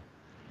detail,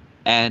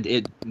 and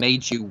it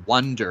made you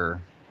wonder,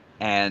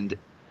 and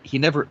he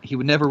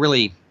would never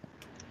really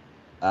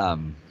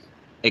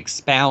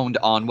expound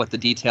on what the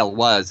detail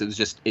was.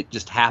 It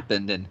just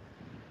happened, and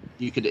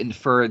you could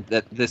infer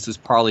that this was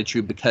probably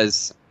true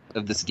because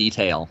of this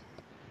detail,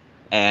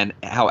 and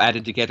how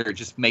added together it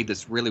just made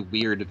this really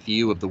weird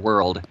view of the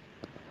world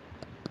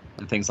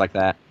and things like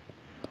that.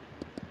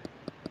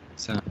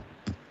 So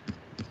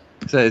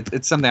So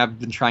it's something I've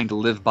been trying to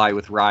live by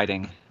with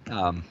writing.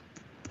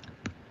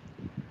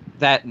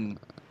 That and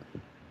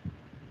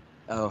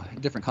a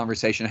different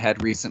conversation I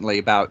had recently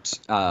about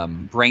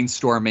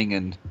brainstorming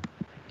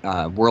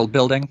and world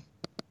building.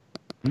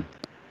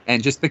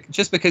 And just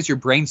because you're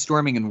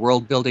brainstorming and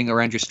world building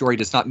around your story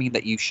does not mean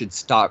that you shouldn't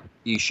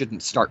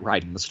start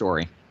writing the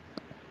story.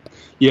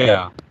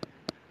 Yeah.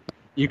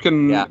 You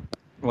can, Yeah.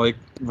 like,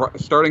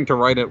 starting to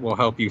write it will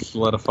help you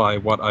solidify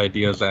what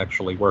ideas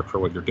actually work for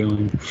what you're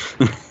doing.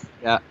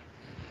 Yeah.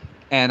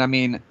 And I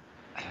mean,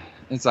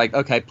 it's like,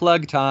 okay,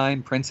 plug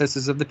time,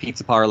 Princesses of the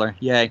Pizza Parlor,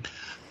 yay.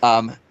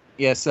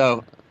 Yeah,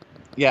 so,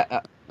 yeah,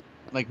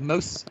 like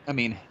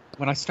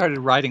when I started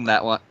writing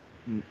that one,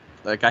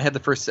 like, I had the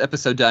first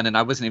episode done, and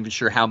I wasn't even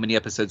sure how many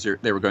episodes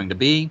there were going to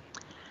be,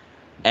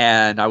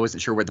 and I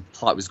wasn't sure where the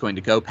plot was going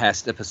to go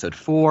past episode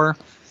 4.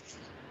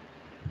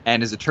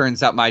 And as it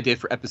turns out, my idea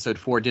for episode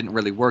 4 didn't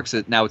really work,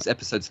 so now it's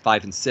episodes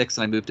 5 and 6,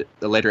 and I moved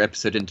the later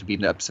episode into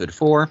being episode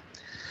 4.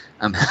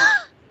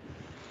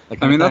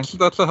 I mean,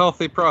 that's a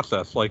healthy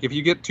process. Like, if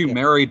you get too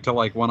married to,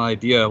 like, one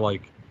idea,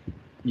 like,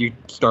 you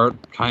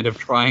start kind of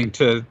trying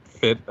to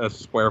fit a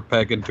square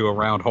peg into a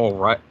round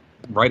hole,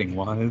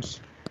 writing-wise.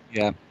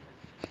 Yeah.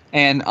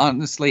 And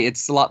honestly,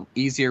 it's a lot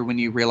easier when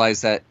you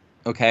realize that,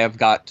 okay, I've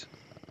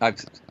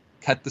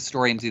cut the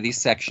story into these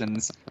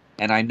sections,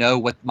 and I know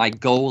what my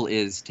goal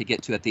is to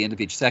get to at the end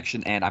of each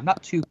section, and I'm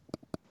not too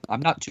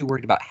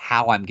worried about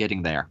how I'm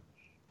getting there.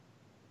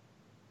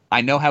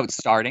 I know how it's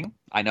starting.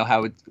 I know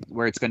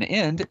where it's going to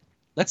end.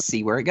 Let's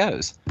see where it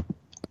goes.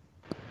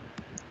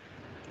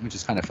 Which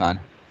is kind of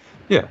fun.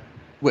 Yeah.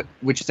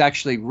 Which is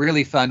actually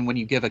really fun when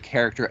you give a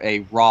character a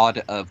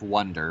rod of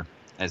wonder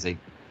as a...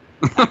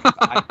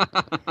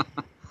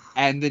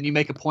 and then you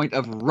make a point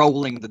of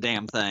rolling the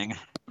damn thing.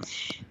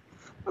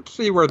 Let's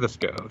see where this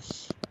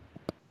goes.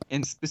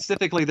 And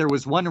specifically, there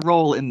was one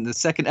roll in the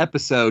second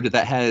episode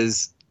that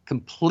has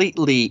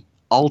completely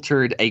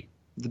altered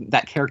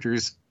that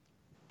character's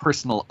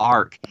personal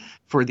arc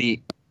for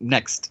the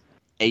next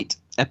 8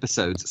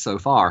 episodes so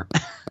far.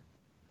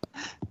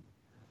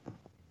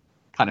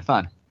 Kind of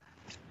fun.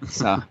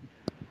 So,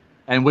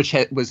 and which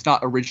was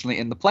not originally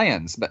in the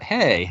plans, but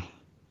hey,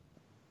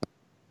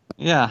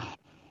 yeah.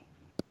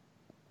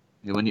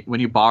 When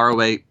you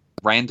borrow a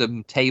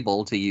random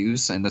table to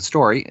use in the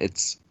story,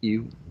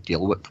 you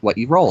deal with what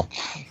you roll.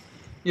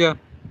 Yeah,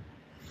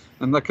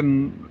 and that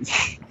can,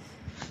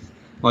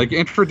 like,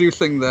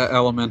 introducing the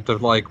element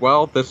of, like,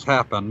 well, this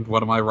happened,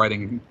 what am I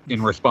writing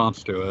in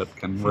response to it,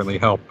 can really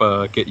help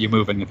get you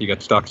moving if you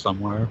get stuck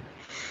somewhere.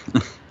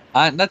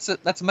 That's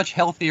a much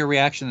healthier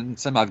reaction than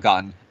some I've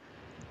gotten.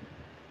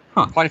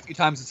 Huh. Quite a few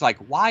times it's like,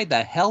 why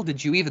the hell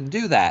did you even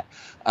do that?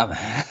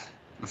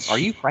 Are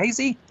you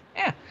crazy?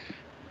 Yeah.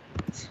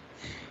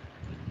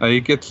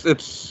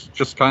 It's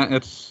just kind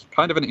of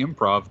an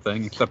improv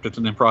thing, except it's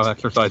an improv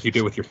exercise you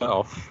do with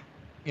yourself.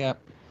 Yeah.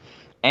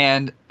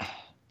 And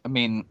I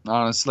mean,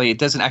 honestly, it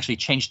doesn't actually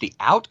change the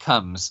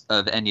outcomes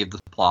of any of the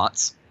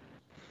plots.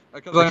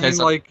 Because I mean,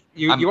 like,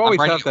 you always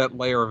writing have that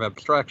layer of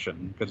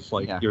abstraction, because,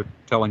 like, Yeah. you're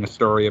telling a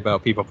story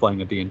about people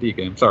playing a D&D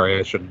game. Sorry,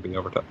 I shouldn't be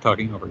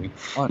talking over you.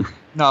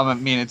 No, I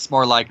mean, it's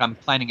more like I'm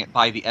planning it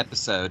by the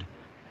episode.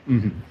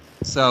 Mm-hmm.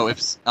 So like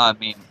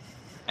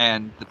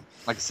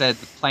I said,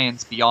 the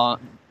plans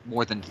beyond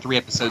more than 3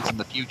 episodes in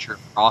the future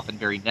are often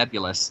very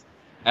nebulous.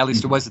 At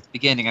least it was at the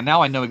beginning, and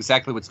now I know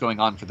exactly what's going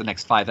on for the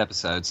next 5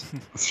 episodes.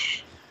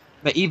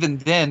 But even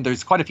then,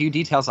 there's quite a few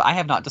details that I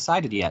have not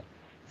decided yet.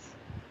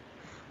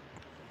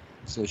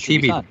 So it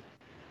should be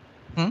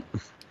fun.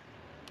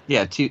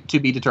 Yeah, to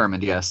be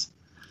determined, yes.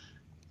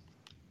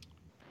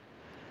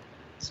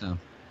 So,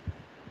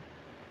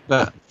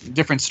 but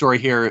different story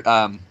here.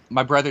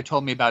 My brother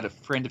told me about a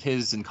friend of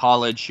his in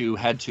college who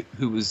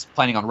was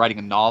planning on writing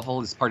a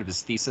novel as part of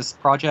his thesis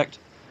project,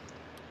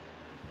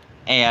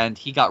 and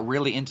he got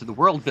really into the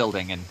world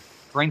building and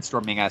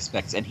brainstorming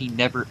aspects, and he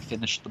never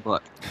finished the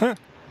book.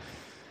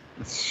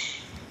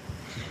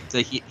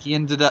 So he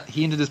ended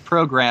his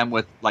program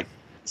with like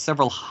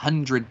several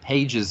hundred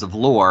pages of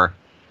lore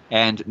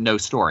and no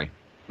story.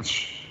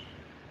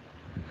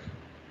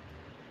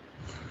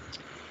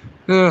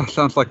 Yeah,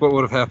 sounds like what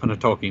would have happened to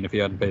Tolkien if he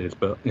hadn't paid his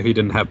bill, if he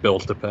didn't have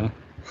bills to pay.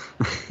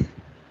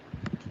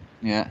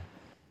 Yeah.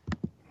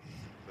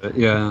 But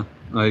yeah,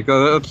 like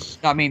that's.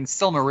 I mean,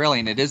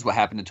 Silmarillion, it is what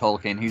happened to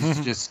Tolkien.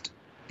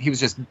 He was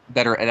just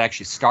better at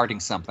actually starting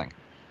something.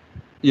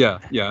 Yeah,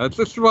 it's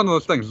just one of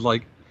those things.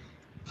 Like,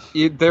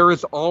 there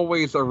is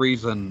always a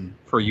reason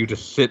for you to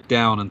sit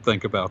down and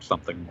think about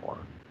something more,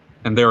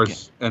 and there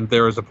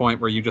is a point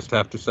where you just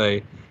have to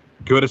say,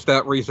 good as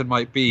that reason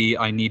might be,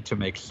 I need to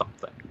make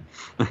something.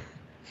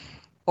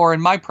 Or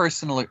in my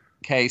personal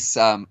case,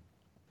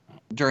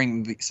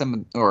 during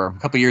a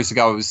couple years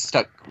ago, I was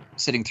stuck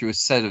sitting through a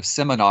set of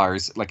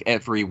seminars like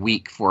every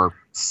week for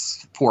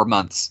 4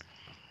 months,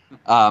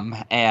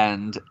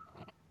 and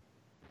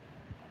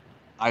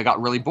I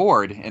got really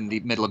bored in the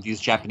middle of these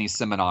Japanese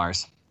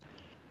seminars,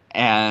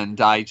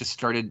 and I just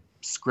started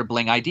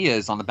scribbling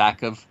ideas on the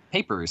back of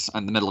papers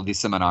in the middle of these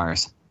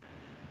seminars,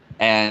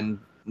 and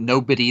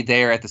nobody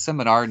there at the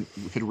seminar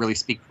could really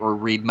speak or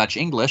read much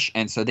English,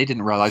 and so they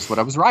didn't realize what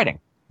I was writing.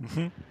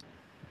 Mm-hmm.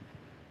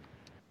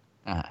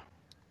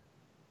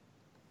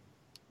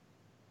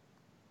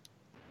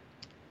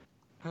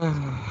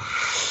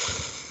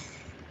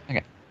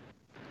 Okay.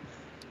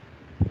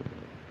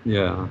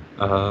 Yeah.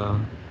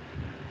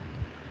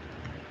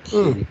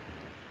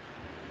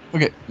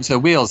 Okay, so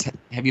Wheels,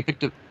 have you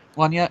picked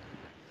one yet?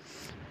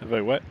 Have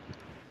I what?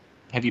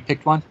 Have you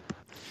picked one?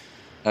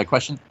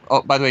 Question?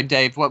 Oh, by the way,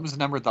 Dave, what was the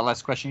number of the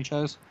last question you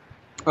chose?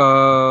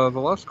 The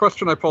last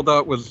question I pulled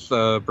out was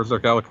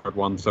Berserk Alucard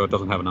one, so it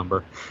doesn't have a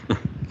number.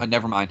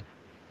 Never mind.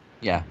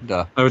 Yeah,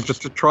 duh. I was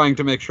just trying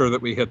to make sure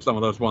that we hit some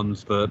of those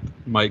ones that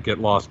might get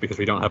lost because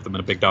we don't have them in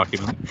a big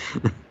document.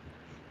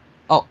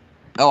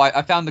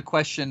 I found the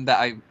question that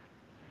I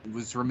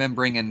was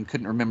remembering and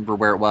couldn't remember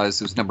where it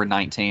was. It was number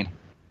 19.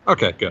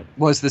 Okay, good.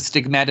 Was the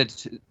stigmata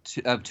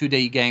of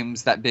 2D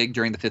games that big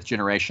during the 5th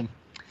generation?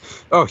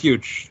 Oh,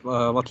 huge.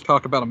 Let's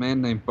talk about a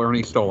man named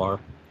Bernie Stolar.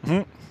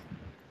 Mm-hmm.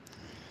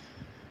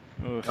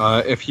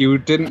 If you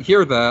didn't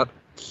hear that,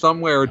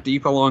 somewhere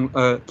deep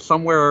along,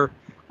 somewhere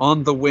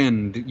on the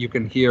wind, you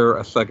can hear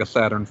a Sega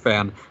Saturn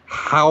fan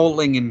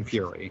howling in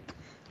fury.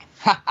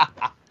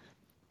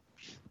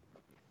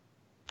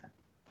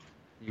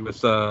 He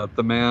was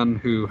the man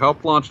who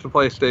helped launch the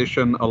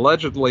PlayStation,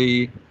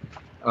 allegedly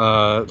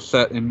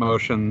set in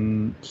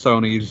motion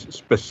Sony's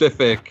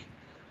specific.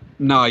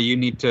 No, you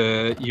need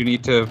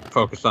to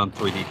focus on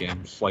 3D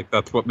games. Like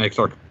that's what makes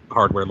our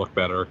hardware look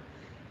better.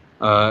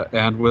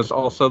 And was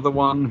also the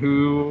one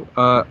who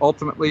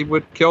ultimately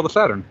would kill the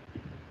Saturn.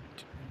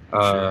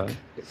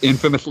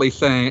 Infamously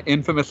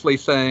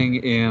saying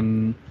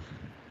in,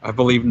 I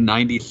believe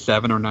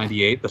 97 or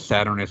 98, the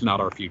Saturn is not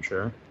our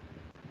future.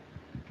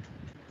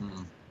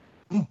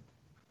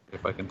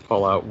 If I can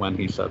pull out when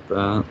he said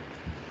that.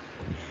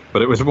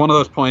 But it was one of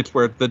those points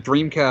where the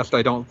Dreamcast,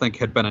 I don't think,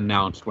 had been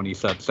announced when he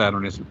said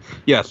Saturn is...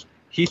 Yes,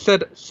 he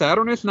said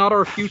Saturn is not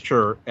our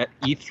future at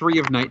E3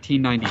 of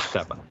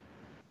 1997.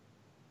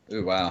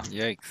 Ooh, wow.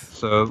 Yikes.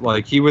 So,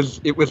 like, it was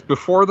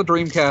before the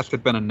Dreamcast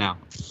had been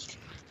announced.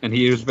 And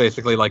he was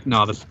basically like,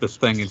 no, this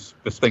thing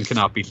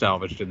cannot be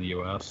salvaged in the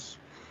US.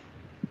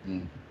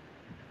 Mm.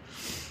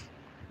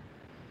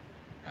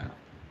 Wow.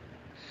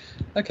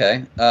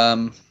 Okay.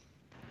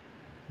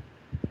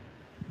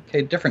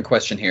 Okay, different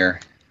question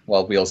here.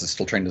 While Wheels is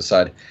still trying to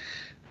decide.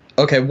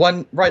 Okay,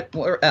 one right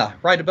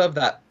above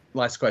that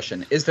last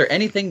question. Is there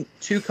anything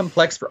too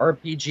complex for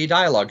RPG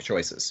dialogue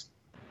choices?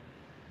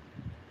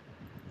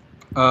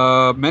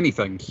 Many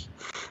things.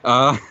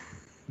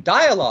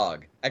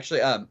 Dialogue,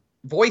 actually,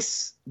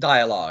 voice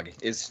dialogue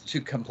is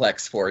too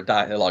complex for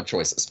dialogue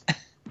choices.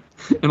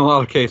 In a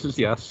lot of cases,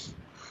 yes.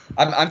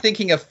 I'm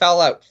thinking of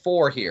Fallout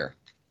 4 here.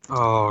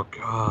 Oh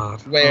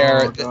God.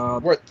 Where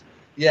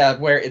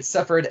where it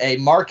suffered a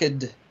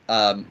marked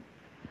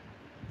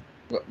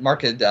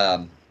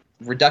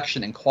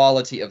reduction in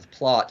quality of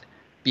plot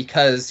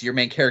because your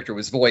main character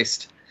was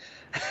voiced.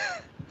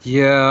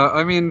 Yeah,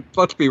 I mean,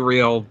 let's be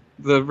real.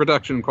 The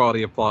reduction in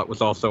quality of plot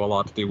was also a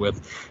lot to do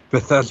with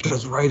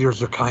Bethesda's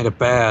writers are kind of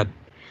bad.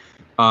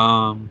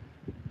 But,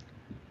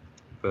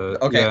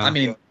 okay, yeah. I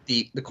mean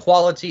the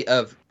quality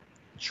of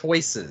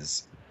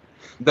choices,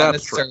 not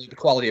necessarily the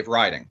quality of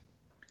writing.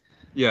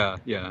 Yeah.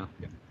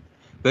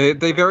 They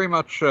very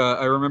much.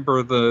 I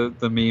remember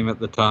the meme at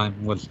the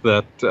time was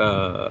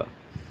that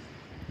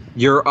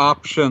your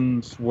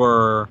options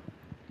were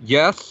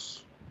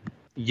yes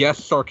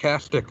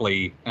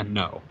sarcastically, and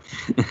no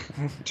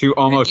to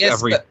almost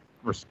every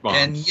response.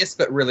 And yes,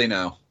 but really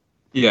no.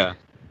 Yeah.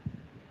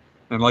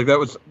 And like that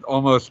was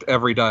almost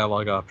every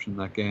dialogue option in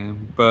that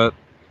game. But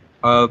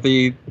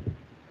the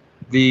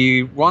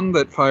one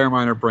that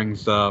Fireminer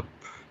brings up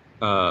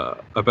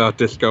about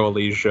Disco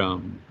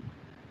Elysium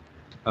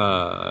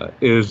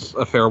is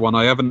a fair one.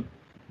 I haven't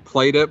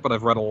played it, but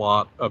I've read a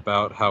lot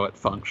about how it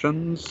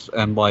functions,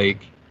 and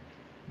like,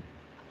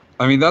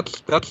 I mean,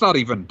 that's not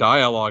even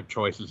dialogue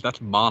choices.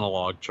 That's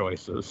monologue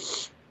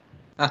choices.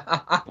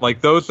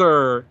 Like those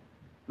are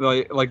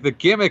like the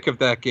gimmick of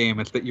that game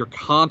is that you're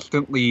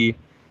constantly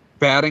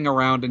batting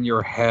around in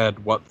your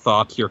head what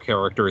thoughts your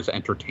character is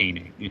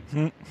entertaining,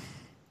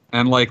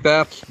 and like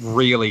that's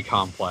really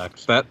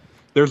complex. That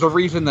there's a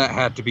reason that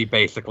had to be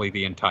basically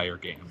the entire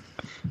game.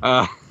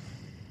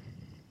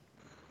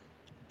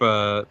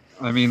 But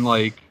I mean,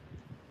 like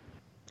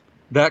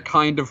that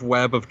kind of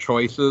web of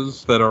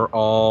choices that are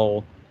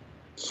all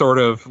sort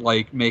of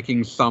like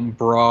making some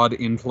broad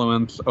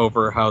influence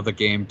over how the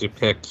game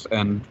depicts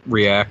and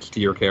reacts to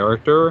your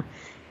character.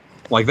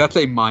 Like that's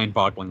a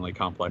mind-bogglingly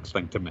complex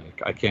thing to make.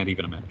 I can't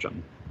even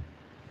imagine.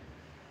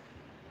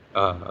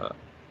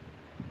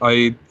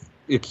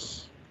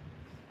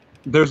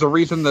 There's a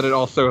reason that it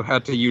also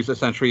had to use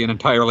essentially an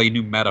entirely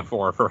new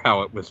metaphor for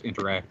how it was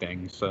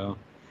interacting. So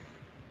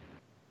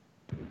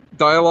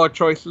dialogue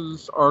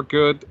choices are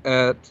good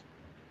at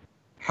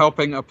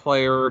helping a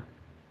player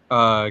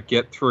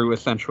get through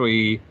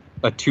essentially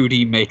a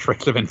 2D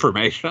matrix of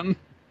information.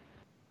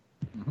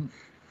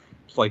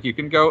 It's like you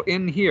can go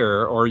in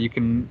here or you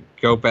can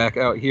go back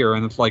out here,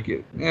 and it's like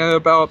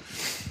about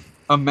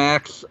a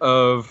max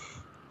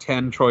of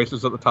 10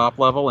 choices at the top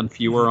level and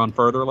fewer on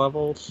further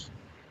levels.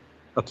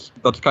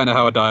 That's kind of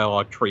how a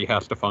dialogue tree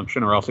has to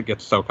function, or else it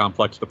gets so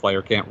complex the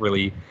player can't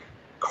really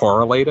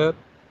correlate it.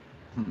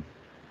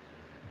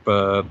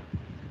 But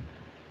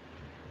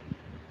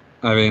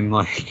I mean,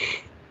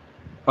 like,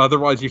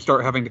 otherwise you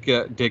start having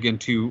to dig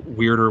into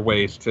weirder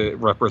ways to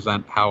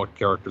represent how a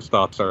character's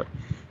thoughts are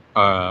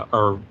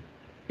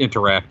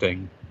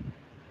interacting.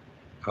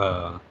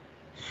 So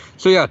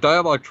yeah,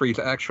 dialogue trees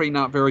actually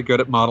not very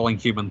good at modeling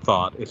human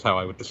thought, is how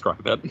I would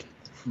describe it.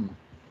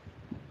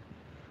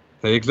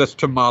 They exist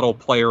to model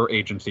player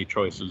agency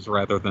choices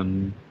rather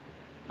than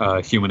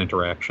human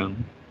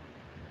interaction.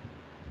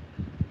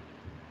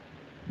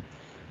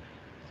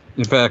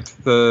 In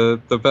fact,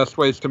 the best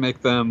ways to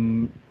make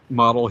them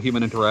model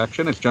human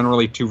interaction is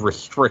generally to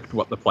restrict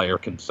what the player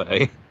can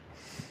say.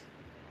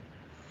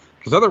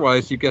 Because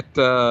otherwise you get,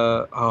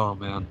 oh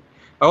man,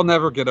 I'll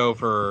never get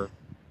over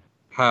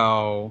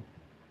how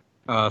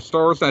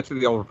Star Wars Knights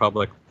of the Old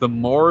Republic, the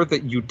more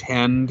that you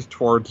tend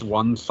towards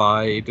one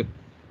side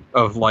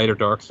of light or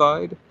dark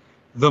side,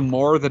 the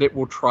more that it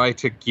will try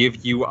to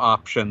give you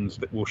options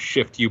that will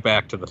shift you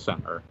back to the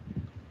center.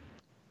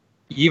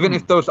 Even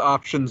if those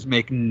options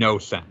make no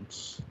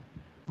sense.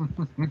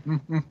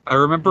 I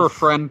remember a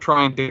friend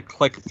trying to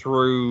click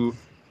through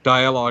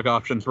dialogue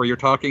options where you're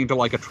talking to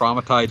like a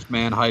traumatized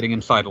man hiding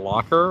inside a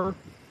locker.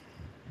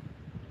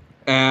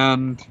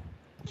 And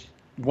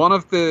one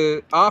of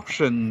the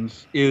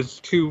options is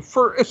to,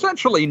 for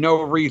essentially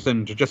no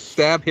reason, to just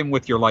stab him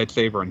with your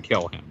lightsaber and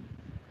kill him.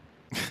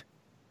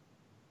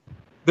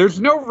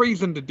 There's no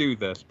reason to do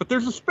this, but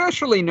there's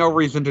especially no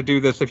reason to do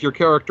this if your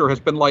character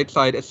has been light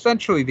side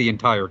essentially the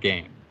entire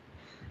game.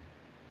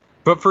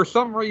 But for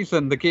some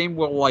reason, the game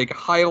will like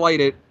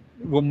highlight it,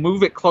 will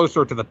move it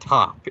closer to the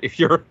top if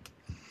you're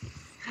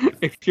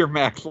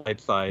max light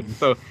side. And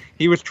so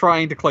he was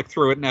trying to click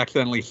through it and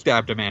accidentally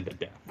stabbed a man to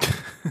death.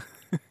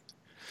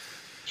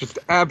 Just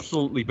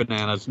absolutely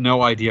bananas.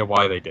 No idea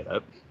why they did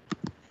it.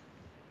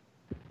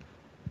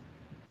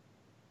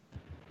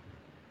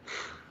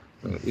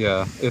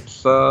 Yeah,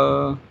 it's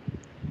hard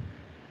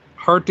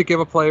to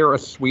give a player a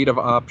suite of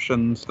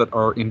options that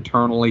are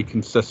internally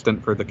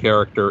consistent for the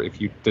character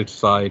if you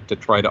decide to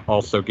try to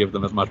also give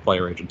them as much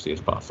player agency as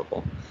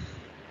possible.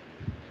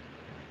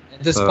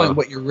 At this point,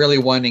 what you're really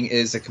wanting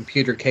is a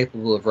computer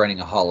capable of running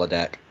a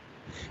holodeck.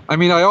 I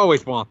mean, I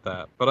always want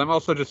that, but I'm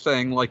also just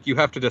saying, like, you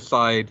have to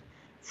decide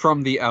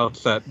from the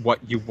outset what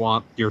you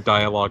want your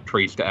dialogue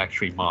trees to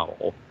actually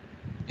model.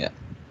 Yeah.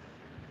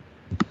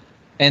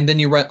 And then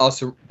you run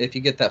also, if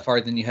you get that far,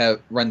 then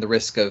you run the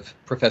risk of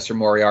Professor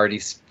Moriarty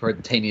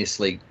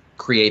spontaneously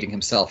creating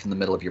himself in the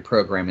middle of your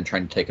program and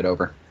trying to take it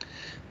over.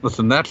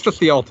 Listen, that's just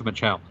the ultimate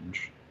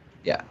challenge.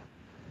 Yeah.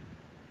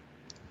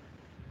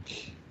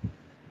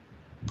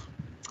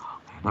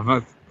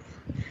 My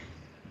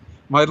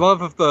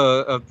love of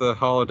the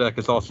holodeck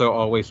is also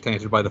always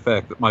tainted by the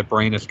fact that my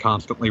brain is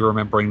constantly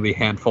remembering the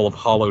handful of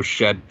hollow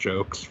shed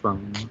jokes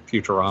from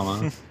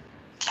Futurama,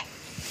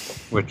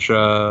 which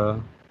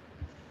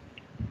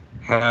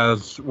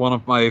has one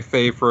of my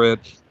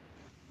favorite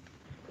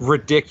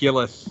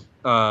ridiculous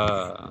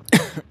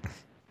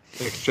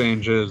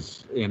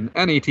exchanges in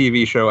any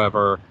TV show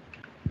ever,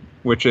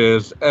 which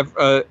is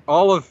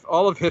all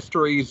of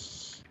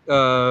history's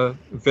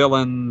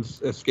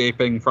villains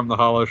escaping from the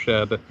hollow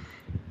shed,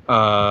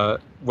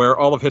 where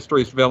all of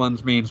history's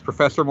villains means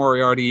Professor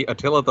Moriarty,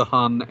 Attila the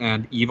Hun,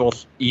 and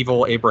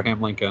evil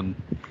Abraham Lincoln.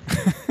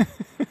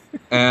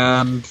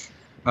 And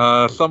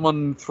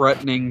someone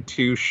threatening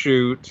to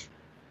shoot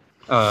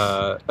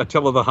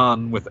Attila the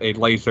Hun with a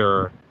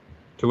laser,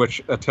 to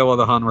which Attila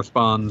the Hun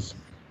responds,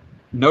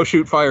 "No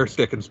shoot fire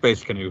stick in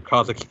space canoe,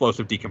 cause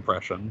explosive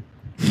decompression."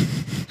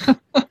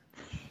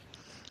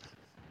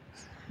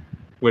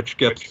 Which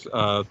gets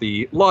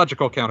the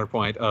logical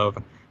counterpoint of,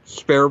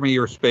 "Spare me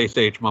your space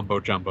age mumbo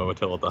jumbo,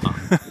 Attila the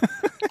Hun."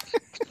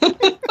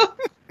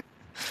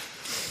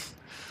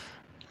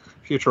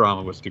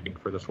 Futurama was too good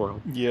for this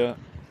world. Yeah.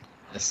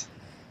 Yes.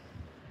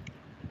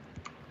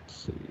 Let's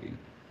see.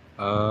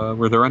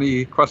 Were there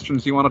any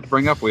questions you wanted to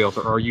bring up, Wheels,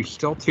 or are you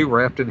still too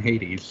wrapped in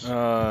Hades?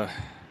 Let's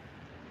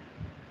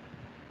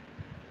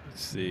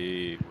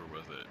see. Where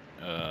was it?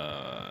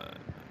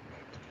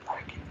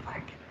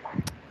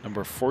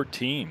 Number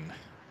 14.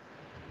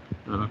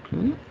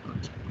 Okay.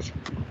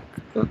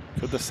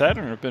 Could the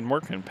Saturn have been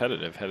more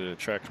competitive had it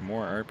attracted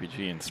more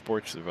RPG and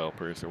sports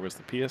developers, or was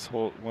the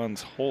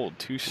PS1's hold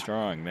too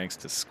strong thanks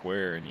to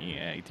Square and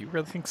EA? Do you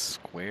really think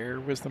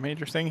Square was the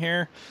major thing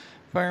here,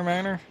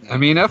 Fireminer? I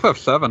mean,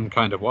 FF7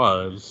 kind of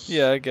was.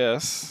 Yeah, I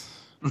guess.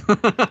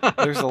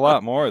 There's a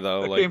lot more,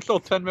 though. That game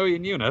sold 10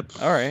 million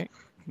units. All right.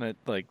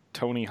 Like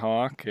Tony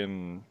Hawk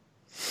and...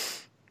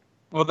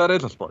 Well, that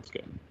is a sports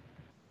game.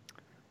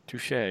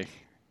 Touche.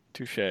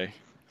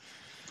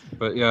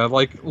 But yeah,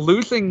 like,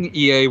 losing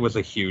EA was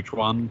a huge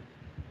one.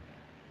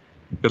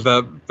 Because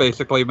that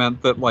basically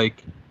meant that,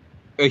 like,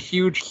 a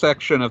huge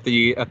section of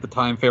the at the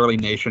time fairly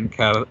nascent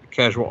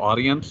casual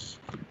audience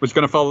was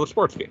going to follow the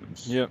sports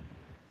games. Yep.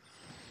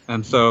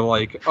 And so,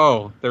 like,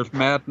 oh, there's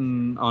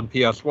Madden on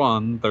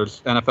PS1.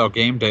 There's NFL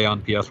Game Day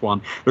on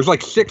PS1. There's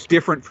like 6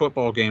 different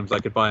football games I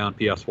could buy on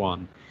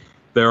PS1.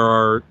 There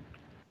are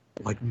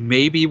like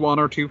maybe 1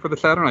 or 2 for the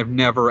Saturn. I've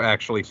never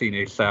actually seen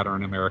a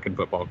Saturn American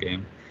football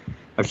game.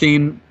 I've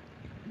seen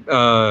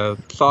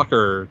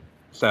soccer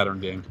Saturn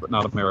games, but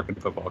not American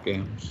football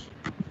games.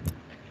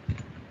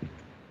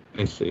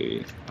 I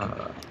see.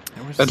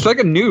 And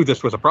Sega knew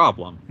this was a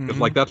problem because,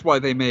 like, that's why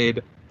they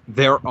made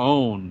their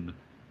own.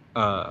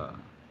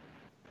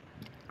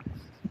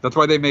 That's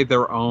why they made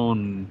their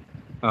own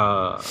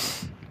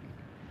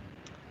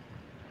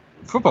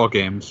football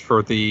games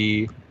for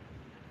the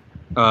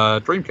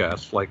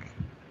Dreamcast. Like,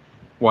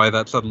 why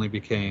that suddenly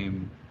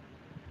became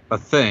a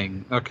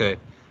thing. Okay,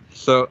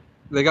 so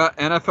they got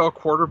NFL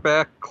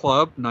Quarterback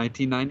Club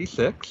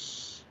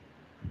 1996.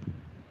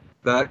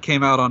 That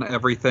came out on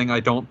everything.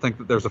 I don't think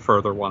that there's a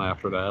further one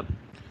after that.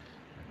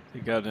 They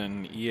got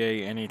an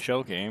EA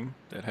NHL game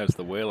that has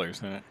the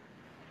Whalers in it.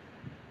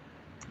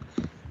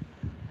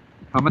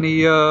 How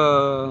many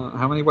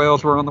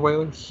whales were on the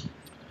Whalers?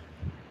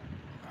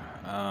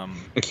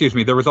 Excuse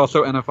me, there was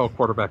also NFL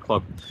Quarterback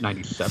Club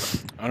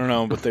 97. I don't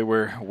know, but they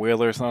were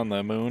whalers on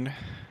the moon.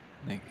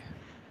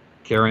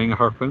 Carrying a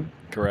harpoon?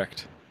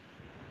 Correct.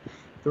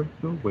 There are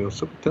no whales,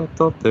 so we tell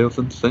tall tales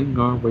and sing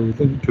our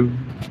whaling tune.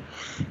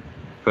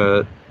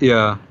 But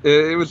yeah,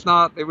 it was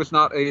not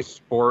a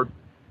sports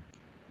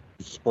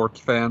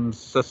fan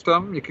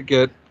system. You could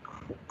get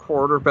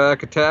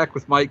Quarterback Attack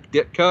with Mike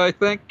Ditka, I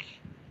think.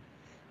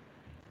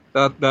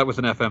 That was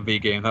an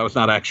FMV game. That was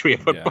not actually a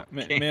football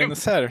game. Man, the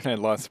Saturn had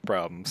lots of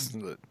problems.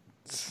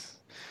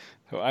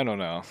 So I don't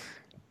know.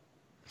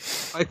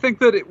 I think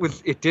that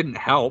it didn't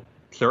help,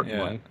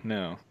 certainly. Yeah,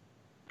 no.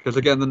 Because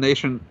again, the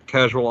nation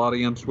casual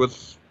audience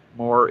was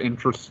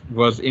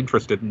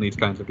interested in these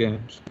kinds of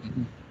games.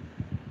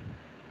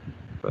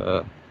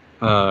 But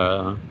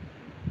let's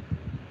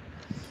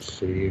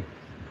see.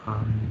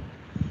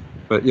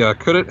 But yeah,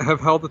 could it have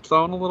held its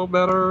own a little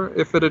better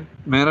if it had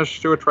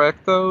managed to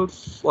attract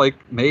those? Like,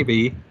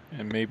 maybe.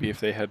 And maybe if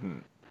they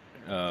hadn't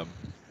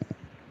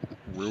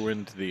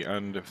ruined the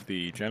end of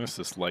the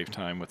Genesis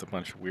lifetime with a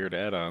bunch of weird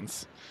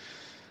add-ons.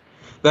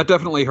 That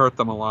definitely hurt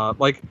them a lot.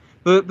 Like,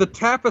 the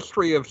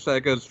tapestry of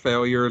Sega's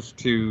failures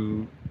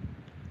to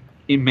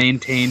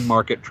maintain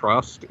market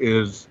trust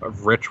is a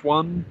rich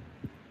one.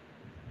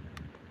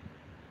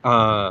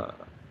 But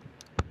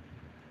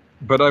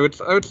I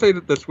would say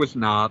that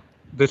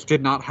this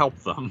did not help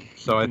them.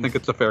 So I think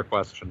it's a fair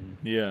question.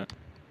 Yeah.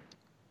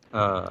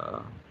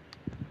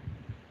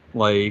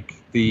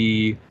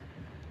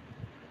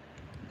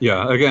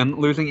 Again,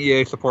 losing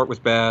EA support was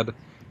bad.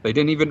 They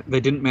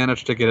didn't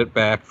manage to get it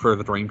back for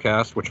the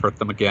Dreamcast, which hurt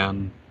them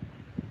again.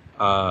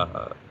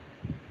 That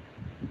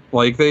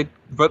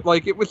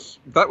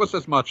was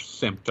as much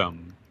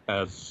symptom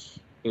as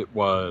it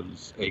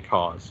was a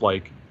cause.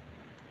 Like,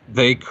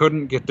 they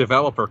couldn't get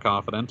developer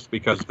confidence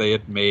because they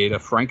had made a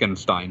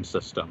Frankenstein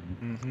system.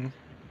 Mm-hmm.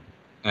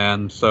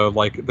 And so,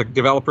 like, the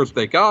developers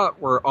they got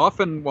were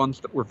often ones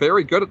that were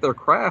very good at their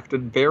craft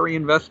and very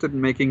invested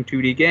in making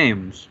 2D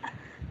games.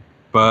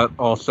 But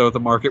also the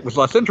market was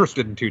less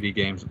interested in 2D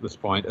games at this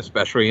point,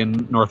 especially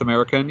in North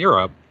America and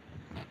Europe.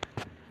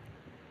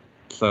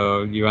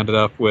 So you ended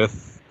up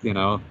with,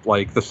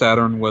 the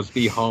Saturn was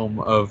the home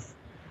of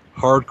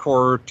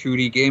hardcore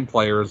 2D game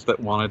players that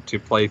wanted to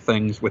play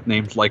things with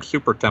names like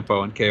Super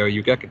Tempo and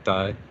KOU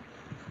Gekkai.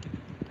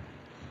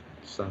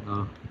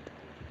 So,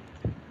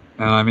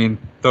 and I mean,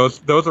 those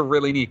are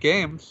really neat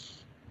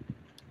games,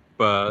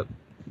 but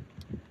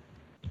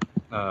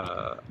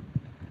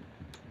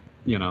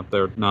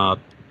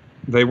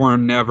they were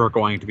never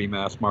going to be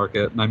mass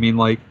market. And I mean,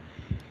 like,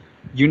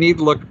 you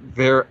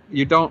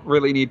don't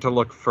really need to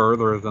look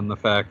further than the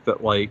fact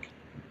that, like,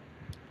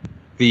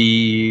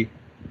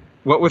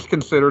 what was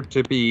considered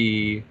to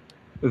be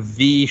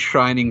the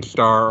shining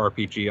star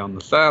RPG on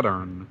the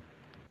Saturn,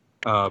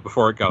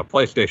 before it got a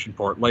PlayStation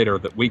port later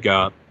that we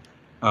got,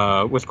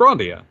 was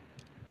Grandia.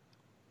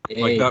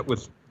 Hey. Like, that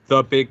was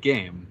the big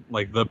game,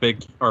 like the big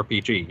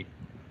RPG.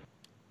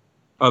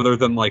 Other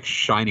than, like,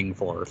 Shining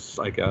Force,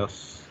 I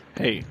guess.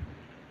 Hey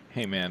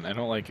man, I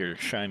don't like your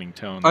shining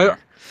tone there.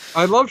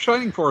 I love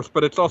Shining Force,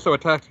 but it's also a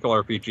tactical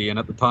RPG, and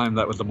at the time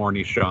that was a more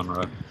niche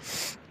genre.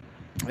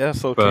 Yeah,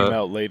 so it came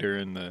out later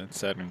in the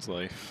Saturn's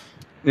life.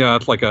 Yeah,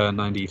 it's like a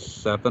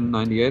 97,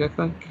 98, I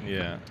think.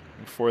 Yeah.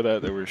 Before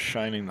that, there was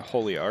Shining the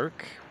Holy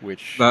Ark,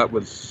 which... That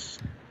was...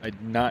 I'm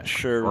not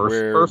sure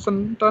where...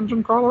 First-person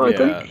dungeon crawler, I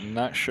think? Yeah,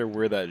 not sure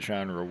where that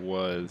genre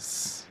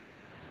was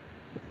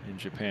in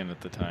Japan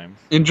at the time.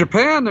 In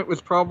Japan, it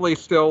was probably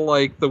still,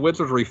 like, the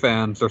Wizardry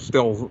fans are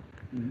still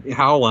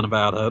howling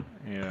about it.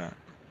 Yeah.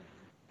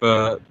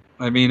 But,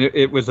 I mean,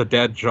 it was a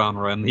dead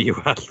genre in the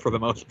U.S. for the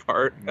most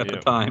part at the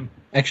time.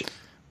 Actually,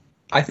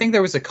 I think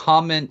there was a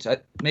comment,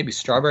 maybe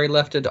Strawberry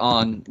left it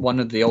on one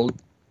of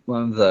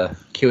the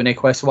Q&A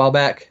quests a while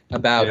back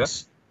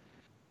about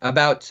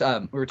about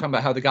we were talking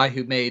about how the guy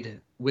who made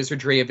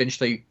Wizardry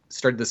eventually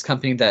started this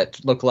company that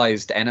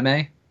localized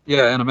anime.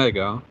 Yeah,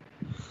 Animego.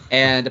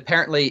 And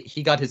apparently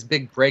he got his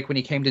big break when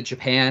he came to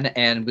Japan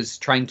and was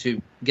trying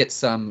to get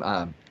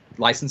some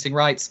licensing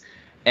rights.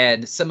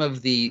 And some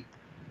of the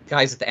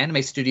guys at the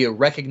anime studio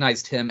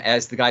recognized him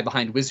as the guy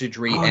behind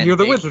Wizardry. Oh, and you're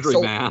the they Wizardry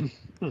sold- man.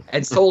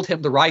 And sold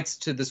him the rights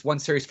to this one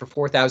series for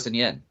 4,000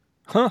 yen.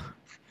 Huh?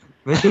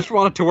 They just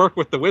wanted to work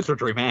with the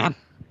Wizardry man.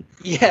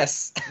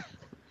 Yes.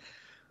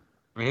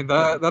 I mean,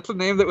 that's a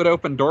name that would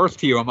open doors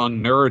to you among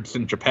nerds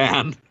in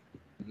Japan.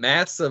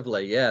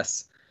 Massively,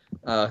 yes.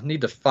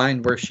 Need to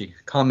find where she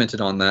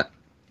commented on that.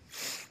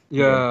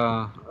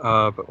 Yeah,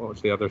 but what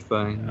was the other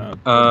thing?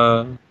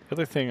 The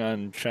other thing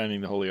on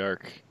Shining the Holy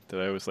Ark that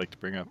I always like to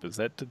bring up is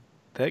that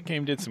that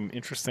game did some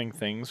interesting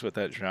things with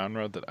that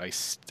genre that I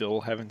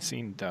still haven't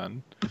seen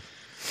done.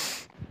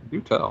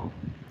 Do tell.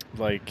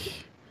 Like,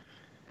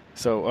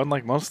 so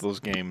unlike most of those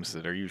games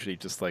that are usually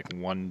just like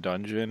one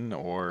dungeon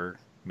or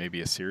maybe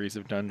a series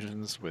of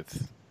dungeons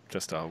with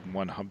just a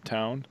one hub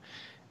town,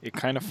 it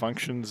kind of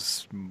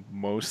functions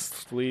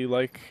mostly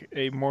like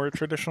a more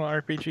traditional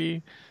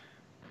RPG.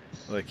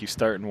 Like you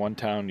start in one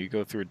town, you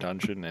go through a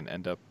dungeon and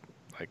end up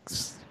like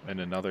in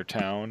another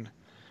town.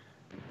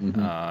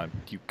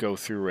 You go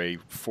through a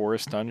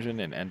forest dungeon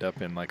and end up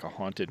in like a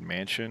haunted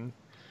mansion,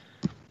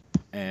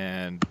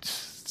 and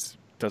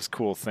does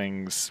cool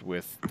things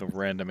with the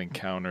random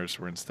encounters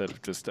where instead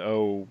of just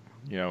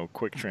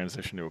quick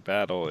transition to a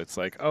battle, it's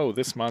like, oh,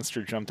 this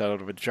monster jumped out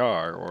of a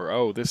jar, or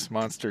oh, this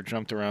monster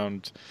jumps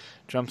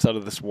out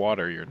of this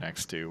water you're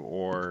next to,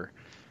 or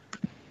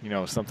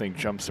something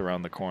jumps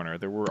around the corner.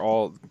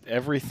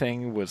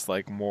 Everything was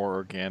like more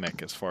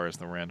organic as far as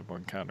the random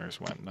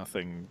encounters went.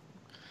 Nothing.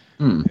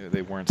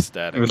 They weren't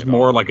static. It was at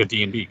more all. like a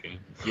D&D game.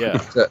 Yeah.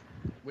 So,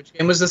 which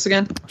game was this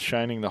again?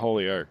 Shining the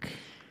Holy Ark.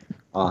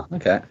 Oh,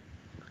 okay.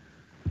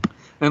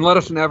 And let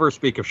us never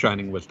speak of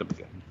Shining Wisdom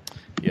again.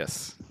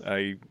 Yes,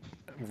 I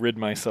rid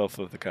myself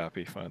of the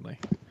copy finally.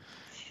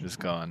 It's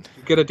gone.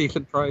 You get a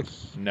decent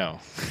price.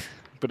 No,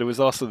 but it was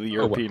also the well.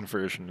 European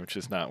version, which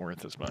is not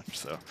worth as much.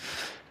 So.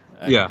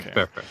 Yeah, Okay.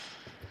 fair.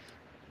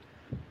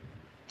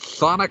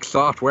 Sonic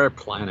Software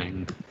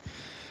Planning.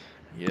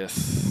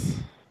 Yes.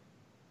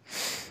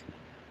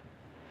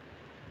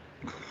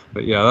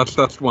 But yeah,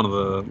 that's one of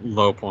the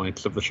low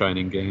points of the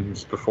Shining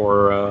games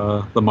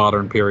before the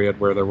modern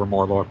period where there were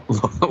more low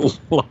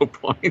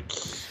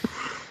points.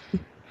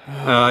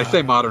 I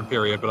say modern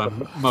period, but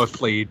I'm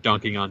mostly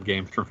dunking on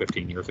games from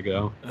 15 years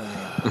ago.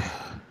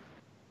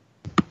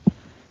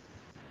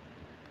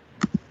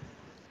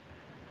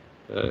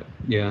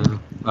 Yeah.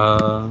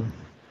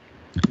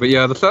 But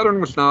yeah, the Saturn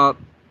was not,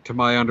 to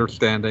my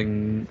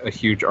understanding, a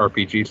huge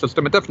RPG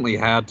system. It definitely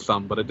had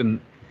some, but it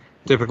didn't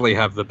typically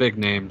have the big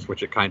names,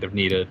 which it kind of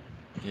needed.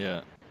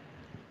 Yeah.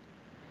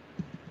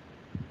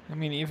 I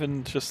mean,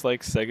 even just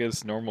like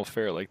Sega's normal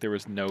fare, like there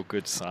was no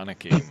good Sonic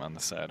game on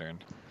the Saturn.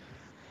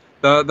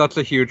 That's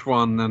a huge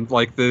one, and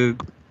like the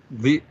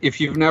if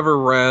you've never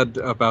read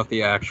about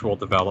the actual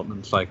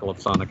development cycle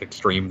of Sonic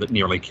Extreme that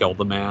nearly killed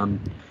the man,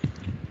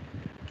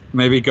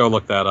 maybe go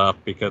look that up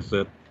because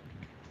it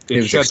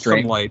was shed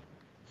extreme. some light.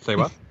 Say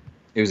what?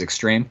 It was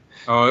extreme.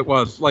 Oh, it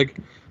was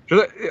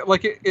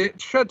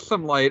it shed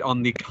some light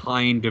on the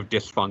kind of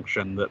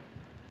dysfunction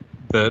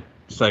that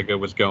Sega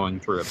was going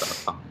through at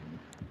that time.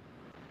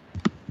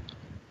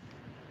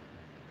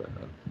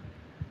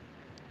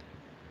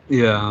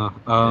 Yeah.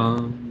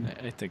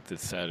 I think the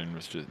Saturn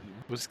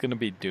was going to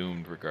be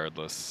doomed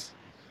regardless.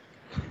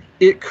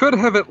 It could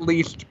have at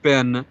least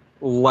been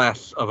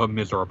less of a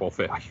miserable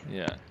failure.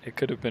 Yeah, it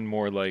could have been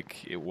more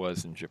like it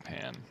was in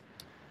Japan.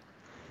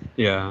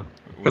 Yeah,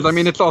 because I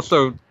mean, it's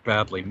also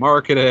badly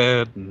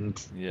marketed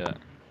and yeah,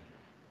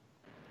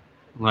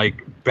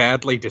 like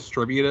badly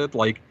distributed.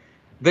 Like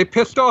they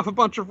pissed off a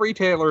bunch of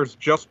retailers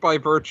just by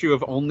virtue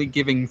of only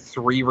giving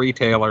 3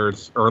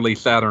 retailers early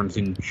Saturns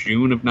in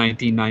June of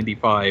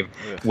 1995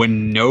 Ugh.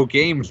 when no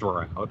games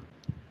were out.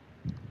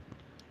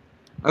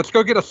 Let's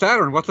go get a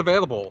Saturn. What's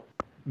available?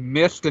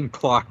 Myst and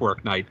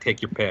Clockwork Knight.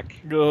 Take your pick.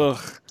 Ugh.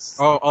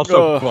 Oh,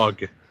 also Ugh.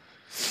 Bug.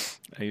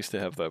 I used to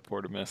have that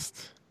Port of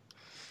Mist.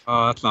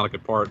 That's not a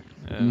good part.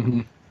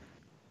 Yeah.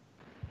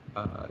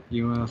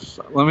 US.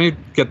 Let me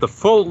get the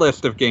full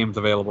list of games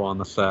available on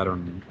the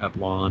Saturn at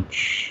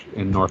launch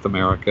in North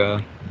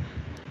America.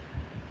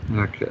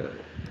 Okay.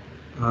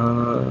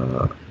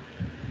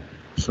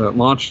 So it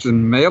launched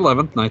in May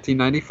 11th,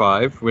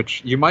 1995,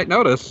 which you might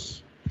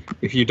notice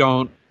if you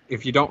don't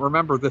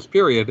remember this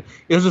period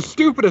is a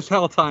stupid as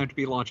hell time to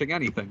be launching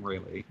anything,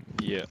 really.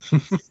 Yeah.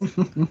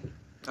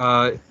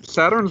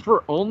 Saturns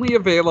were only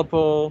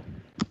available.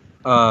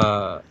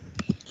 Let's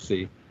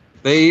see.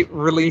 They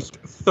released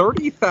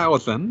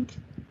 30,000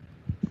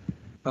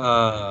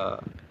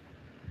 Sega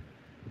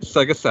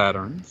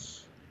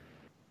Saturns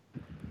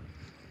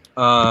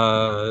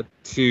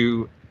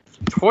to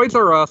Toys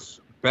R Us,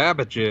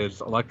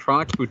 Babbage's,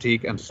 Electronics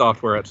Boutique, and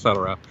Software,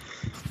 etc.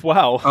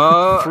 Wow.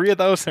 Uh, 3 of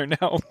those are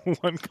now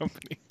one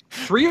company.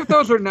 3 of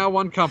those are now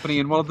one company,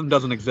 and one of them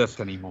doesn't exist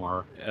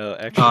anymore.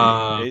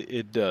 Actually,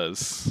 it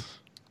does.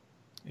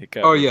 It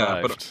got Oh, revived.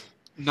 yeah, but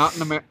not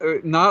in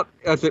not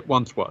as it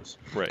once was.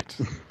 Right.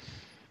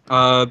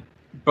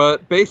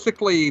 But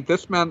basically,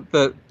 this meant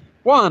that,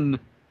 one,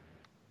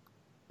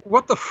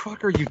 what the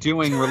fuck are you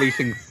doing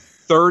releasing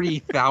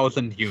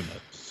 30,000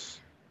 units?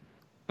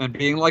 And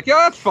being like,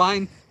 yeah, that's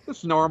fine.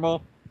 It's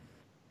normal.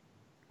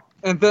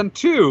 And then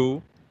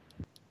 2,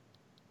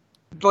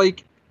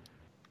 like,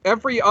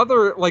 every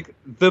other, like,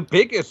 the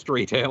biggest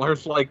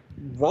retailers, like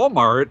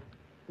Walmart,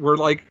 were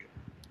like,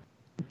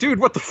 dude,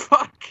 what the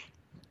fuck?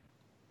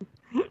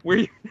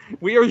 We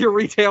are your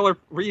retail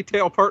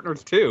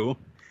partners too.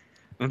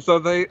 And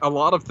so a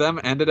lot of them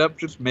ended up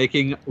just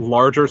making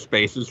larger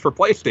spaces for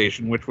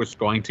PlayStation, which was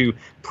going to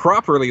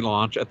properly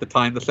launch at the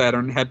time the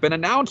Saturn had been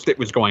announced it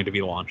was going to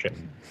be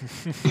launching.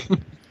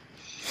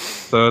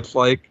 So it's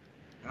like,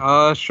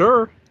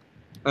 sure.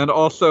 And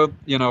also,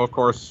 of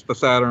course, the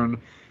Saturn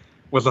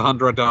was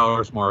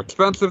 $100 more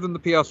expensive than the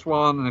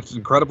PS1, and its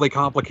incredibly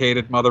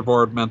complicated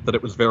motherboard meant that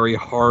it was very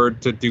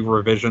hard to do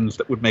revisions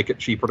that would make it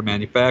cheaper to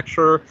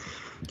manufacture.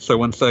 So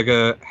when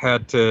Sega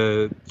had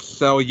to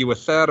sell you a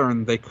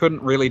Saturn, they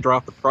couldn't really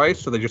drop the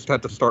price, so they just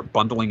had to start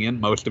bundling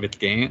in most of the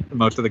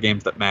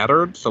games that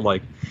mattered. So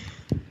like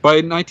by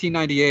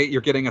 1998,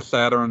 you're getting a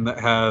Saturn that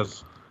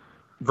has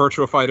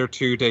Virtua Fighter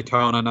 2,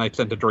 Daytona, Nights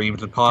into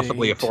Dreams, and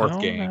possibly a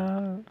fourth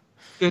game.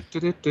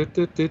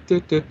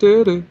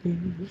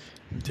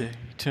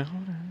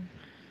 Daytona.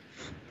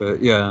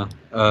 But yeah.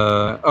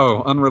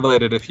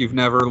 Unrelated. If you've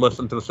never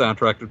listened to the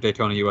soundtrack of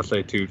Daytona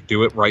USA 2,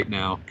 do it right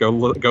now. Go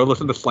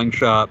listen to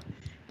Slingshot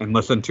and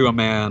listen to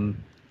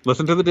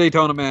the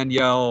Daytona man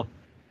yell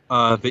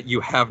that you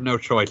have no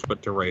choice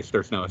but to race.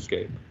 There's no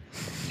escape.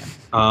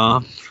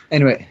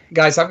 Anyway,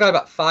 guys, I've got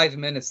about 5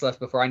 minutes left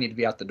before I need to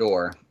be out the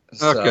door.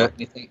 So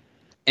Okay.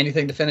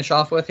 Anything to finish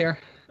off with here?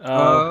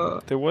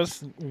 There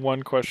was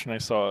one question I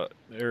saw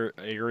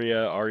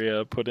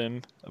Arya put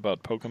in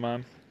about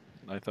Pokemon.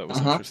 I thought was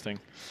interesting.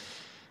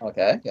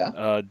 Okay,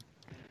 yeah.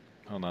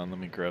 Hold on, let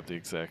me grab the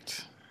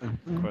exact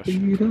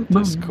question from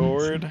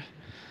Discord.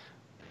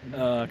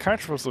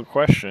 Controversial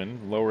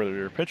question. Lower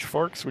your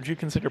pitchforks. Would you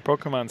consider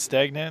Pokemon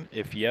stagnant?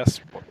 If yes,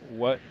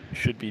 what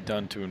should be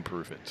done to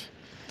improve it?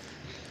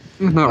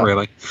 Not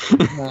really.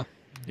 No.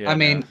 Yeah, I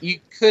mean, you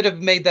could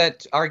have made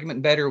that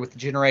argument better with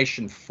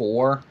Generation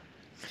 4.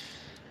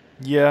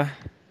 Yeah.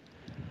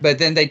 But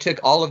then they took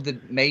all of the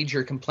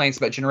major complaints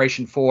about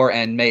Generation 4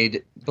 and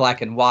made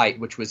Black and White,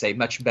 which was a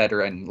much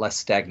better and less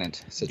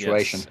stagnant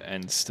situation. Yes,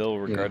 and still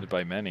regarded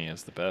by many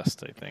as the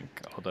best, I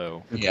think.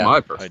 Although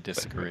I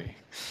disagree.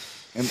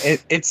 And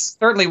it's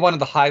certainly one of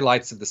the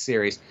highlights of the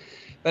series.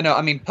 But no,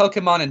 I mean,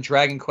 Pokemon and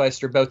Dragon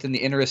Quest are both in the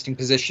interesting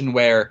position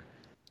where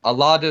a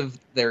lot of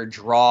their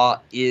draw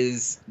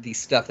is the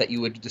stuff that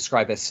you would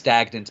describe as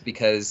stagnant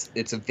because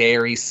it's a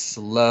very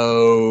slow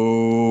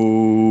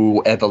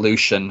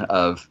evolution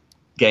of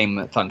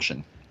game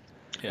function.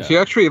 If you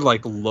actually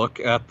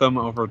look at them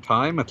over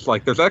time, it's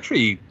like there's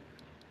actually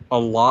a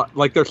lot,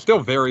 they're still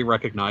very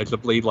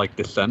recognizably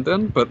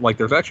Descendant, but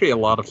there's actually a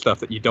lot of stuff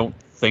that you don't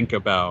think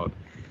about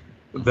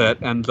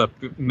that ends up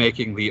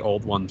making the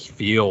old ones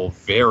feel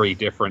very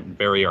different and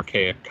very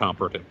archaic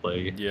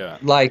comparatively. Yeah.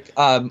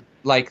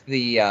 Like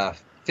the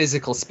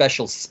physical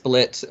special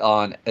split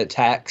on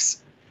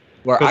attacks,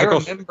 where I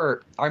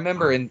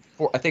remember in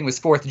I think it was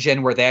 4th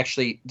gen where they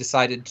actually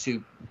decided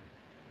to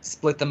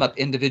split them up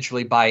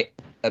individually by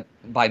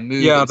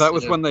move. Yeah, that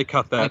was when they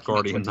cut that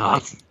Gordian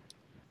knot.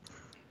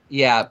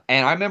 Yeah,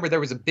 and I remember there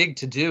was a big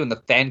to-do in the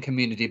fan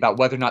community about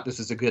whether or not this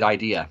was a good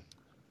idea.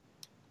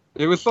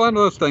 It was one of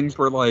those things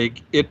where,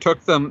 it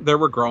took them... There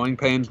were growing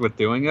pains with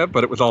doing it,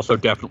 but it was also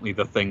definitely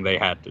the thing they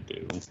had to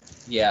do.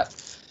 Yeah.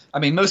 I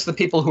mean, most of the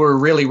people who were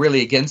really,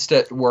 really against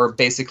it were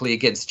basically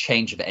against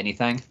change of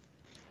anything.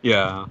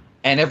 Yeah.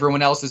 And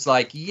everyone else is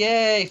like,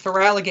 yay,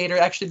 Feraligatr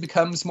actually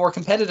becomes more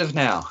competitive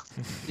now.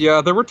 Yeah,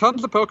 there were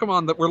tons of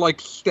Pokemon that were,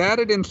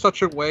 statted in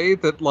such a way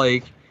that,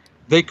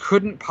 they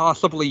couldn't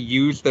possibly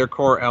use their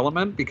core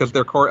element, because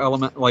their core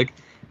element,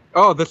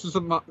 this is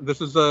a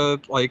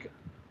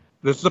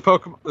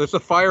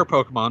fire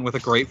Pokemon with a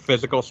great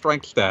physical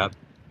strength stat.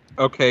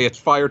 Okay, its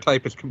fire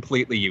type is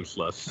completely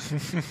useless.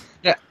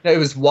 Yeah, it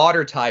was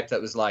water type that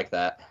was like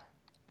that.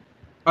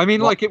 I mean,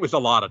 it was a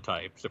lot of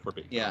types, if we're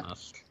being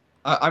honest.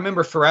 I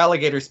remember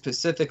Feraligatr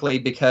specifically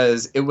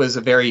because it was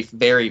a very,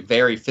 very,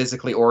 very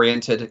physically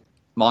oriented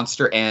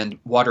monster, and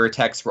water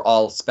attacks were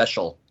all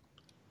special.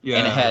 Yeah.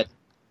 And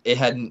it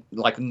had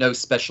no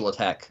special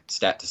attack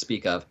stat to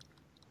speak of.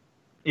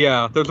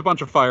 Yeah, there's a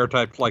bunch of fire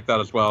types like that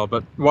as well,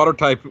 but water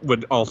type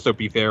would also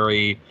be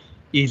very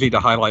easy to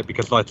highlight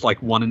because that's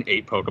 1 in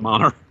 8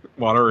 Pokemon are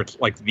water. It's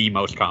the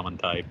most common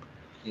type.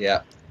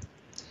 Yeah.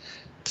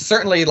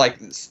 Certainly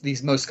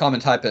these most common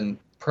type in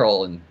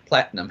Pearl and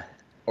Platinum.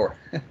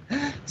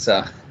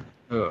 So.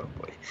 Oh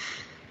boy.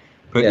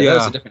 But that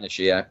was a different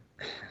issue, yeah.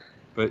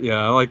 But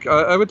yeah,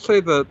 I would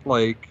say that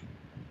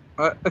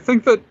I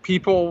think that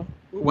people,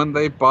 when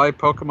they buy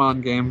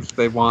Pokemon games,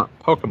 they want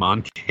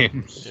Pokemon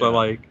games. Yeah. So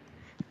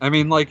I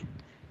mean, like,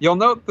 you'll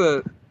note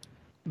that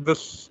the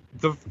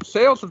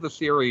sales of the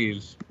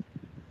series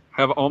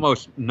have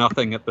almost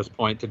nothing at this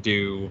point to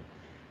do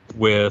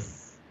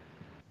with,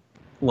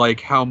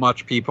 like, how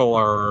much people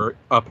are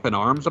up in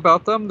arms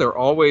about them. They're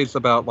always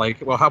about,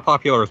 like, well, how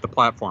popular is the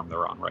platform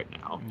they're on right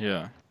now?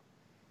 Yeah.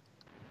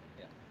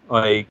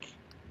 Like,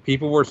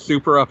 people were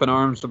super up in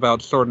arms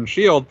about Sword and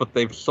Shield, but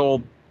they've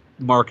sold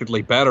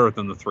markedly better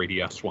than the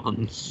 3DS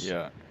ones.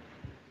 Yeah.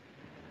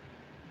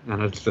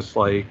 And it's just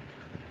like,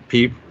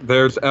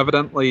 there's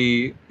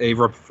evidently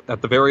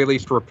at the very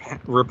least,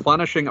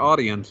 replenishing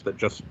audience that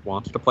just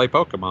wants to play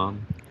Pokemon.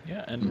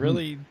 Yeah, and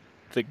really,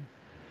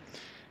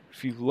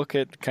 if you look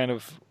at kind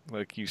of,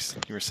 like you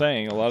were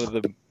saying, a lot of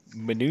the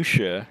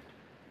minutia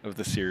of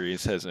the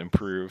series has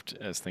improved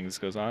as things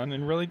goes on,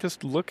 and really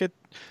just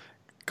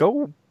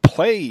go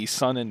play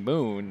Sun and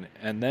Moon,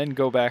 and then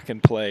go back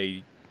and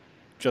play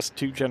just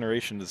 2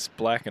 generations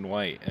Black and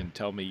White, and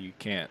tell me you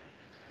can't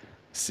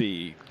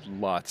see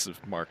lots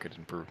of market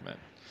improvement.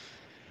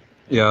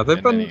 Yeah,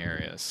 they've been many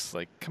areas.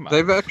 Like, come on.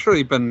 They've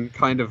actually been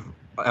kind of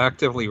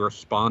actively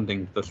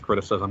responding to this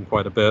criticism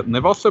quite a bit, and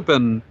they've also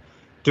been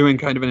doing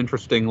kind of an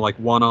interesting, like,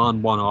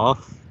 one-on,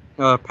 one-off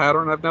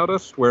pattern I've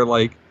noticed, where,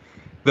 like,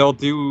 they'll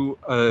do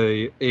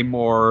a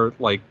more,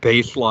 like,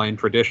 baseline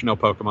traditional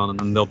Pokemon, and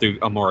then they'll do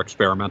a more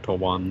experimental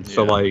one.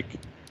 So, like,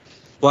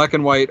 Black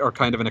and White are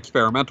kind of an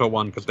experimental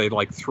one because they,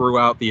 like, threw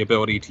out the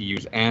ability to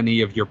use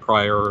any of your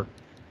prior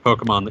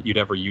Pokemon that you'd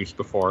ever used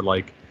before.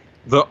 Like,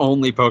 the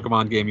only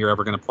Pokemon game you're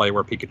ever going to play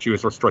where Pikachu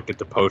is restricted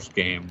to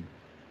post-game.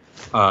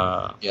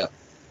 Yeah.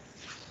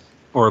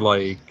 Or,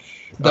 like...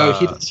 Though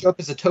he does show up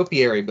as a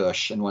topiary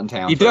bush in one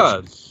town. He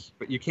does,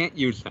 but you can't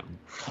use him.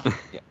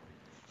 Yeah.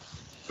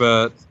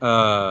 But,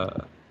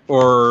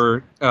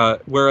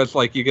 whereas,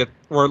 like, you get...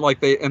 Or, like,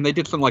 they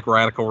did some, like,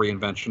 radical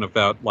reinvention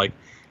about, like,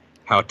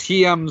 how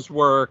TMs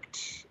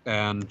worked,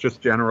 and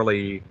just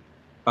generally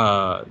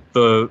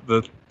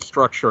the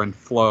structure and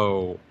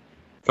flow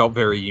felt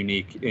very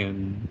unique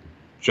in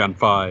Gen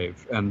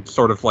 5, and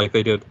sort of like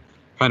they did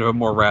kind of a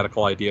more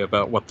radical idea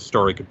about what the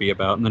story could be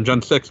about. And then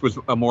Gen 6 was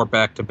a more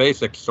back to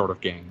basics sort of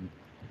game.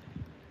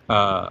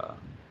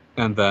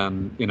 And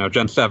then,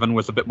 Gen 7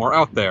 was a bit more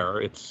out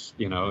there. It's,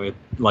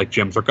 like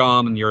gyms are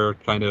gone and you're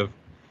kind of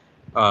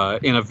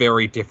in a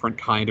very different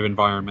kind of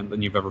environment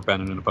than you've ever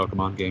been in a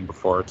Pokemon game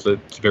before. It's a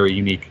very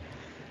unique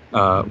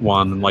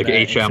one, and like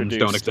HMs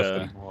don't exist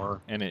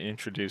anymore. And it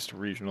introduced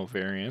regional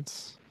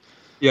variants.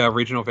 Yeah,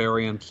 regional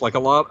variants. Like, a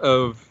lot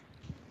of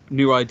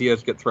new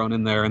ideas get thrown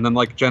in there, and then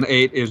like Gen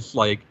 8 is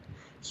like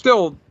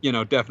still,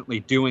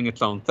 definitely doing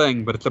its own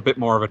thing, but it's a bit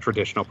more of a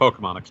traditional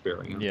Pokemon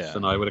experience. Yeah.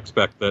 And I would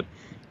expect that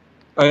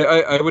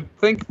I would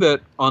think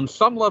that on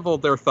some level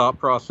their thought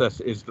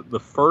process is that the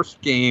first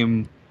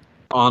game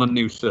on a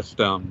new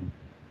system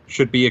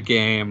should be a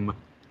game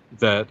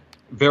that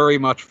very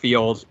much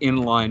feels in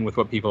line with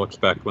what people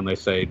expect when they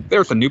say,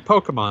 there's a new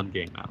Pokemon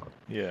game out.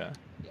 Yeah.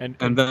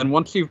 And then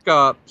once you've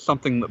got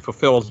something that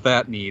fulfills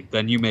that need,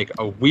 then you make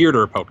a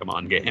weirder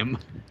Pokemon game.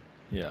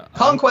 Yeah.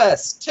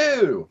 Conquest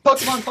 2!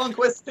 Pokemon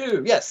Conquest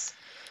 2, yes!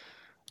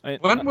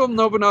 When will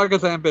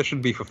Nobunaga's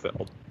ambition be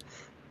fulfilled?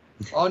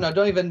 Oh no,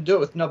 don't even do it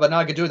with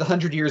Nobunaga, do it with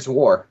 100 Years'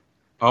 War.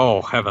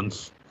 Oh,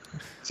 heavens.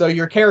 So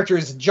your character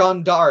is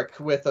John Dark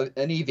with an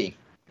Eevee.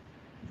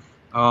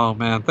 Oh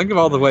man, think of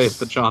all the ways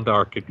that John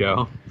Dark could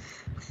go.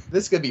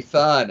 This is going to be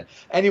fun.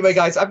 Anyway,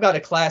 guys, I've got a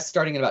class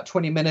starting in about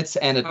 20 minutes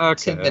and a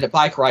 10-minute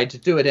bike ride to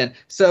do it in.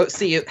 So,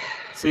 see you.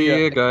 See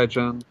you, Guy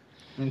John.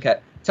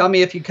 Okay. Tell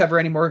me if you cover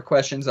any more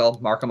questions. I'll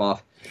mark them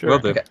off. Sure. Will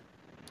do.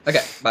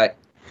 Okay, bye.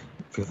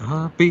 For the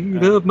heartbeat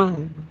of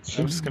mine.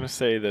 I'm just going to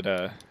say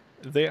that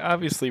they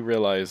obviously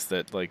realized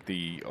that like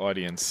the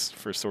audience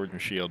for Sword and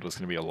Shield was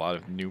going to be a lot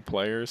of new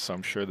players, so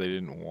I'm sure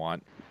they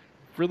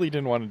really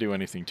didn't want to do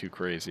anything too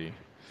crazy.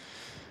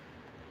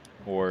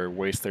 Or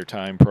waste their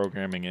time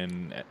programming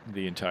in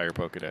the entire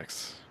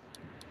Pokedex.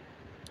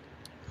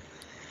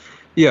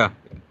 Yeah,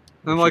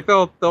 and like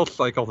they'll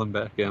cycle them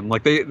back in.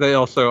 Like they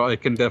also, I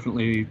would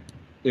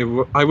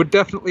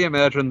definitely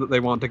imagine that they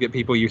want to get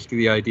people used to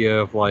the idea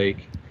of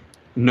like,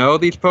 no,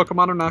 these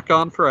Pokemon are not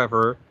gone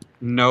forever.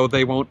 No,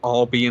 they won't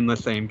all be in the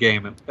same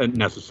game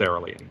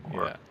necessarily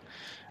anymore.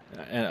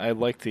 Yeah, and I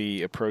like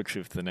the approach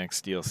of the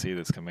next DLC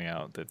that's coming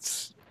out.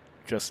 That's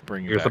just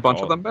bringing Here's back a bunch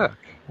of them back.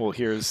 Well,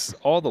 here's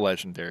all the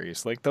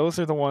legendaries. Like, those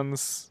are the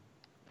ones...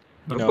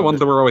 Those are the ones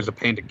that were always a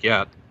pain to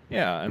get.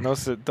 Yeah, and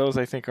those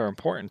I think are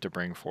important to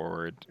bring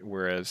forward.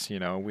 Whereas, we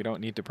don't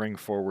need to bring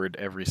forward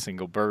every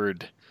single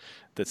bird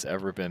that's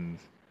ever been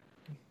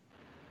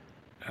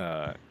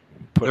put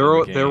in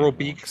the game, there will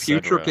be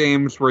future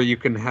games where you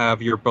can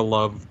have your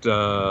beloved...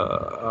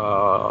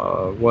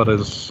 what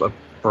is a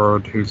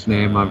bird whose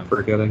name I'm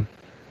forgetting?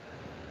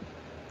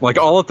 Like,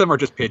 all of them are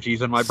just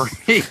Pidgeys in my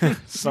brain.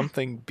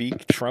 Something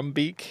beak,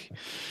 Trumbeak.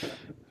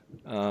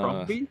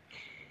 Trumbeak?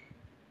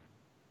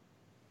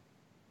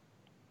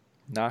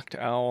 Knocked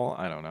Owl?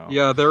 I don't know.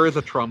 Yeah, there is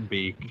a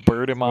Trumbeak.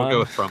 Birdemon? We'll go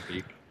with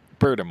Trumbeak.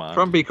 Birdemon.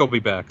 Trumbeak will be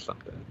back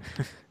someday.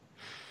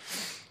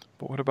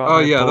 But what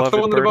about that's the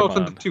one that Birdemon? evolves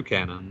into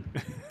Toucanon.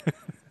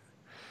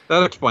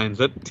 That explains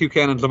it.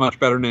 Toucanon's a much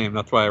better name.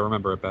 That's why I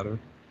remember it better.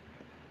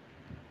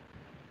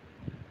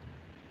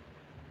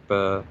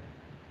 But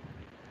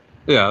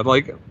yeah,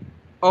 like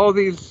all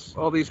these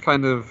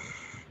kind of,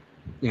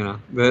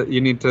 that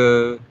you need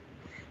to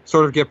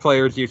sort of get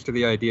players used to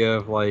the idea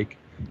of like,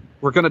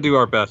 we're going to do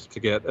our best to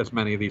get as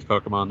many of these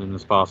Pokemon in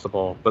as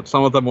possible, but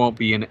some of them won't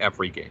be in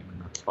every game,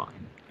 and that's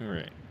fine. All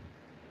right.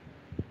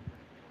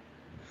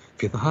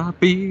 Feel the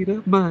heartbeat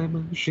of my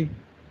machine.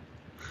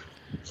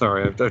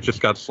 Sorry, I've just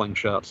got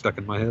Slingshot stuck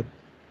in my head.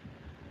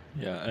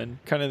 Yeah, and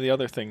kind of the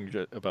other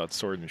thing about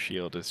Sword and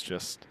Shield is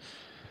just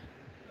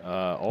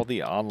all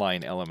the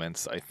online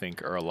elements, I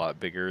think, are a lot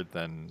bigger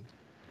than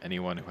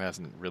anyone who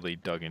hasn't really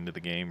dug into the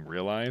game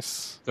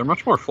realize. They're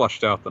much more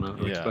fleshed out than I would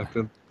have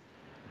expected.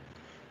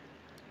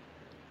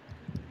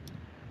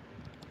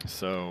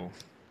 So,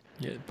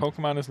 yeah,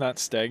 Pokemon is not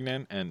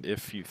stagnant, and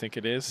if you think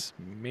it is,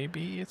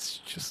 maybe it's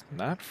just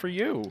not for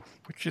you,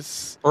 which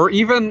is... Or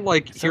even,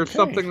 like, here's okay.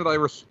 something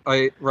that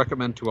I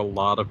recommend to a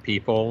lot of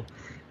people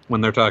when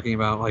they're talking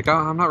about, like, oh,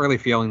 I'm not really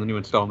feeling the new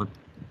installment.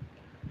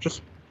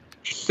 Just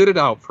sit it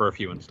out for a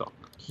few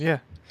installments. Yeah.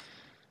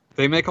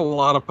 They make a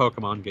lot of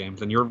Pokemon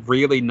games, and you're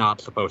really not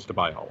supposed to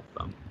buy all of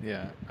them.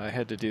 Yeah, I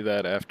had to do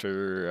that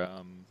after,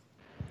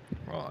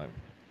 for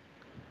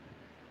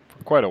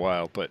quite a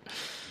while, but...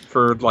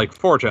 For, like,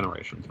 4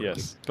 generations.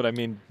 Yes, really. but I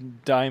mean,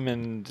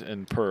 Diamond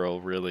and Pearl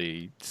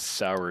really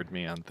soured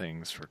me on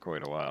things for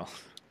quite a while.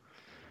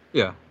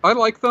 Yeah, I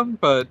like them,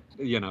 but,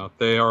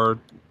 they are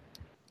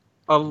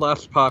a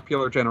less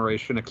popular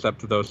generation except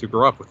to those who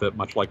grew up with it,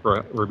 much like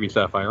Ruby,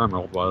 Sapphire,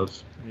 Emerald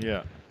was.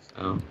 Yeah.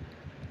 So,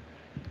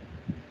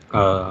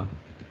 oh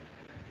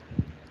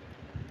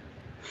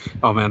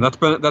man, that's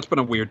been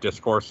a weird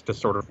discourse to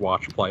sort of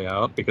watch play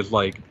out, because,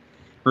 like,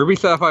 Ruby,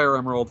 Sapphire,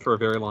 Emerald for a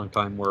very long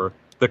time were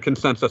the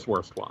consensus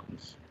worst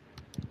ones.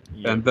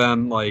 Yep. And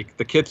then, like,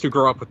 the kids who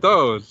grew up with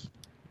those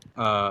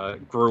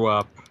grew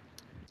up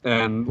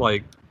and,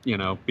 like,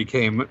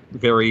 became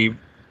very,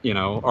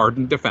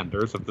 ardent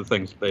defenders of the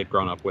things they'd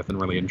grown up with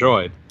and really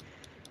enjoyed.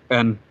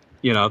 And,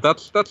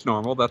 that's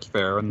normal, that's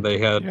fair, and they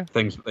had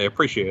things that they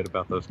appreciated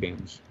about those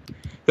games.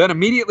 Then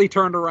immediately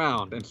turned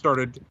around and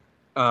started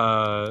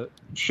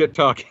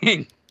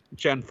shit-talking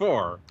Gen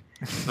 4.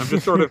 I'm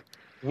just sort of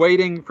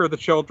waiting for the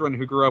children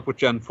who grew up with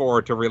Gen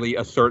 4 to really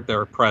assert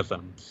their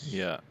presence.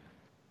 Yeah.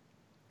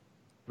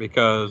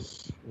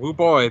 Because, woo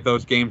boy,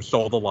 those games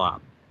sold a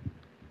lot.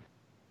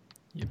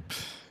 Yep.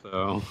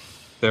 So,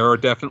 there are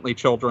definitely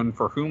children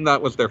for whom that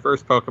was their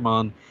first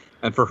Pokemon,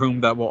 and for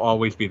whom that will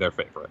always be their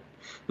favorite.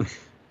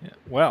 Yeah.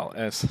 Well,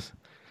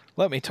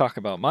 let me talk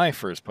about my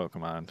first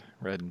Pokemon,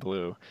 Red and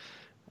Blue.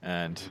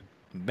 And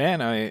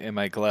man, am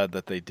I glad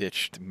that they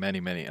ditched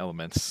many, many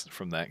elements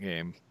from that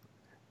game.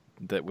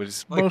 That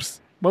was Like,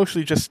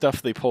 mostly just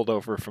stuff they pulled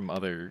over from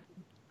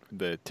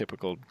the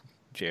typical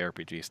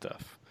JRPG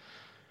stuff.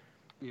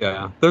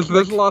 Yeah, there's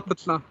a lot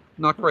that's not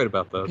great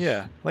about those.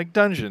 Yeah, like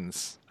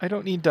dungeons. I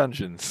don't need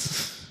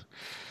dungeons.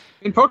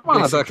 I mean, Pokemon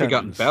has Basic actually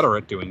dungeons. gotten better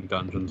at doing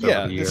dungeons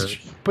over the years.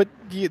 But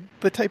the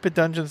type of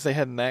dungeons they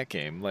had in that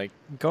game, like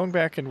going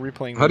back and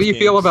replaying. How do you those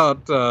feel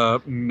games-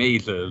 about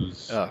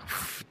mazes?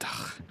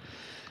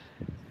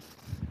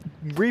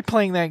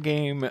 Replaying that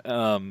game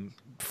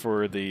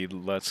for the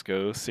Let's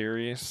Go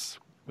series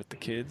with the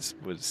kids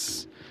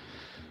was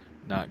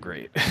not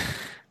great.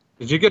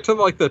 Did you get to,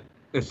 like, the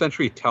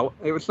essentially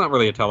it was not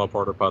really a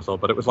teleporter puzzle,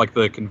 but it was like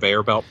the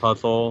conveyor belt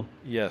puzzle?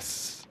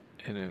 Yes.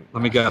 And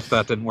Let me guess,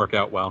 that didn't work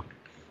out well.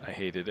 I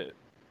hated it.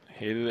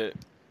 Hated it.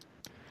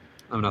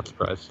 I'm not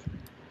surprised.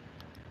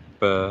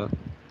 But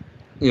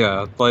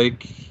yeah,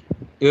 like,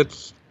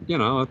 it's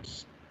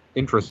it's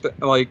interesting.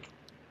 Like,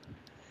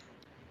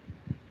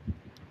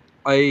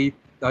 I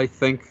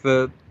think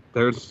that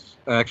there's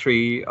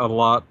actually a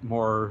lot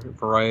more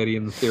variety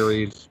in the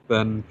series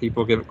than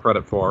people give it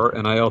credit for,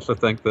 and I also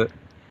think that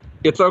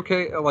it's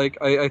okay.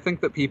 Like, I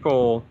think that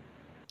people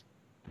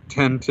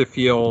tend to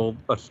feel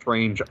a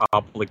strange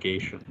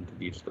obligation to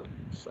these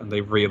things, and they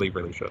really,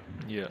 really shouldn't.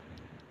 Yeah.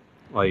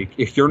 Like,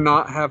 if you're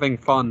not having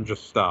fun,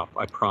 just stop.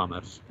 I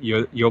promise.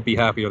 You'll be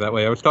happier that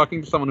way. I was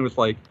talking to someone who was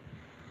like,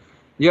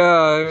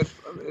 yeah,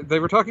 they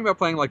were talking about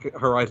playing, like,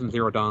 Horizon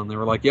Zero Dawn. They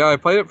were like, yeah, I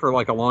played it for,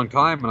 like, a long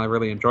time, and I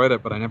really enjoyed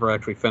it, but I never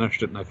actually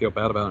finished it, and I feel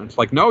bad about it. And it's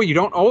like, no, you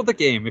don't owe the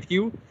game. If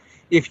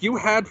you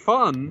had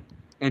fun,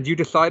 and you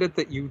decided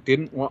that you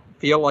didn't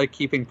feel like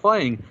keeping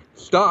playing,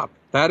 stop.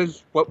 That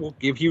is what will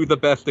give you the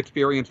best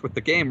experience with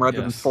the game,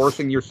 rather than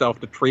forcing yourself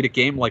to treat a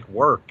game like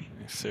work.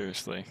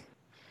 Seriously.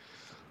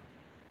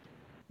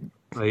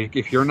 Like,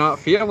 if you're not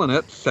feeling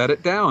it, set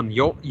it down.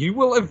 You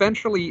will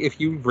eventually,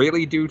 if you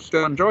really do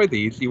still enjoy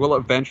these, you will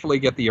eventually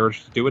get the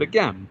urge to do it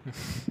again.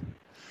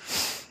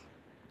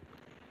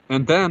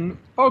 And then,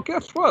 oh,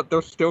 guess what?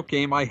 There's still a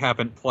game I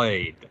haven't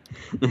played.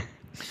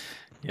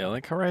 Yeah,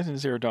 like Horizon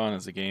Zero Dawn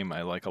is a game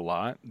I like a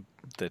lot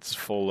that's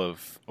full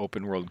of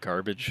open world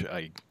garbage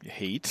I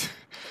hate.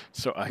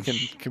 So I can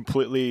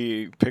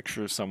completely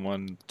picture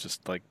someone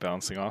just, like,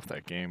 bouncing off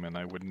that game, and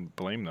I wouldn't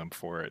blame them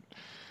for it.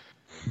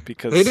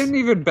 because They didn't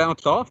even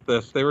bounce off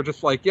this. They were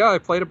just like, yeah, I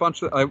played a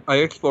bunch of... I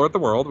explored the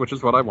world, which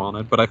is what I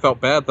wanted, but I felt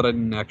bad that I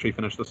didn't actually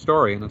finish the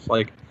story. And it's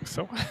like,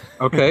 So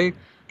okay,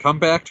 come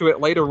back to it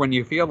later when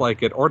you feel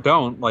like it, or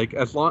don't. Like,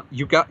 as long...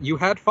 You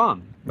had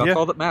fun. That's Yeah.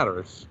 all that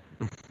matters.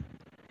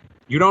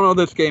 You don't owe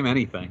this game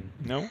anything.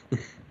 No.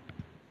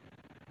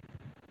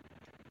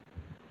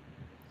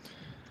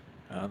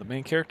 The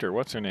main character,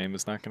 what's her name,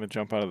 is not going to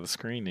jump out of the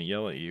screen and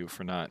yell at you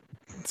for not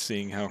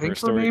seeing how I her think her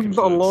story name's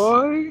concludes.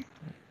 Aloy?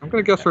 I'm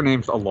gonna guess her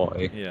name's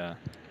Aloy. Yeah.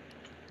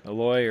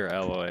 Aloy or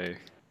Alloy.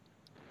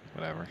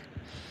 Whatever.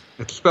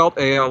 It's spelled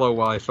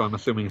A-L-O-Y, so I'm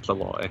assuming it's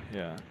Aloy.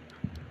 Yeah.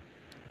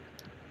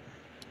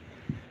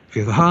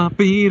 Feel the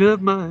heartbeat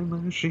of my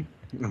machine.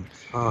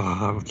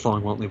 Ah, that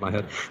song won't leave my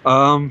head.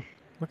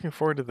 Looking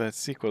forward to that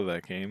sequel to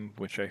that game,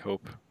 which I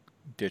hope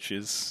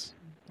ditches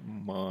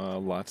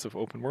lots of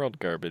open world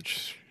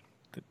garbage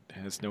that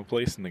has no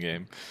place in the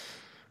game.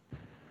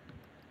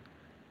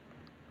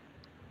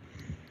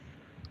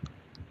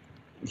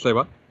 Say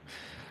what?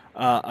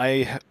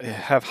 I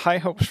have high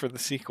hopes for the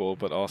sequel,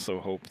 but also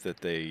hope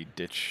that they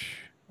ditch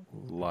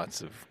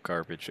lots of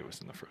garbage that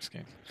was in the first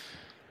game.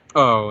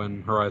 Oh,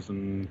 and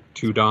Horizon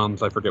 2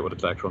 Dawns, I forget what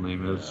its actual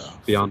name is.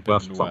 Beyond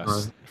West, Forbidden something,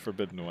 West. right?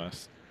 Forbidden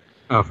West.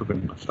 Oh,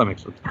 Forbidden West. That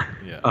makes sense.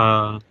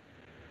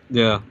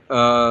 Yeah.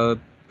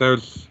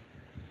 There's...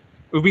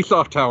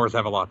 Ubisoft Towers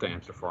have a lot to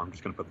answer for. I'm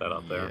just going to put that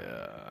out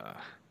there.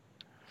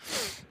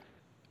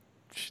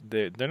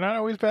 Yeah. They're not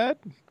always bad.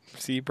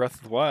 See Breath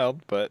of the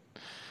Wild, but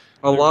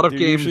A lot of they're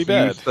games usually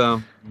bad. use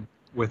them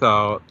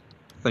without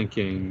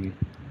thinking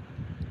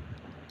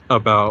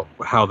about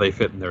how they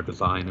fit in their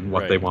design and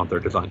what they Right. want their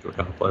design to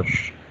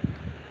accomplish.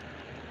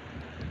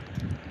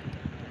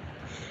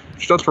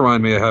 Which does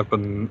remind me,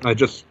 I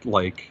just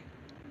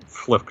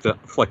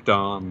flicked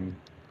on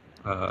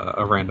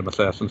a random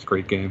Assassin's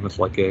Creed game. It's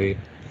like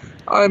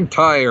I'm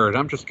tired.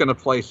 I'm just gonna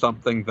play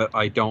something that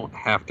I don't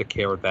have to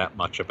care that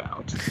much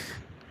about.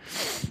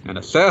 And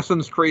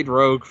Assassin's Creed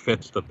Rogue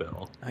fits the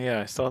bill.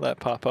 Yeah, I saw that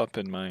pop up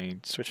in my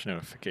Switch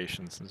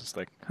notifications and just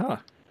like, huh.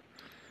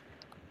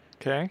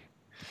 Okay.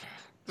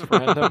 It's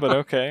random, but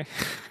okay.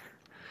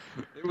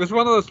 It was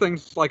one of those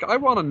things, like, I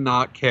want to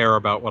not care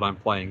about what I'm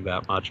playing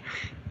that much.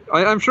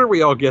 I'm sure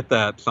we all get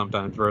that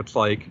sometimes, where it's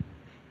like,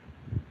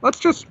 let's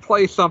just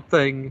play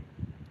something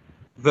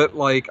that,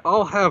 like,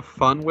 I'll have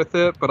fun with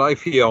it, but I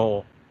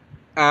feel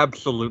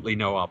absolutely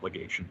no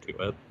obligation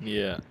to it.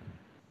 Yeah.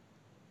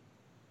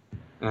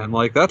 And,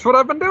 like, that's what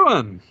I've been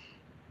doing.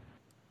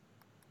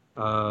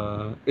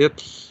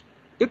 It's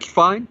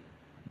fine.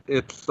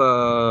 It's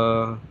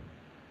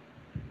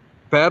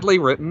badly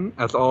written,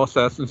 as all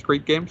Assassin's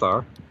Creed games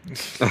are.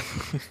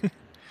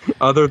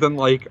 Other than,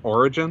 like,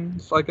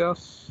 Origins, I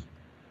guess.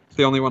 It's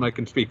the only one I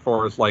can speak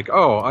for is like,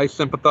 oh, I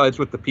sympathize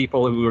with the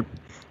people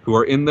who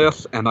are in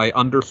this, and I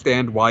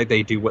understand why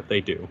they do what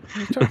they do. What are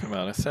you talking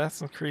about?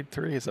 Assassin's Creed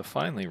 3 is a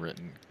finely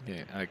written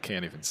game. I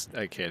can't even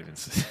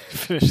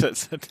finish that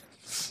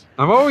sentence.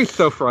 I'm always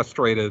so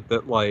frustrated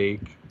that,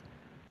 like,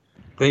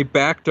 they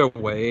backed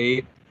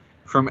away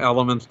from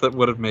elements that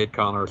would have made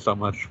Connor so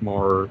much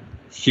more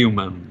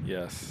human.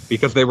 Yes.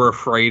 Because they were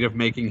afraid of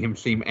making him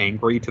seem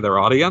angry to their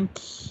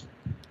audience.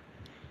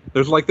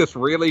 There's, like, this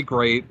really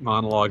great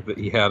monologue that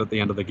he had at the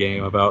end of the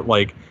game about,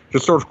 like,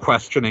 just sort of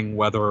questioning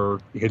whether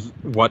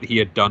what he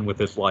had done with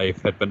his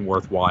life had been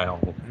worthwhile.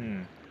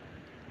 Hmm.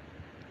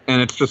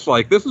 And it's just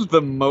like, this is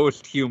the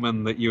most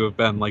human that you have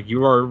been. Like,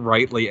 you are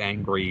rightly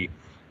angry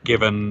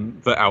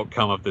given the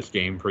outcome of this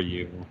game for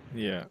you.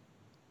 Yeah.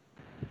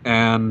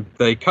 And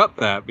they cut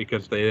that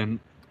because they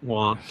didn't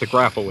want to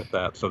grapple with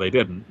that, so they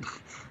didn't.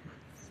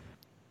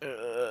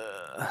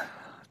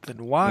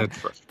 Then why? It's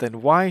frustrating.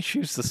 Then why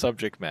choose the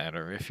subject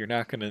matter if you're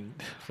not gonna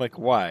like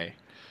why?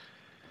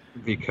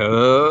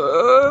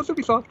 Because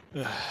Ubisoft.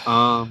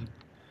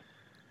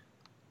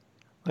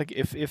 Like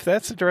if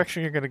that's the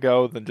direction you're gonna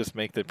go, then just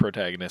make the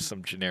protagonist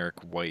some generic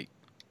white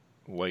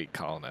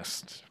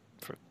colonist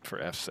for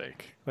F's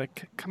sake.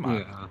 Like, come on.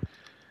 Yeah.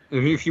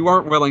 If you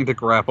aren't willing to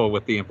grapple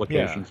with the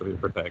implications of your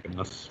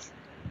protagonist.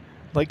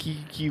 Like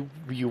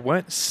you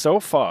went so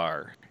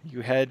far.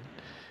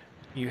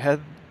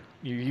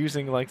 You're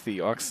using like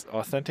the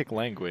authentic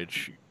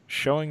language,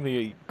 showing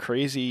the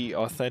crazy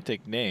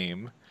authentic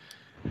name.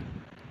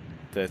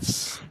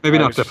 That's Maybe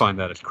not define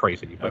that as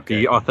crazy, but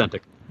Okay. the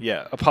authentic.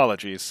 Yeah,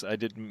 apologies. I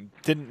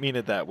didn't mean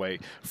it that way.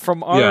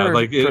 From our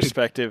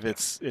perspective, it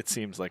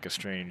seems like a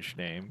strange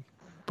name.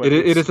 But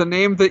It is a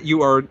name that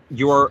you are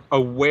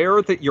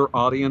aware that your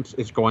audience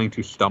is going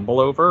to stumble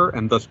over,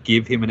 and thus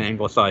give him an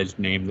anglicized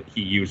name that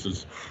he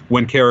uses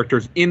when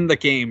characters in the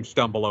game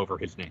stumble over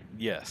his name.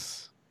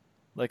 Yes.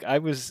 Like, I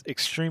was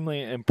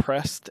extremely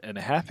impressed and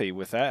happy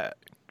with that.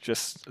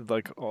 Just,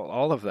 like,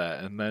 all of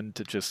that. And then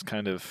to just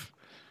kind of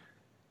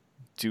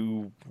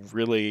do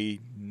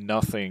really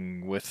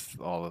nothing with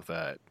all of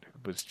that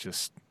was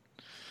just...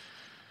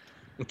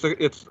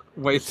 It's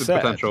wasted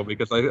Sad. potential,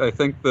 because I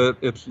think that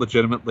it's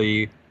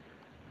legitimately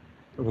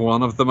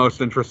one of the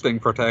most interesting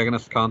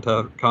protagonist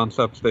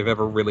concepts they've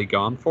ever really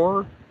gone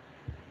for.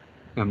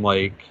 And,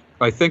 like,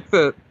 I think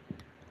that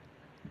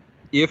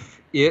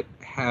if it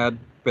had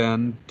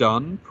been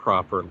done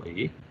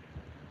properly,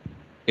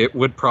 it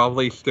would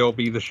probably still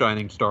be the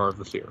shining star of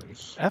the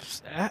series.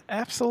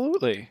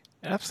 Absolutely.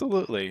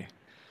 Absolutely.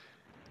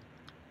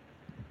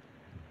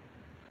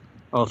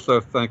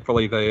 Also,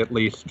 thankfully, they at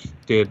least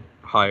did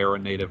hire a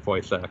native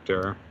voice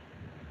actor.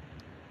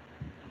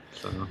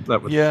 So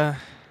that was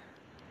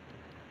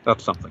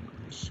that's something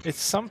at least.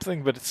 It's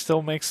something, but it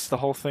still makes the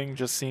whole thing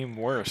just seem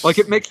worse. Like,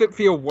 it makes it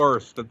feel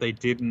worse that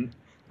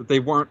they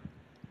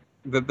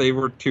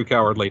were too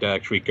cowardly to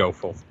actually go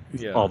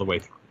all the way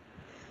through.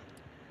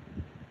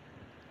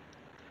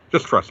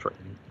 Just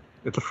frustrating.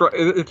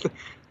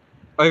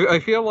 I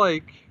feel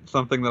like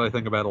something that I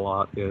think about a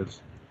lot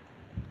is,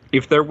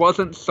 if there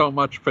wasn't so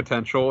much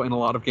potential in a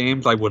lot of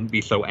games, I wouldn't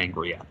be so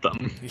angry at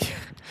them.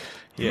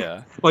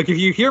 Yeah. Like, if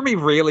you hear me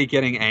really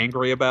getting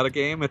angry about a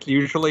game, it's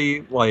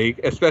usually, like,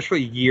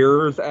 especially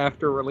years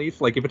after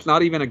release. Like, if it's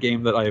not even a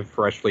game that I've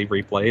freshly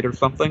replayed or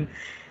something,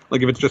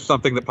 like, if it's just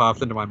something that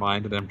pops into my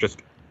mind and I'm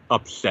just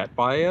upset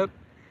by it,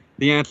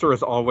 the answer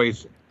is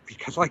always,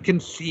 because I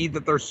can see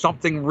that there's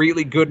something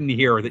really good in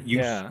here that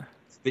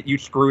you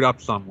screwed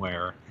up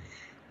somewhere.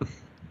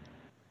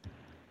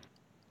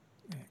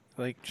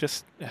 Like,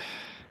 just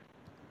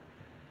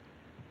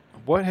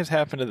what has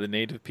happened to the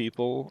native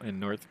people in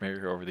North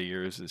America over the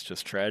years is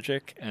just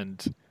tragic,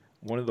 and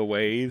one of the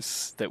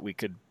ways that we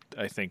could,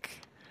 I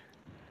think,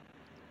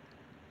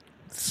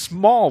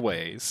 small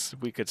ways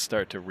we could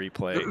start to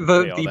replay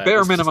the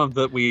bare minimum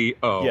that we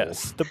owe.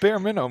 Yes, the bare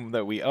minimum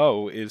that we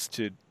owe is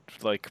to,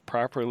 like,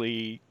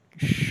 properly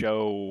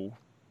show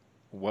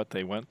what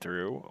they went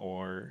through,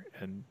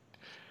 and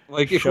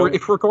like, if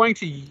we're going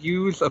to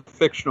use a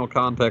fictional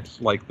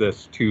context like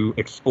this to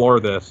explore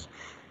this,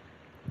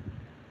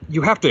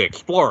 you have to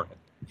explore it.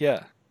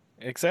 Yeah,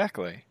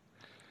 exactly.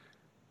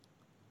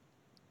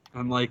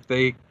 And, like,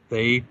 they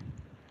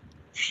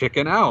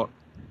chicken out,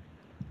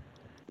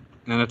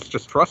 and it's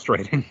just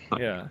frustrating.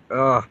 Yeah.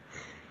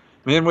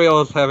 Me and Wheel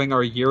is having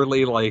our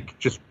yearly, like,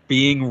 just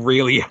being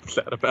really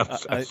upset about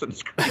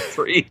Assassin's Creed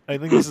 3. I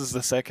think this is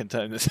the second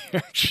time this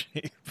year,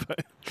 actually.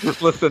 But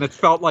listen, it's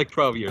felt like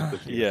 12 years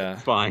this year. Yeah.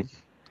 It's fine.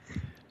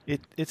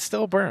 It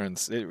still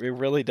burns. It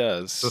really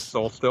does. The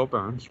soul still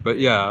burns. But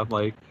yeah,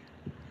 like,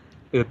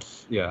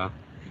 it's, yeah.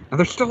 And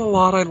there's still a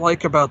lot I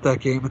like about that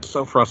game. It's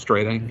so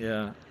frustrating.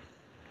 Yeah.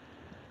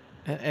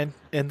 And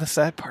the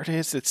sad part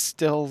is, it's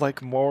still,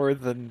 like, more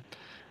than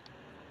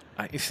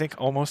I think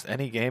almost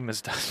any game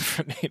is done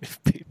for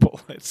native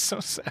people. It's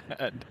so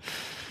sad.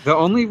 The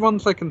only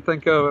ones I can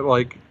think of,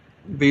 like,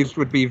 these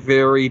would be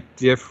very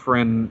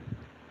different.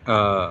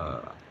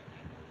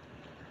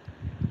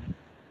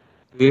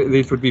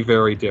 These would be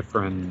very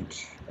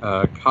different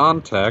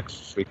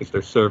contexts, because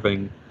they're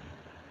serving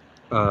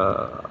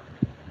a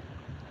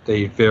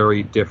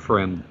very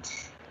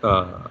different,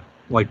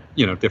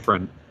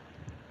 different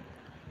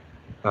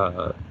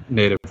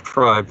native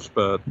tribes.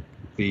 But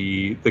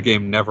the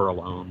game Never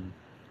Alone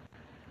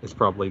is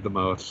probably the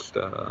most.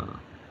 I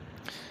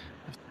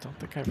don't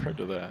think I've heard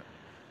of that.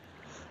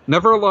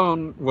 Never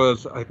Alone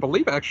was, I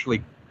believe,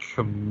 actually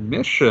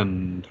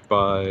commissioned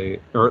by,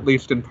 or at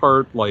least in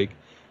part, like,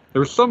 there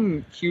was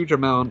some huge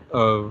amount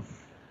of,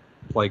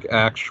 like,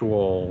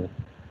 actual.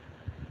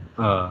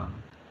 Okay,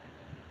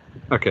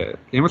 the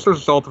game was the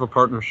result of a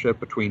partnership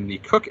between the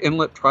Cook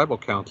Inlet Tribal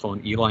Council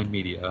and Eline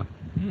Media.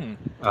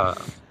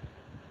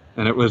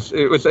 And it was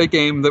a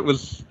game that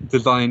was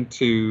designed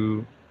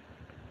to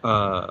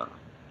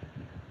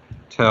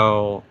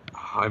tell.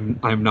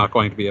 I'm not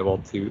going to be able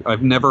to.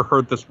 I've never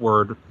heard this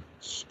word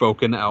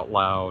spoken out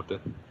loud,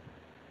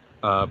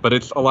 but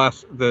it's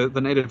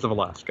the natives of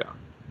Alaska.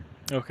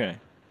 Okay.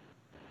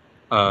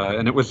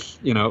 And it was,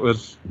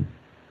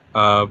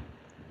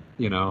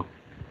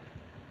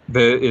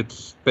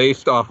 it's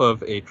based off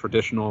of a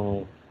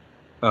traditional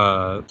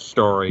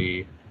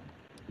story,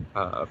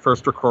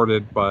 first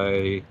recorded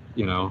by,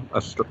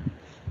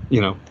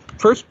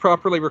 first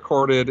properly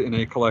recorded in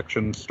a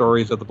collection,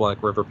 Stories of the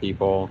Black River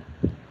People.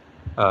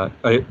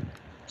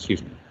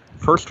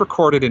 First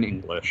recorded in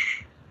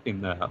English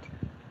in that.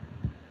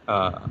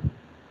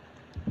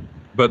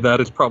 But that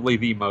is probably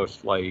the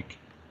most, like,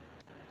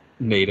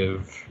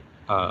 native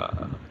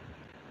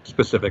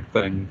specific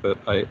thing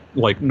that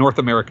North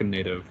American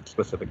native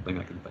specific thing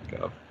I can think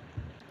of.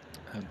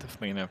 I'm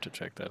definitely gonna have to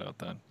check that out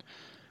then.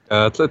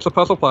 It's a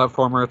puzzle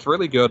platformer. It's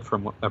really good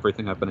from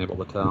everything I've been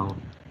able to tell.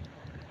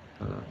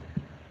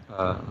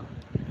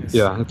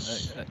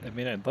 It's. I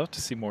mean, I'd love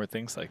to see more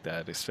things like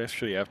that,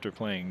 especially after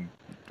playing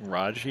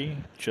Raji.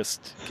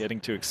 Just getting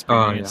to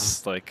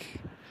experience like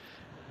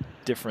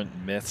different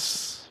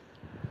myths,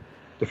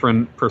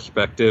 different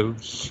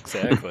perspectives.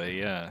 Exactly.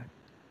 Yeah.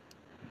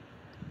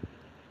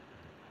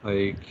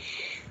 Like,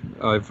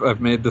 I've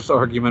made this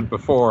argument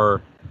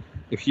before.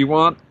 If you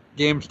want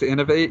games to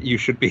innovate, you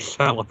should be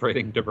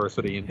celebrating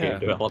diversity in game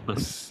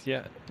development.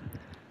 Yeah.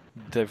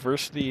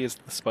 Diversity is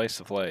the spice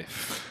of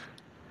life.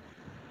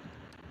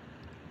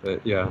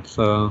 But yeah,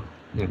 so,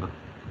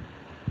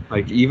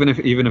 like, even if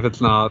it's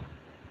not,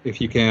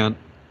 if you can't,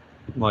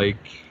 like,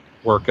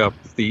 work up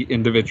the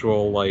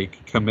individual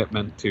like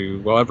commitment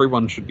to, well,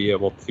 everyone should be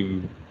able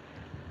to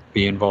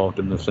be involved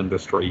in this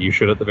industry. You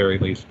should at the very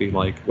least be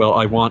like, well,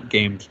 I want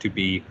games to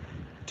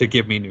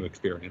give me new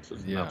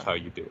experiences, and that's how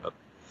you do it.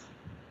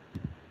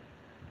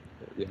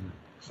 Yeah.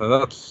 So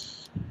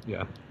that's,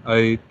 yeah.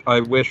 I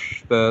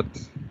wish that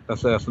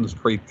Assassin's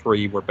Creed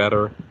 3 were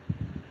better,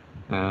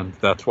 and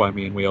that's why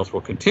me and Wheels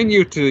will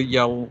continue to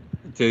yell,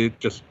 to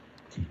just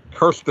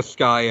curse the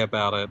sky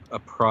about it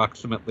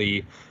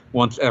approximately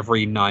once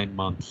every 9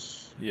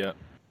 months. Yeah.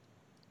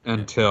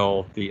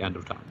 Until the end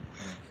of time.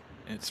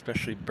 It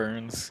especially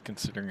burns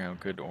considering how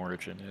good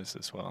Origin is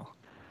as well.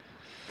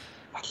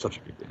 That's such a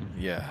good game.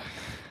 Yeah.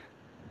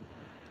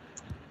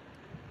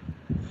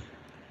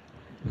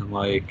 And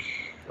like,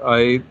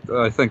 I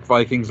think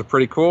Vikings are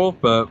pretty cool,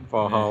 but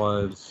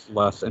Valhalla is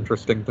less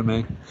interesting to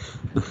me.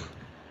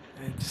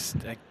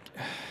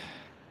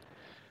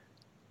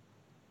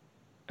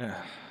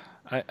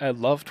 I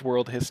loved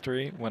world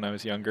history when I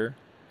was younger.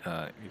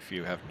 If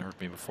you haven't heard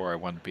me before, I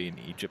wanted to be an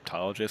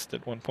Egyptologist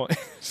at one point.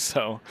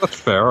 So that's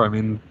fair. I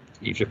mean,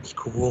 Egypt's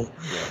cool.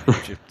 Yeah,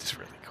 Egypt is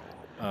really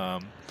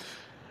cool.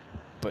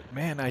 But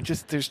man,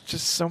 there's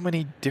just so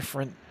many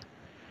different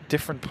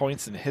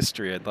points in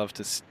history I'd love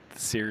the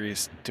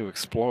series to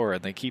explore,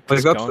 and they keep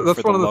just going that's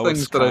for one the of the things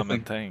lowest that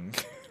common thing.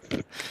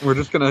 We're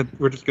just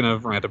gonna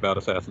rant about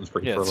Assassin's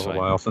Creed for a little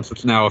while, since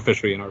it's now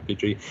officially an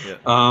RPG.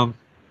 Yeah.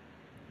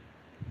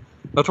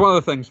 That's one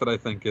of the things that I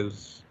think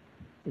is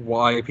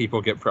why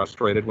people get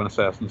frustrated when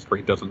Assassin's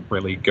Creed doesn't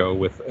really go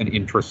with an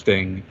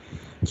interesting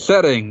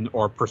setting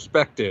or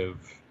perspective,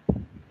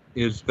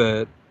 is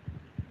that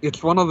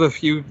it's one of the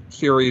few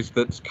series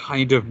that's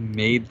kind of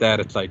made that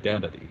its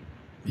identity.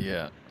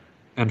 Yeah.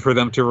 And for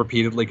them to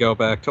repeatedly go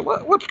back to,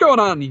 what's going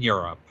on in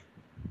Europe?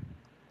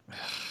 What's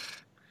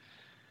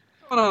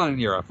going on in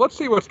Europe? Let's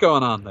see what's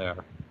going on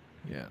there.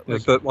 Yeah.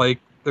 Is that, like,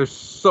 there's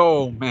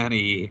so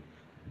many,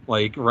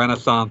 like,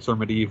 Renaissance or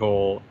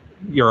medieval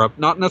Europe,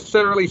 not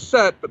necessarily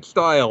set, but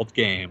styled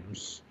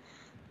games.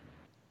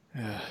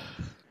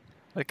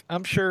 Like,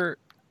 I'm sure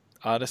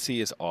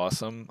Odyssey is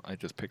awesome. I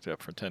just picked it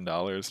up for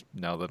 $10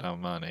 now that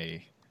I'm on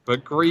a...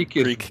 But Greek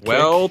is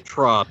well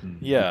trodden.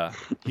 Yeah.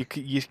 You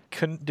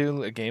couldn't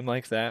do a game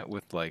like that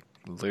with, like,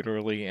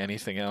 literally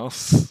anything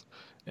else.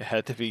 It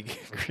had to be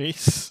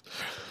Greece.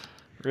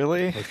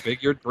 Really? I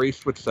figured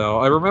Greece would sell.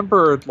 I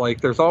remember,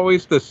 like, there's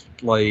always this,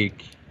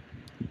 like...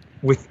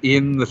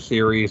 Within the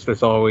series,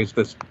 there's always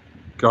this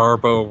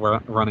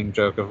Garbo running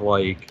joke of,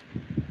 like...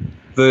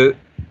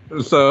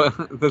 So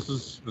this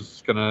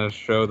is gonna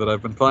show that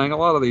I've been playing a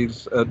lot of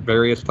these at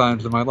various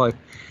times in my life.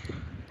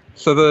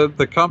 So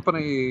the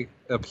company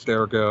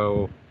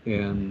Abstergo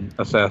in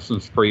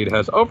Assassin's Creed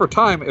has over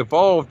time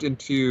evolved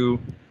into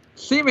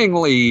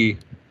seemingly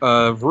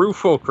a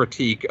rueful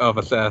critique of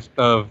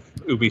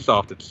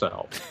Ubisoft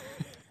itself.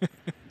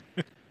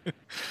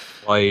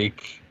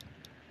 Like,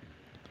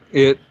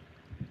 it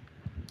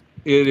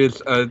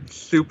is a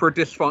super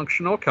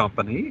dysfunctional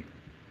company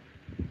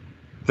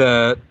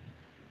that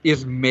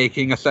is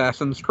making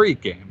Assassin's Creed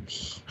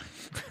games.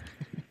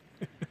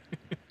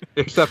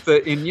 Except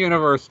that in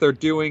universe, they're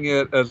doing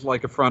it as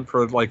like a front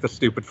for like the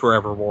stupid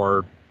Forever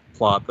War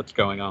plot that's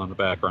going on in the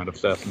background of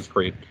Assassin's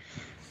Creed,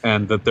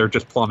 and that they're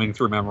just plumbing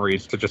through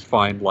memories to just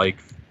find like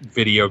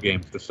video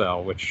games to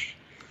sell. Which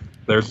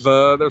there's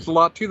a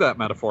lot to that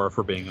metaphor,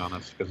 for being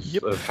honest, because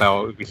of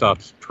how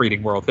Ubisoft's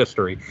treating world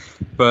history.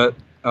 But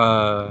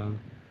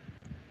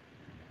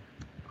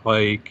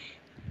like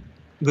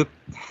the.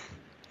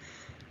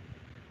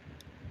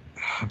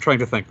 I'm trying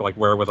to think, like,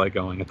 where was I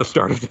going at the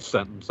start of this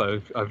sentence?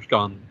 I've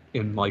gone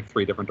in, like,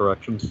 3 different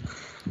directions.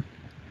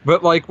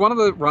 But, like, one of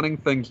the running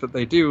things that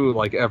they do,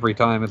 like, every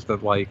time is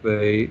that, like,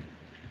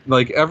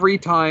 every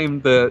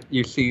time that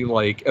you see,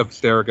 like,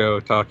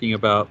 Abstergo talking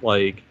about,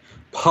 like,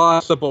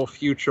 possible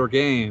future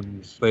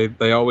games,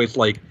 they always,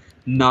 like,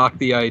 knock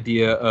the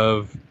idea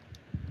of,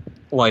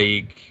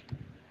 like,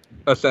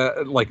 a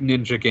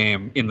ninja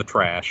game in the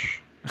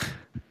trash.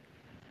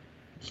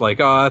 It's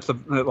like, oh,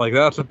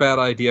 that's a bad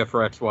idea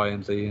for X, Y,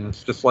 and Z, and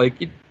it's just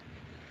like,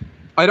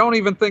 I don't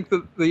even think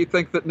that you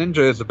think that Ninja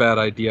is a bad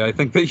idea. I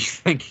think that you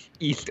think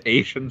East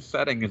Asian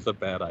setting is a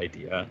bad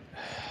idea,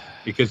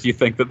 because you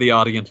think that the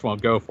audience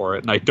won't go for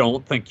it, and I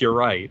don't think you're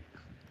right.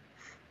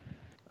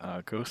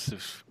 Ghost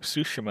of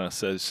Tsushima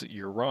says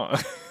you're wrong.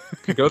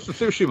 Ghost of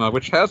Tsushima,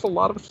 which has a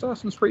lot of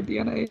Assassin's Creed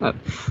DNA in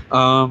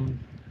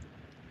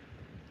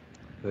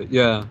it.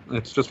 Yeah,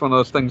 it's just one of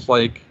those things,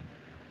 like,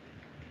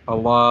 a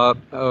lot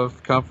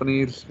of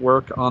companies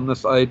work on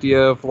this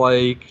idea of,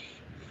 like,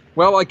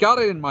 well, I got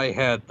it in my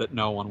head that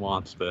no one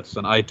wants this,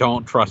 and I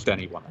don't trust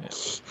anyone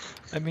else.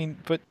 I mean,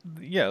 but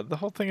yeah, the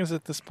whole thing is,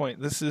 at this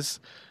point, this is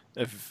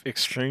an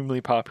extremely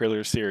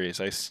popular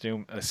series. I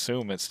assume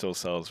it still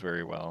sells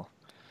very well.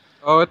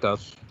 Oh, it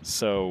does.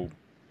 So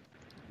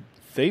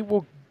they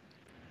will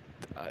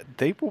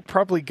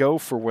probably go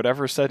for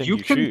whatever setting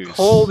you choose.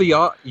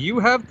 You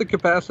have the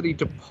capacity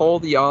to pull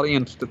the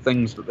audience to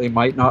things that they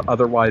might not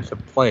otherwise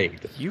have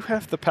played. You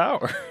have the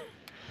power.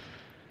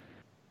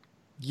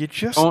 You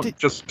just Don't did.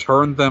 just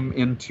turn them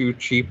into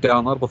cheap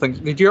downloadable things.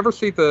 Did you ever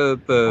see the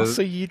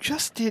Also, you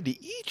just did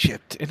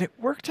Egypt, and it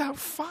worked out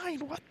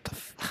fine. What the?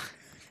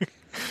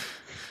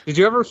 Did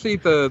you ever see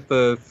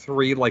the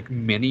 3 like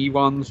mini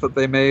ones that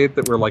they made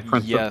that were like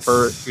Yes.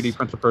 2D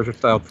Prince of Persia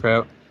style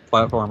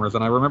platformers?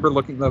 And I remember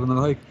looking at them and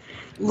they're like,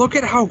 look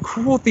at how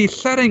cool these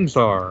settings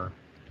are.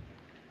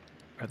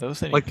 Are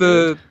those any Like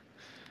good?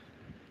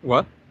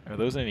 what? Are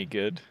those any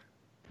good?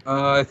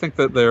 I think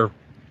that they're,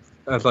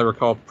 as I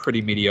recall,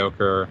 pretty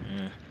mediocre.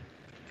 Eh.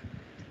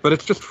 But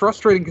it's just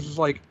frustrating because it's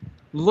like,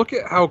 look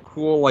at how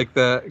cool like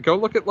that. Go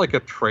look at like a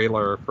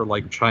trailer for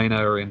like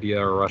China or India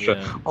or Russia.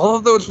 Yeah. All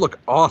of those look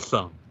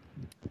awesome.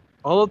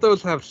 All of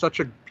those have such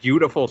a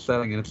beautiful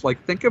setting, and it's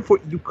like, think of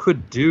what you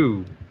could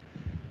do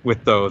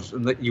with those,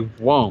 and that you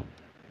won't,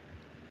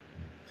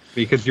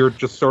 because you're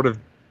just sort of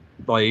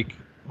like,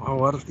 oh,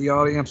 what if the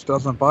audience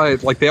doesn't buy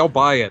it? Like, they'll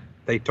buy it.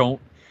 They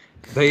don't.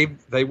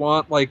 They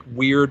want like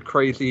weird,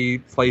 crazy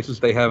places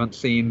they haven't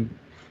seen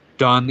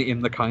done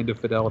in the kind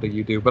of fidelity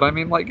you do. But I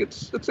mean, like,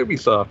 it's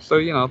Ubisoft, so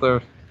you know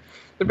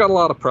they've got a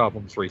lot of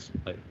problems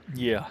recently.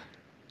 Yeah.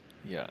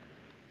 Yeah.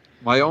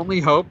 My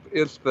only hope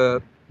is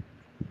that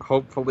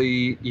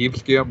hopefully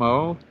Yves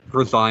Guillemot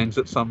resigns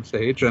at some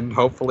stage, and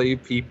hopefully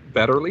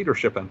better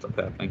leadership ends up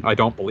happening. I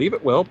don't believe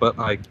it will, but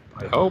I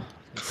hope.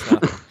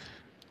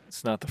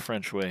 It's not the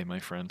French way, my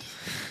friend.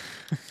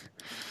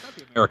 It's not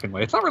the American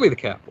way. It's not really the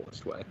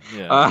capitalist way.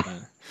 Yeah.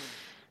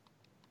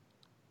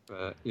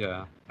 But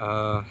yeah,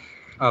 I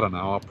don't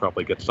know. I'll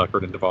probably get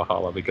suckered into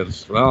Valhalla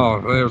because, well,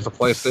 there's a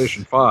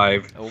PlayStation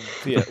 5. Oh,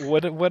 yeah.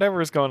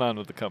 Whatever is going on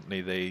with the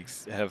company, they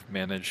have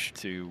managed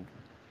to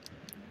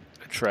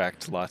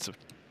attract lots of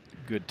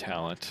good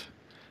talent.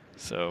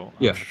 So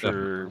I'm Yeah,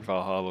 sure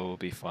Valhalla will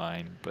be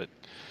fine, but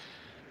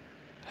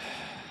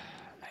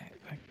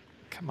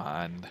come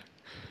on.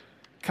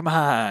 Come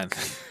on.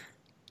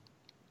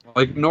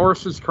 Like,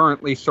 Norse is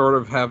currently sort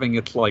of having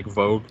its, like,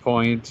 vogue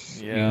point.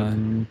 Yeah.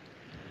 in-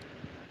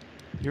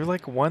 You're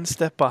like one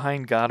step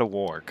behind God of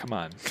War. Come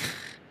on.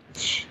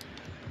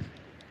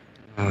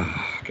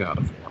 God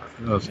of War.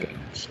 Those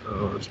games.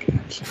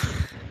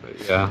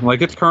 But yeah,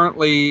 like, it's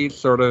currently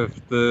sort of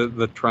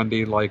the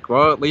trendy, like,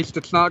 well, at least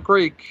it's not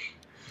Greek.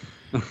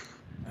 I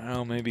don't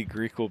know, maybe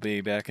Greek will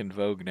be back in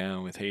vogue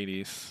now with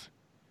Hades.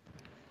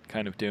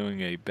 Kind of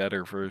doing a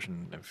better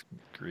version of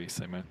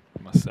Greece, I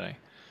must say.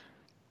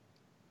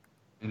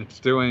 And it's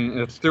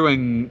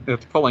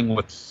pulling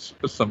with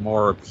some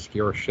more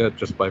obscure shit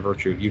just by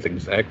virtue of using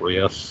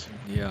Zagreus.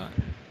 Yeah.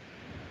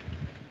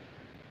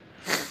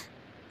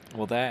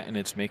 Well, that, and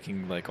it's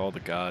making like all the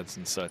gods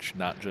and such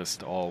not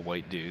just all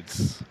white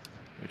dudes,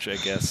 which I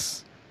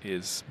guess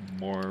is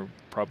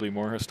probably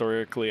more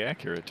historically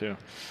accurate too.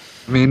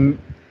 I mean,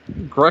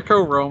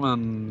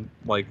 Greco-Roman,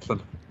 like,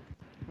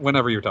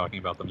 whenever you're talking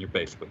about them, you're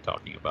basically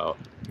talking about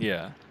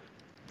Yeah.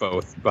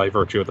 both by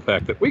virtue of the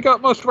fact that we got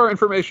most of our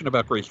information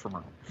about Greece from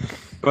Rome.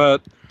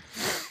 But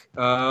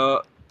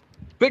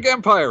big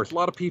empires, a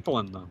lot of people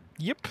in them.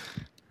 Yep.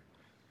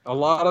 A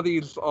lot of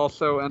these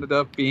also ended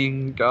up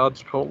being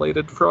gods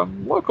collated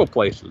from local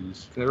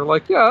places. They were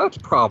like, yeah, that's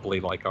probably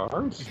like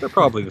ours. They're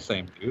probably the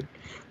same dude.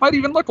 Might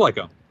even look like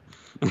them.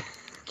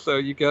 So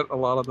you get a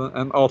lot of them,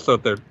 and also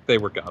they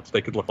were gods.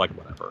 They could look like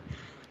whatever.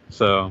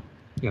 So,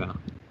 you know,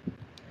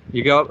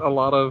 you got a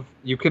lot of.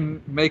 You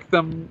can make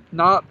them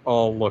not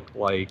all look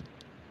like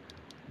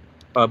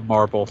a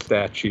marble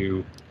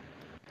statue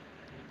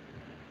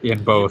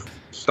in both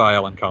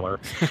style and color.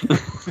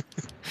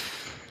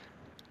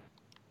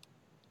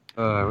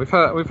 We've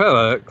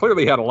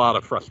clearly had a lot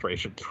of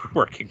frustration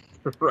working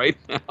right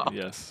now.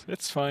 Yes,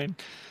 it's fine.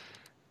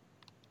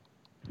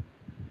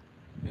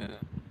 Yeah.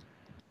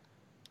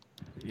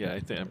 Yeah,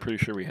 I'm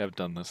pretty sure we have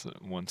done this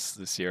once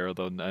this year,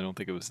 although I don't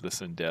think it was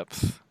this in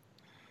depth.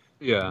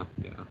 Yeah.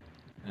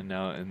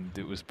 And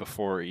it was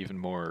before even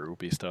more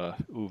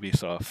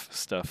Ubisoft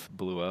stuff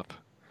blew up.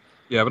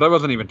 Yeah, but I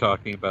wasn't even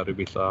talking about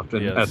Ubisoft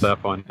Yes. at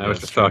that point. I was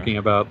Yes, just true. talking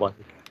about, like,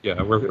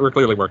 yeah, we're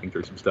clearly working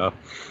through some stuff.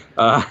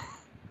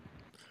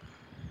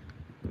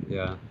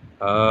 Yeah.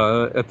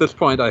 At this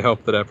point, I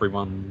hope that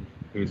everyone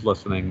who's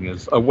listening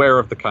is aware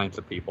of the kinds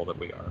of people that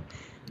we are.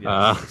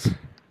 Yes.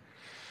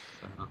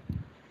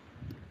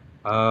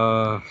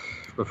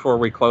 Before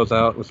we close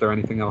out, was there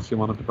anything else you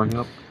wanted to bring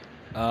up?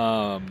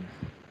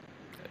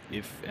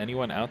 If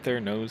anyone out there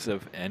knows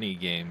of any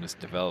games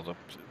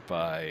developed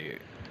by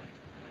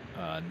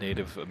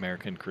Native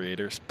American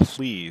creators,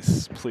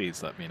 please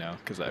let me know,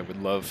 because I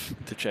would love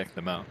to check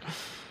them out.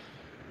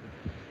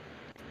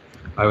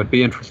 I would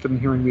be interested in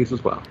hearing these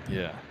as well.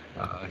 Yeah.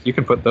 You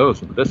can put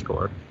those in the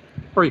Discord,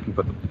 or you can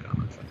put them in the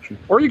comment section,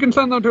 or you can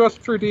send them to us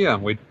through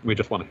DM. We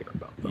just want to hear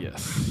about them.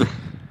 Yes.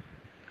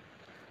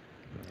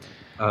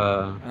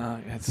 What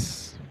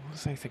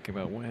was I thinking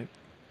about?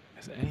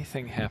 Has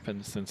anything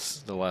happened since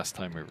the last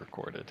time we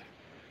recorded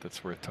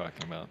that's worth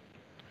talking about?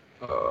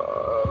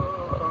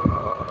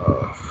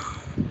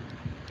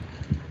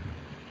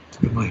 It's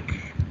been like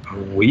a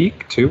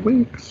week, 2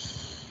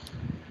 weeks,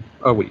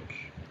 a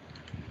week,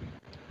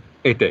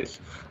 8 days.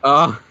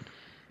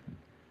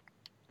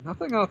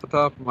 Nothing off the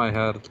top of my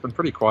head. It's been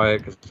pretty quiet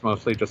because it's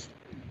mostly just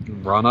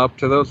run up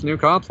to those new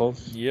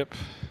consoles. Yep.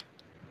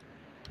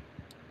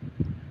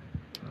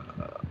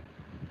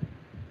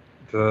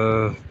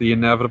 The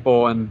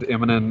inevitable and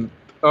imminent.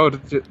 Oh,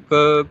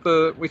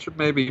 we should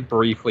maybe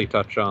briefly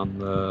touch on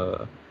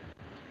the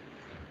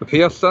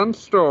PSN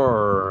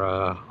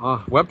Store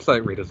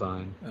website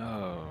redesign.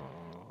 Oh,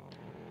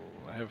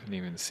 I haven't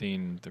even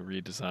seen the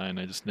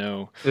redesign. I just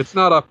know. It's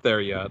not up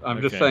there yet.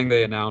 I'm just Okay. saying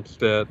they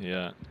announced it.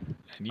 Yeah.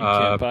 And you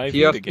can't buy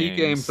Vita PSP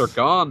games are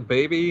gone,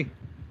 baby.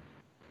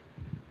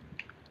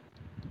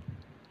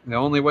 The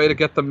only way to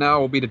get them now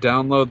will be to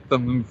download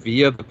them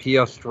via the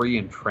PS3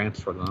 and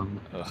transfer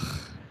them. Ugh.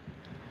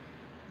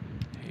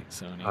 Hate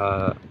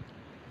Sony.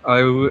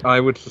 I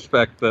would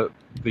suspect that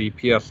the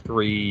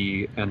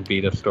PS3 and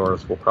Vita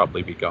stores will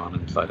probably be gone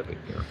inside of a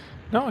year.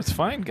 No, it's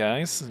fine,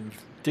 guys.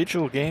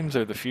 Digital games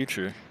are the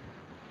future.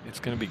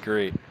 It's going to be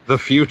great. The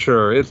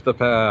future is the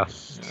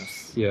past.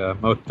 Yes. Yeah,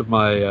 most of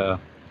my...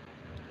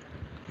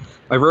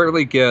 I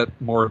rarely get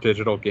more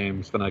digital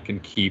games than I can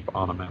keep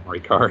on a memory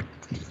card.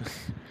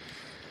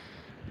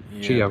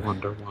 Yeah. Gee, I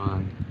wonder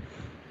why.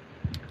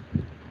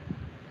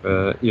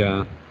 But,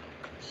 yeah.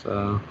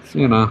 So,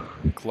 you know.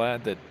 I'm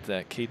glad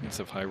that Cadence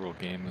of Hyrule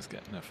game is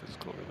getting a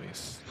physical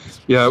release.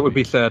 It's Yeah, it would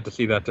be sweet. sad to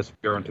see that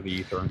disappear into the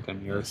ether in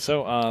 10 years.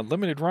 So,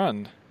 limited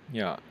run.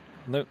 Yeah.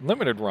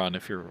 Limited run,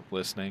 if you're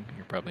listening.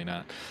 You're probably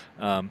not.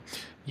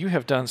 You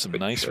have done some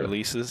But nice sure.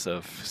 releases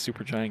of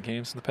Supergiant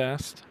games in the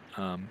past.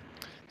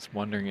 Just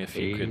wondering if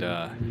you could,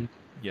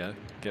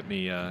 get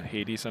me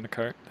Hades on a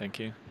cart. Thank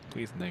you.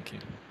 Please and thank you.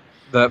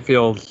 That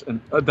feels...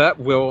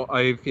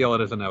 I feel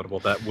it is inevitable.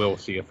 That will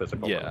see a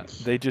physical Yeah, release.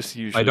 they just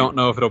usually... I don't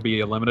know if it'll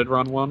be a limited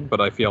run one, but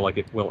I feel like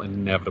it will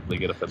inevitably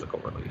get a physical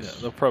Yeah,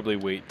 release. they'll probably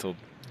wait till,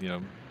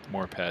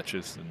 more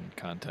patches and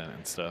content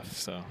and stuff,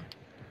 so...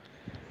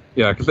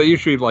 Yeah, because they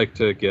usually like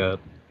to get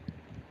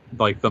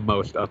like the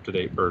most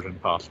up-to-date version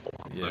possible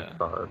on Yeah. the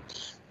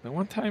cards. The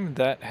one time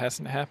that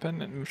hasn't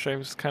happened, and which I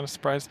was kind of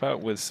surprised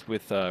about, was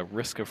with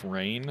Risk of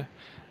Rain.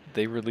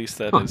 They released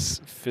that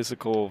as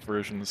physical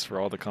versions for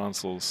all the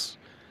consoles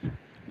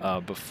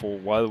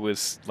while it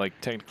was like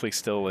technically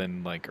still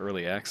in like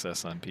early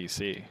access on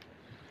PC.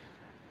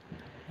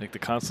 Like the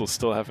consoles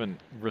still haven't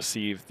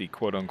received the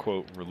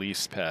quote-unquote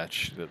release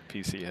patch that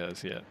PC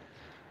has yet.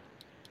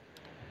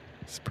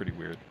 It's pretty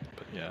weird,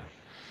 but yeah.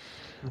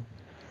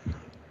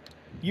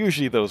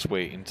 Usually those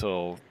wait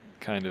until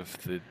kind of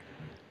the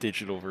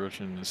digital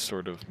version is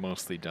sort of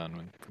mostly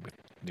done with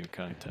new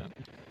content.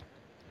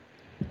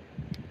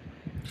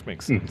 Which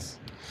makes sense.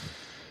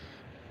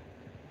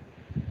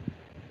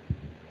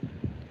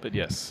 But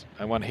yes,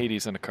 I want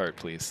Hades in a cart,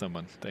 please,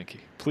 someone. Thank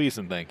you. Please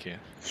and thank you.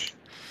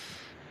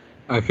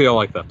 I feel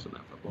like that's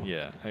inevitable.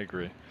 Yeah, I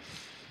agree.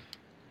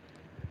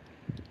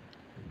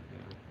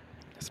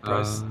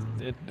 Surprised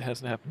it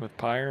hasn't happened with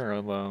Pyre,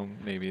 although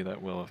maybe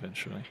that will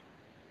eventually.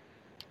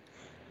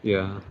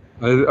 Yeah,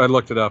 I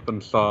looked it up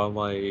and saw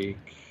like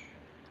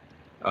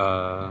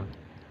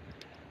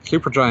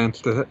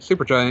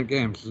Supergiant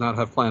Games does not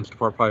have plans to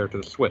port Pyre to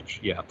the Switch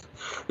yet.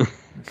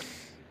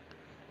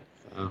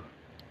 So,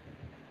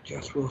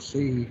 guess we'll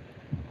see.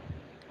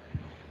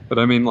 But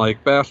I mean,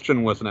 like,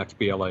 Bastion was an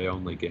XBLA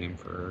only game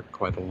for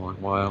quite a long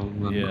while,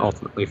 and then Yeah.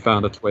 ultimately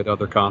found its way to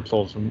other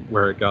consoles and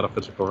where it got a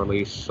physical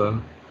release.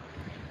 So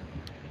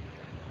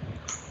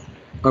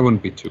I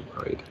wouldn't be too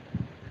worried.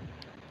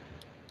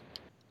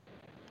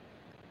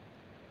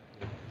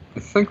 I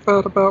think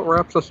that about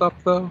wraps us up,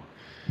 though.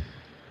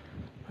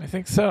 I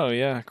think so,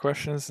 yeah.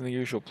 Questions in the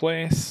usual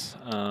place.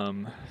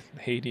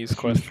 Hades Let's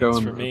questions go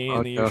for in me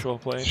in the podcast. usual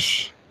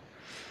place.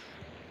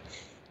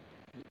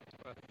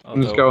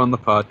 Let's go in the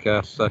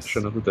podcast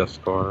section of the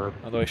Discord.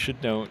 Although I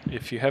should note,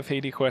 if you have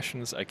Hades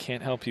questions, I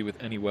can't help you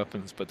with any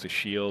weapons but the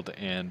shield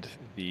and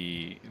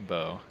the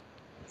bow.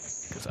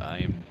 Because I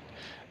am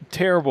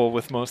terrible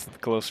with most of the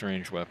close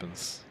range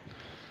weapons.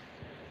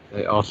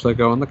 They also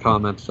go in the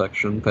comments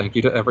section. Thank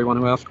you to everyone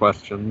who asked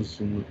questions,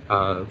 and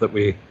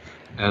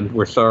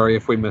we're sorry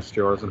if we missed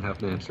yours and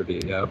haven't answered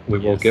it yet. We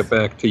will Yes. get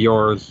back to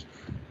yours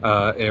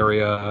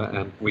area,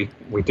 and we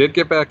did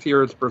get back to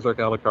yours, Berserk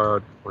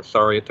Alucard. We're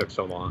sorry it took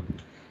so long.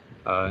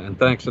 And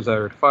thanks to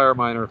Zyrd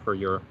Fireminer for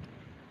your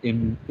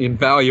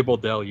invaluable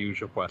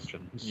deluge of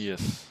questions.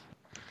 Yes.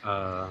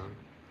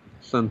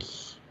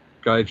 Since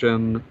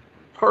Gaijin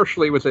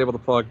partially was able to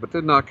plug but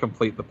did not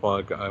complete the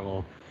plug, I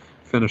will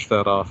finish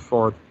that off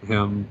for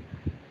him.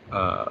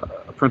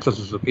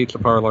 Princesses of Pizza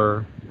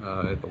Parlor,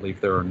 I believe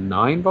there are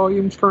 9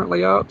 volumes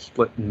currently out,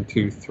 split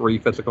into 3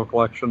 physical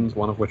collections,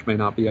 one of which may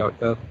not be out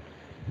yet.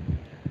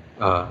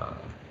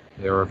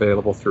 They are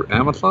available through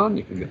Amazon.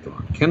 You can get them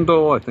on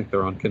Kindle. I think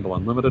they're on Kindle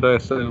Unlimited, I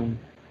assume.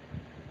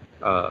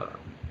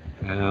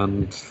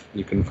 And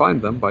you can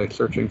find them by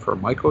searching for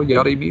Michael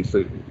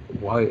Yarimizu,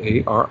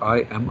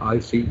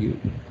 Yarimicu.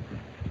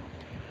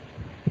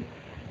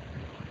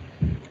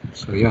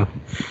 So yeah,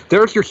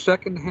 there's your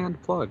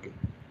second-hand plug.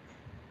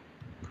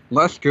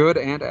 Less good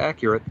and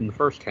accurate than the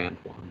first-hand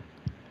one.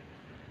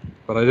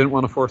 But I didn't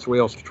want to force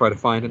Wheels to try to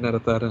find and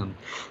edit that in.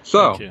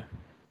 So, Thank you.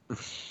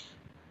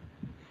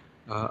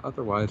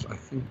 Otherwise, I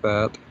think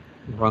that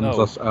runs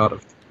Oh. us out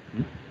of.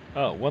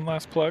 Oh, one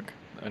last plug.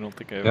 I don't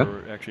think I Yeah?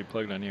 ever actually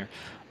plugged on here.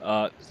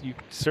 You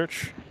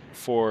search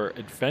for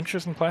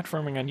Adventures in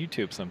Platforming on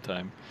YouTube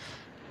sometime.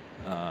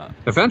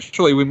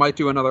 Eventually, we might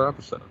do another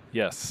episode.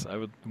 Yes, I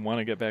would want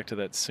to get back to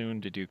that soon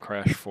to do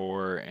Crash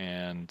 4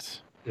 and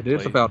It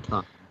is Play- about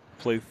time.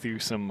 play through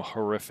some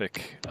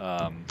horrific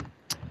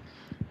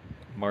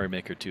Mario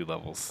Maker 2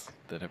 levels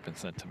that have been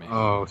sent to me.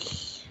 Oh,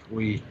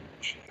 sweet.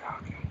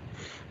 Okay.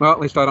 Well, at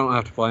least I don't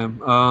have to play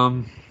them.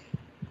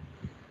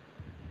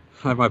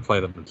 I might play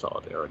them in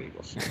solidarity.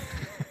 We'll see.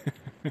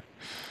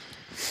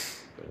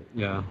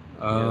 Yeah.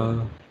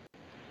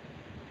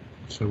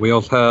 So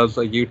Wheels has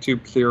a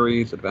YouTube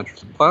series,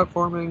 Adventures in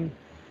Platforming,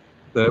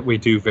 that we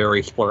do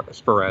very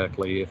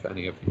sporadically. If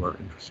any of you are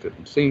interested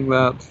in seeing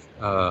that,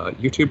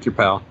 YouTube's your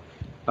pal.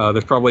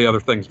 There's probably other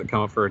things that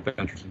come up for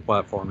Adventures in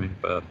Platforming,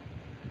 but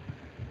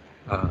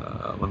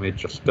let me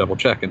just double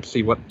check and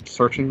see what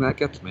searching that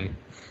gets me.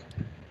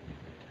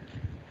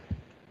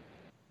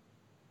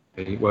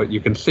 Okay, well, you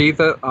can see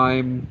that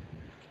I'm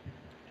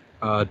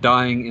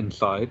dying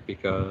inside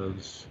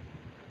because.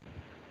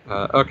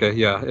 Okay,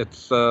 yeah, it's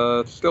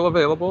still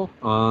available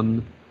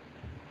on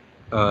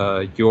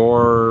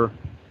your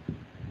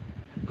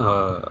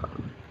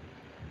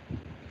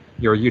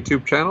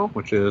YouTube channel,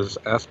 which is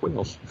Ask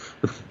Wheels.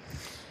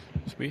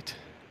 Sweet.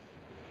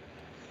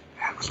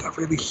 Man, was that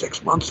really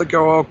 6 months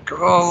ago? Oh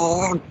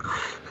god!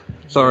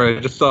 Sorry, I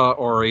just saw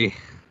Ori.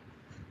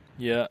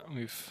 Yeah,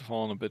 we've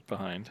fallen a bit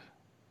behind.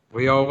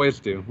 We always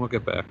do. We'll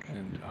get back.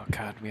 And oh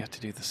god, we have to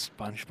do the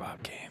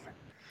SpongeBob game.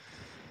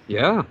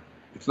 Yeah,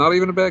 it's not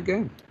even a bad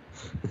game.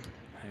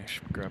 I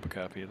should grab a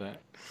copy of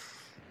that.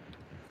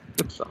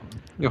 It's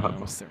you'll have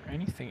fun. Was there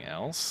anything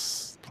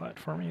else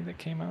platformy that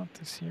came out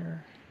this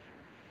year?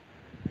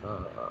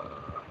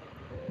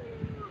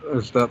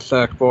 There's that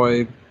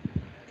Sackboy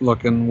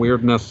looking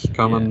weirdness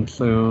coming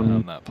soon.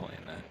 I'm not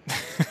playing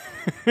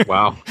that.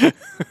 Wow.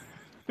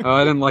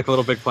 I didn't like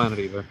Little Big Planet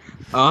either.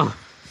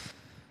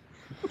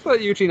 What's that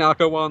Yuji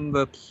Naka one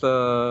that's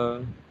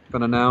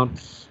been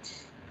announced?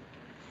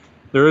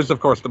 There is, of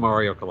course, the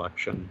Mario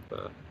Collection,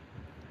 but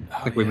I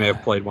think we may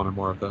have played one or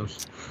more of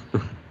those.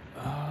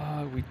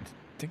 We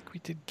think we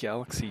did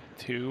Galaxy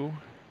 2.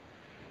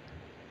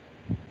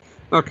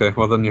 Okay,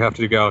 well then you have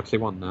to do Galaxy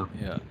 1 now.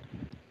 Yeah.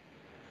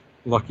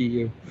 Lucky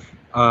you.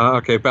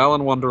 Okay,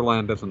 Balan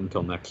Wonderland isn't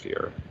until next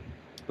year.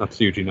 That's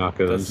Yuji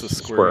Naka's That's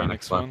the Square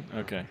Enix one?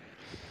 Okay.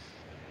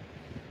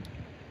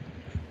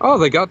 Oh,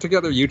 they got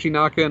together Yuji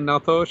Naka and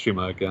Naoto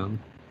Oshima again.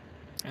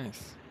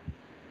 Nice.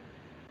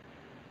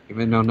 You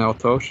may know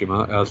Naoto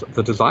Oshima as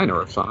the designer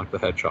of Sonic the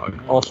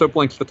Hedgehog. Also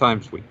Blinks the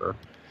Time Sweeper.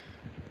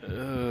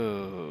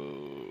 Oh.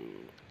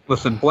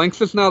 Listen,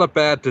 Blinks is not a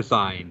bad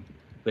design.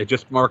 They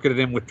just marketed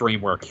him with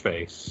DreamWorks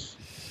face.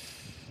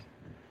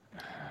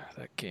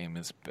 That game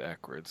is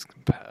backwards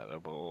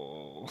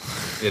compatible.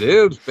 It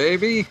is,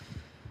 baby!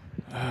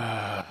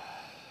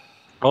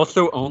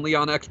 Also only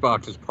on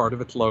Xbox as part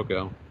of its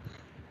logo.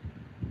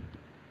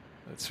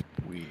 That's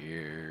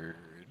weird.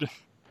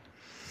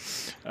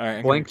 All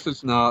right, Blinks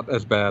is not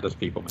as bad as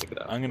people make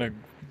it out. I'm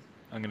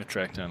gonna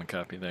track down a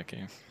copy of that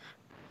game.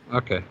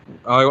 Okay.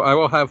 I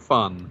will have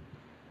fun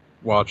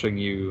watching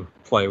you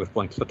play with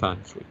Blinks the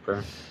Time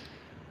Sweeper.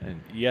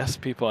 And yes,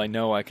 people, I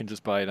know I can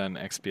just buy it on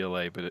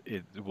XBLA, but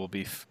it will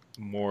be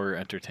more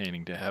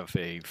entertaining to have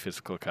a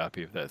physical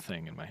copy of that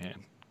thing in my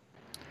hand.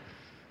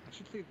 I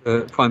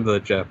should find the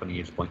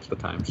Japanese Blinks the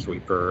Time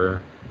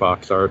Sweeper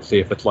box art, see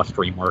if it's less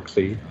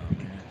DreamWorksy.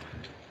 Okay.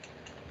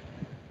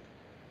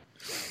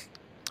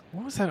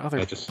 What was that other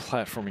I just-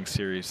 platforming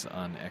series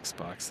on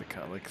Xbox that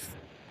got like?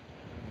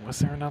 Was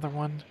there another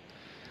one?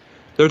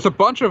 There's a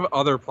bunch of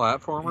other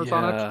platformers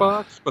on Yeah.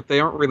 Xbox, but they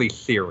aren't really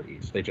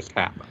series. They just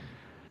happen.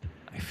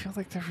 I feel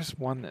like there was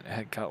one that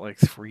had got like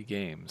 3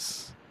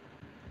 games.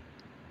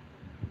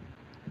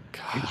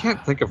 I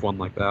can't think of one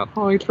like that.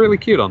 Oh, he's really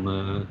cute on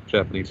the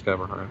Japanese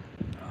cover art.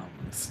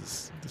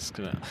 This is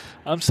gonna.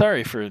 I'm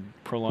sorry for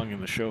prolonging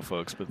the show,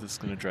 folks, but this is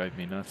gonna drive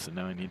me nuts, and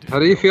now I need to. How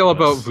do you figure feel out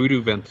what about else-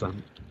 Voodoo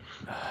Vincent?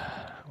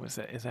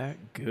 Is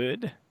that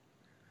good?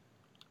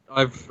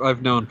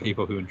 I've known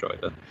people who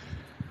enjoyed it.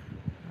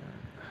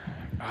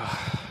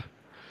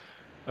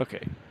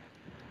 Okay,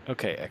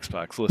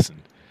 Xbox,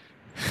 listen.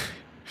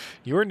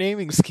 Your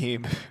naming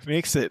scheme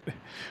makes it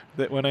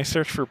that when I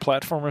search for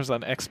platformers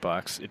on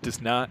Xbox, it does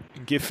not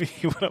give me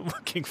what I'm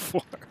looking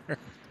for.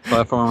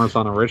 Platformers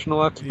on original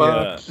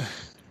Xbox? Yeah.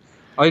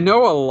 I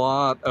know a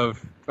lot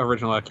of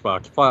original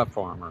Xbox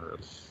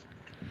platformers,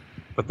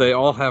 but they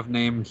all have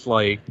names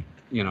like,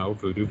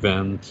 Voodoo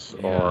Vince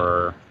Yeah.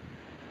 or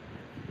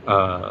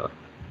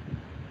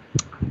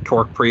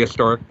Torque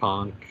Prehistoric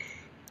Punk.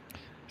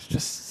 It's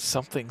just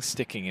something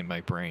sticking in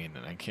my brain,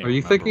 and I can't. Are you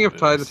remember thinking of what it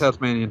Ty the is.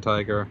 Tasmanian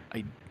Tiger?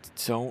 I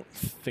don't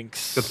think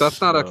so. Because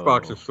that's not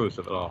Xbox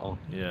exclusive at all.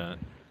 Yeah.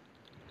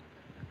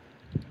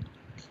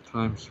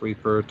 Time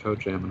Sweeper, Toe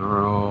Jam and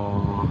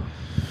Earl,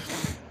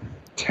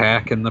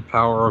 Tack and the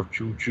Power of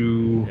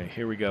Juju. Okay,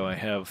 here we go. I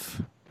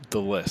have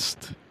the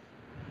list.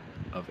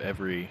 of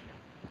every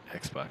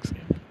Xbox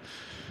game.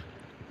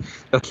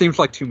 That seems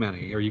like too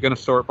many. Are you going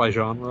to sort by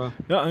genre?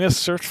 No, I'm going to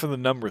search for the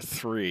number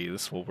 3.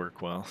 This will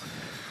work well.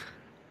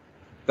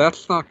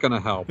 That's not going to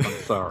help. I'm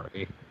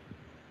sorry.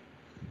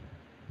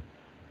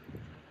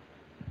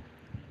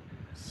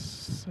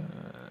 So,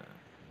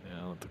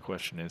 now the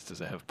question is, does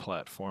it have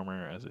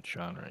platformer as a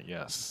genre?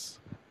 Yes.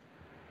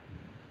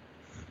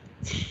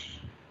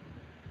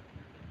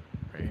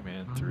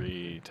 Rayman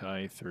 3,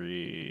 Tie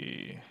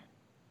 3.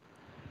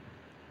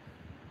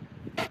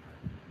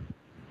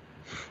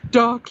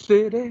 Dark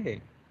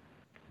City.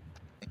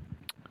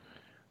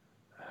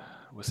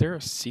 Was there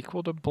a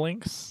sequel to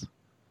Blinks?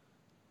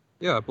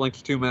 Yeah,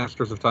 Blinks 2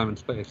 Masters of Time and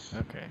Space.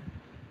 Okay.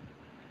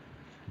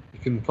 You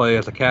can play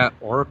as a cat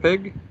or a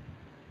pig.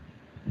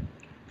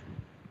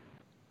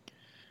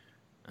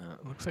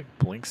 It looks like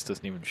Blinks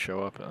doesn't even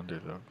show up under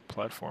the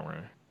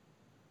platformer.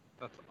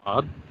 That's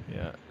odd.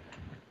 Yeah.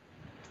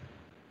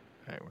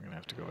 Alright, we're gonna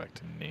have to go back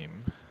to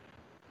name.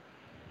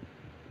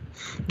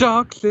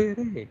 Dark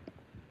City.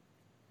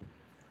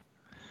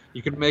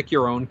 You can make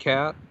your own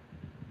cat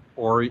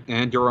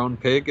and your own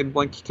pig in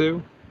Blinks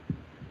 2.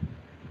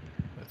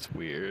 That's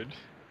weird.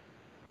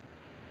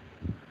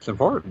 It's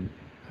important.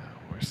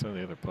 Where's some of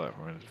the other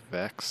platforms?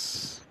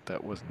 Vex,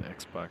 that wasn't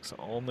Xbox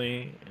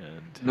only,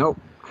 and Nope.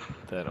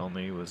 that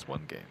only was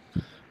one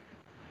game.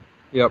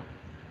 Yep.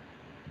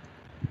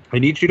 I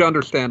need you to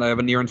understand I have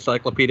a near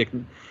encyclopedic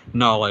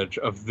knowledge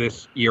of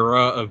this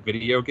era of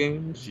video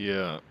games.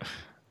 Yeah.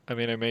 I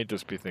mean, I may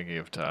just be thinking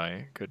of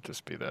Tie. Could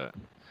just be that.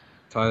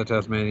 Tie the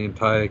Tasmanian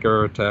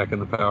Tiger, Attack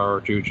and the Power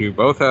of Juju.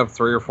 Both have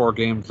 3 or 4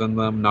 games in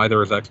them.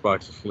 Neither is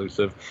Xbox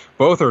exclusive.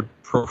 Both are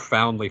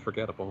profoundly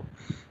forgettable.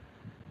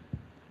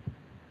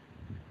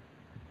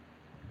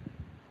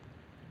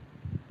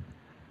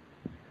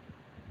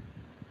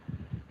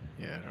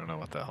 Yeah, I don't know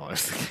what the hell I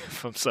was thinking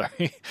of. I'm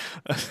sorry.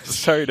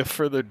 Sorry to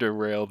further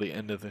derail the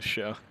end of the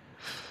show.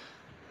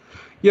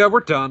 Yeah, we're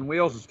done.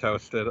 Wheels is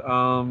toasted.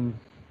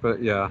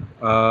 But yeah,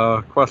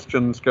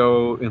 questions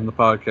go in the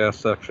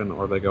podcast section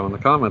or they go in the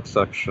comments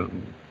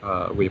section.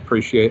 We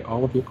appreciate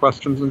all of your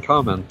questions and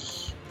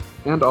comments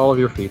and all of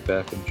your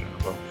feedback in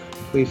general.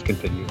 Please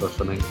continue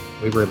listening.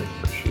 We really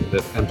appreciate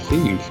it. And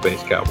see you,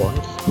 Space Cowboys.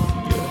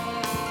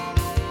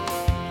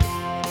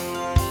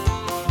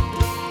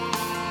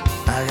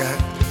 I got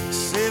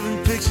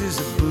 7 pictures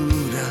of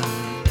Buddha,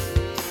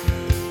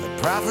 the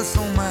prophets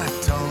on my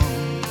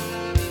tongue,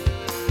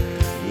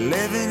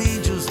 11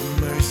 angels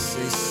of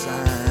mercy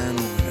sign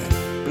with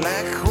a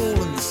black horse.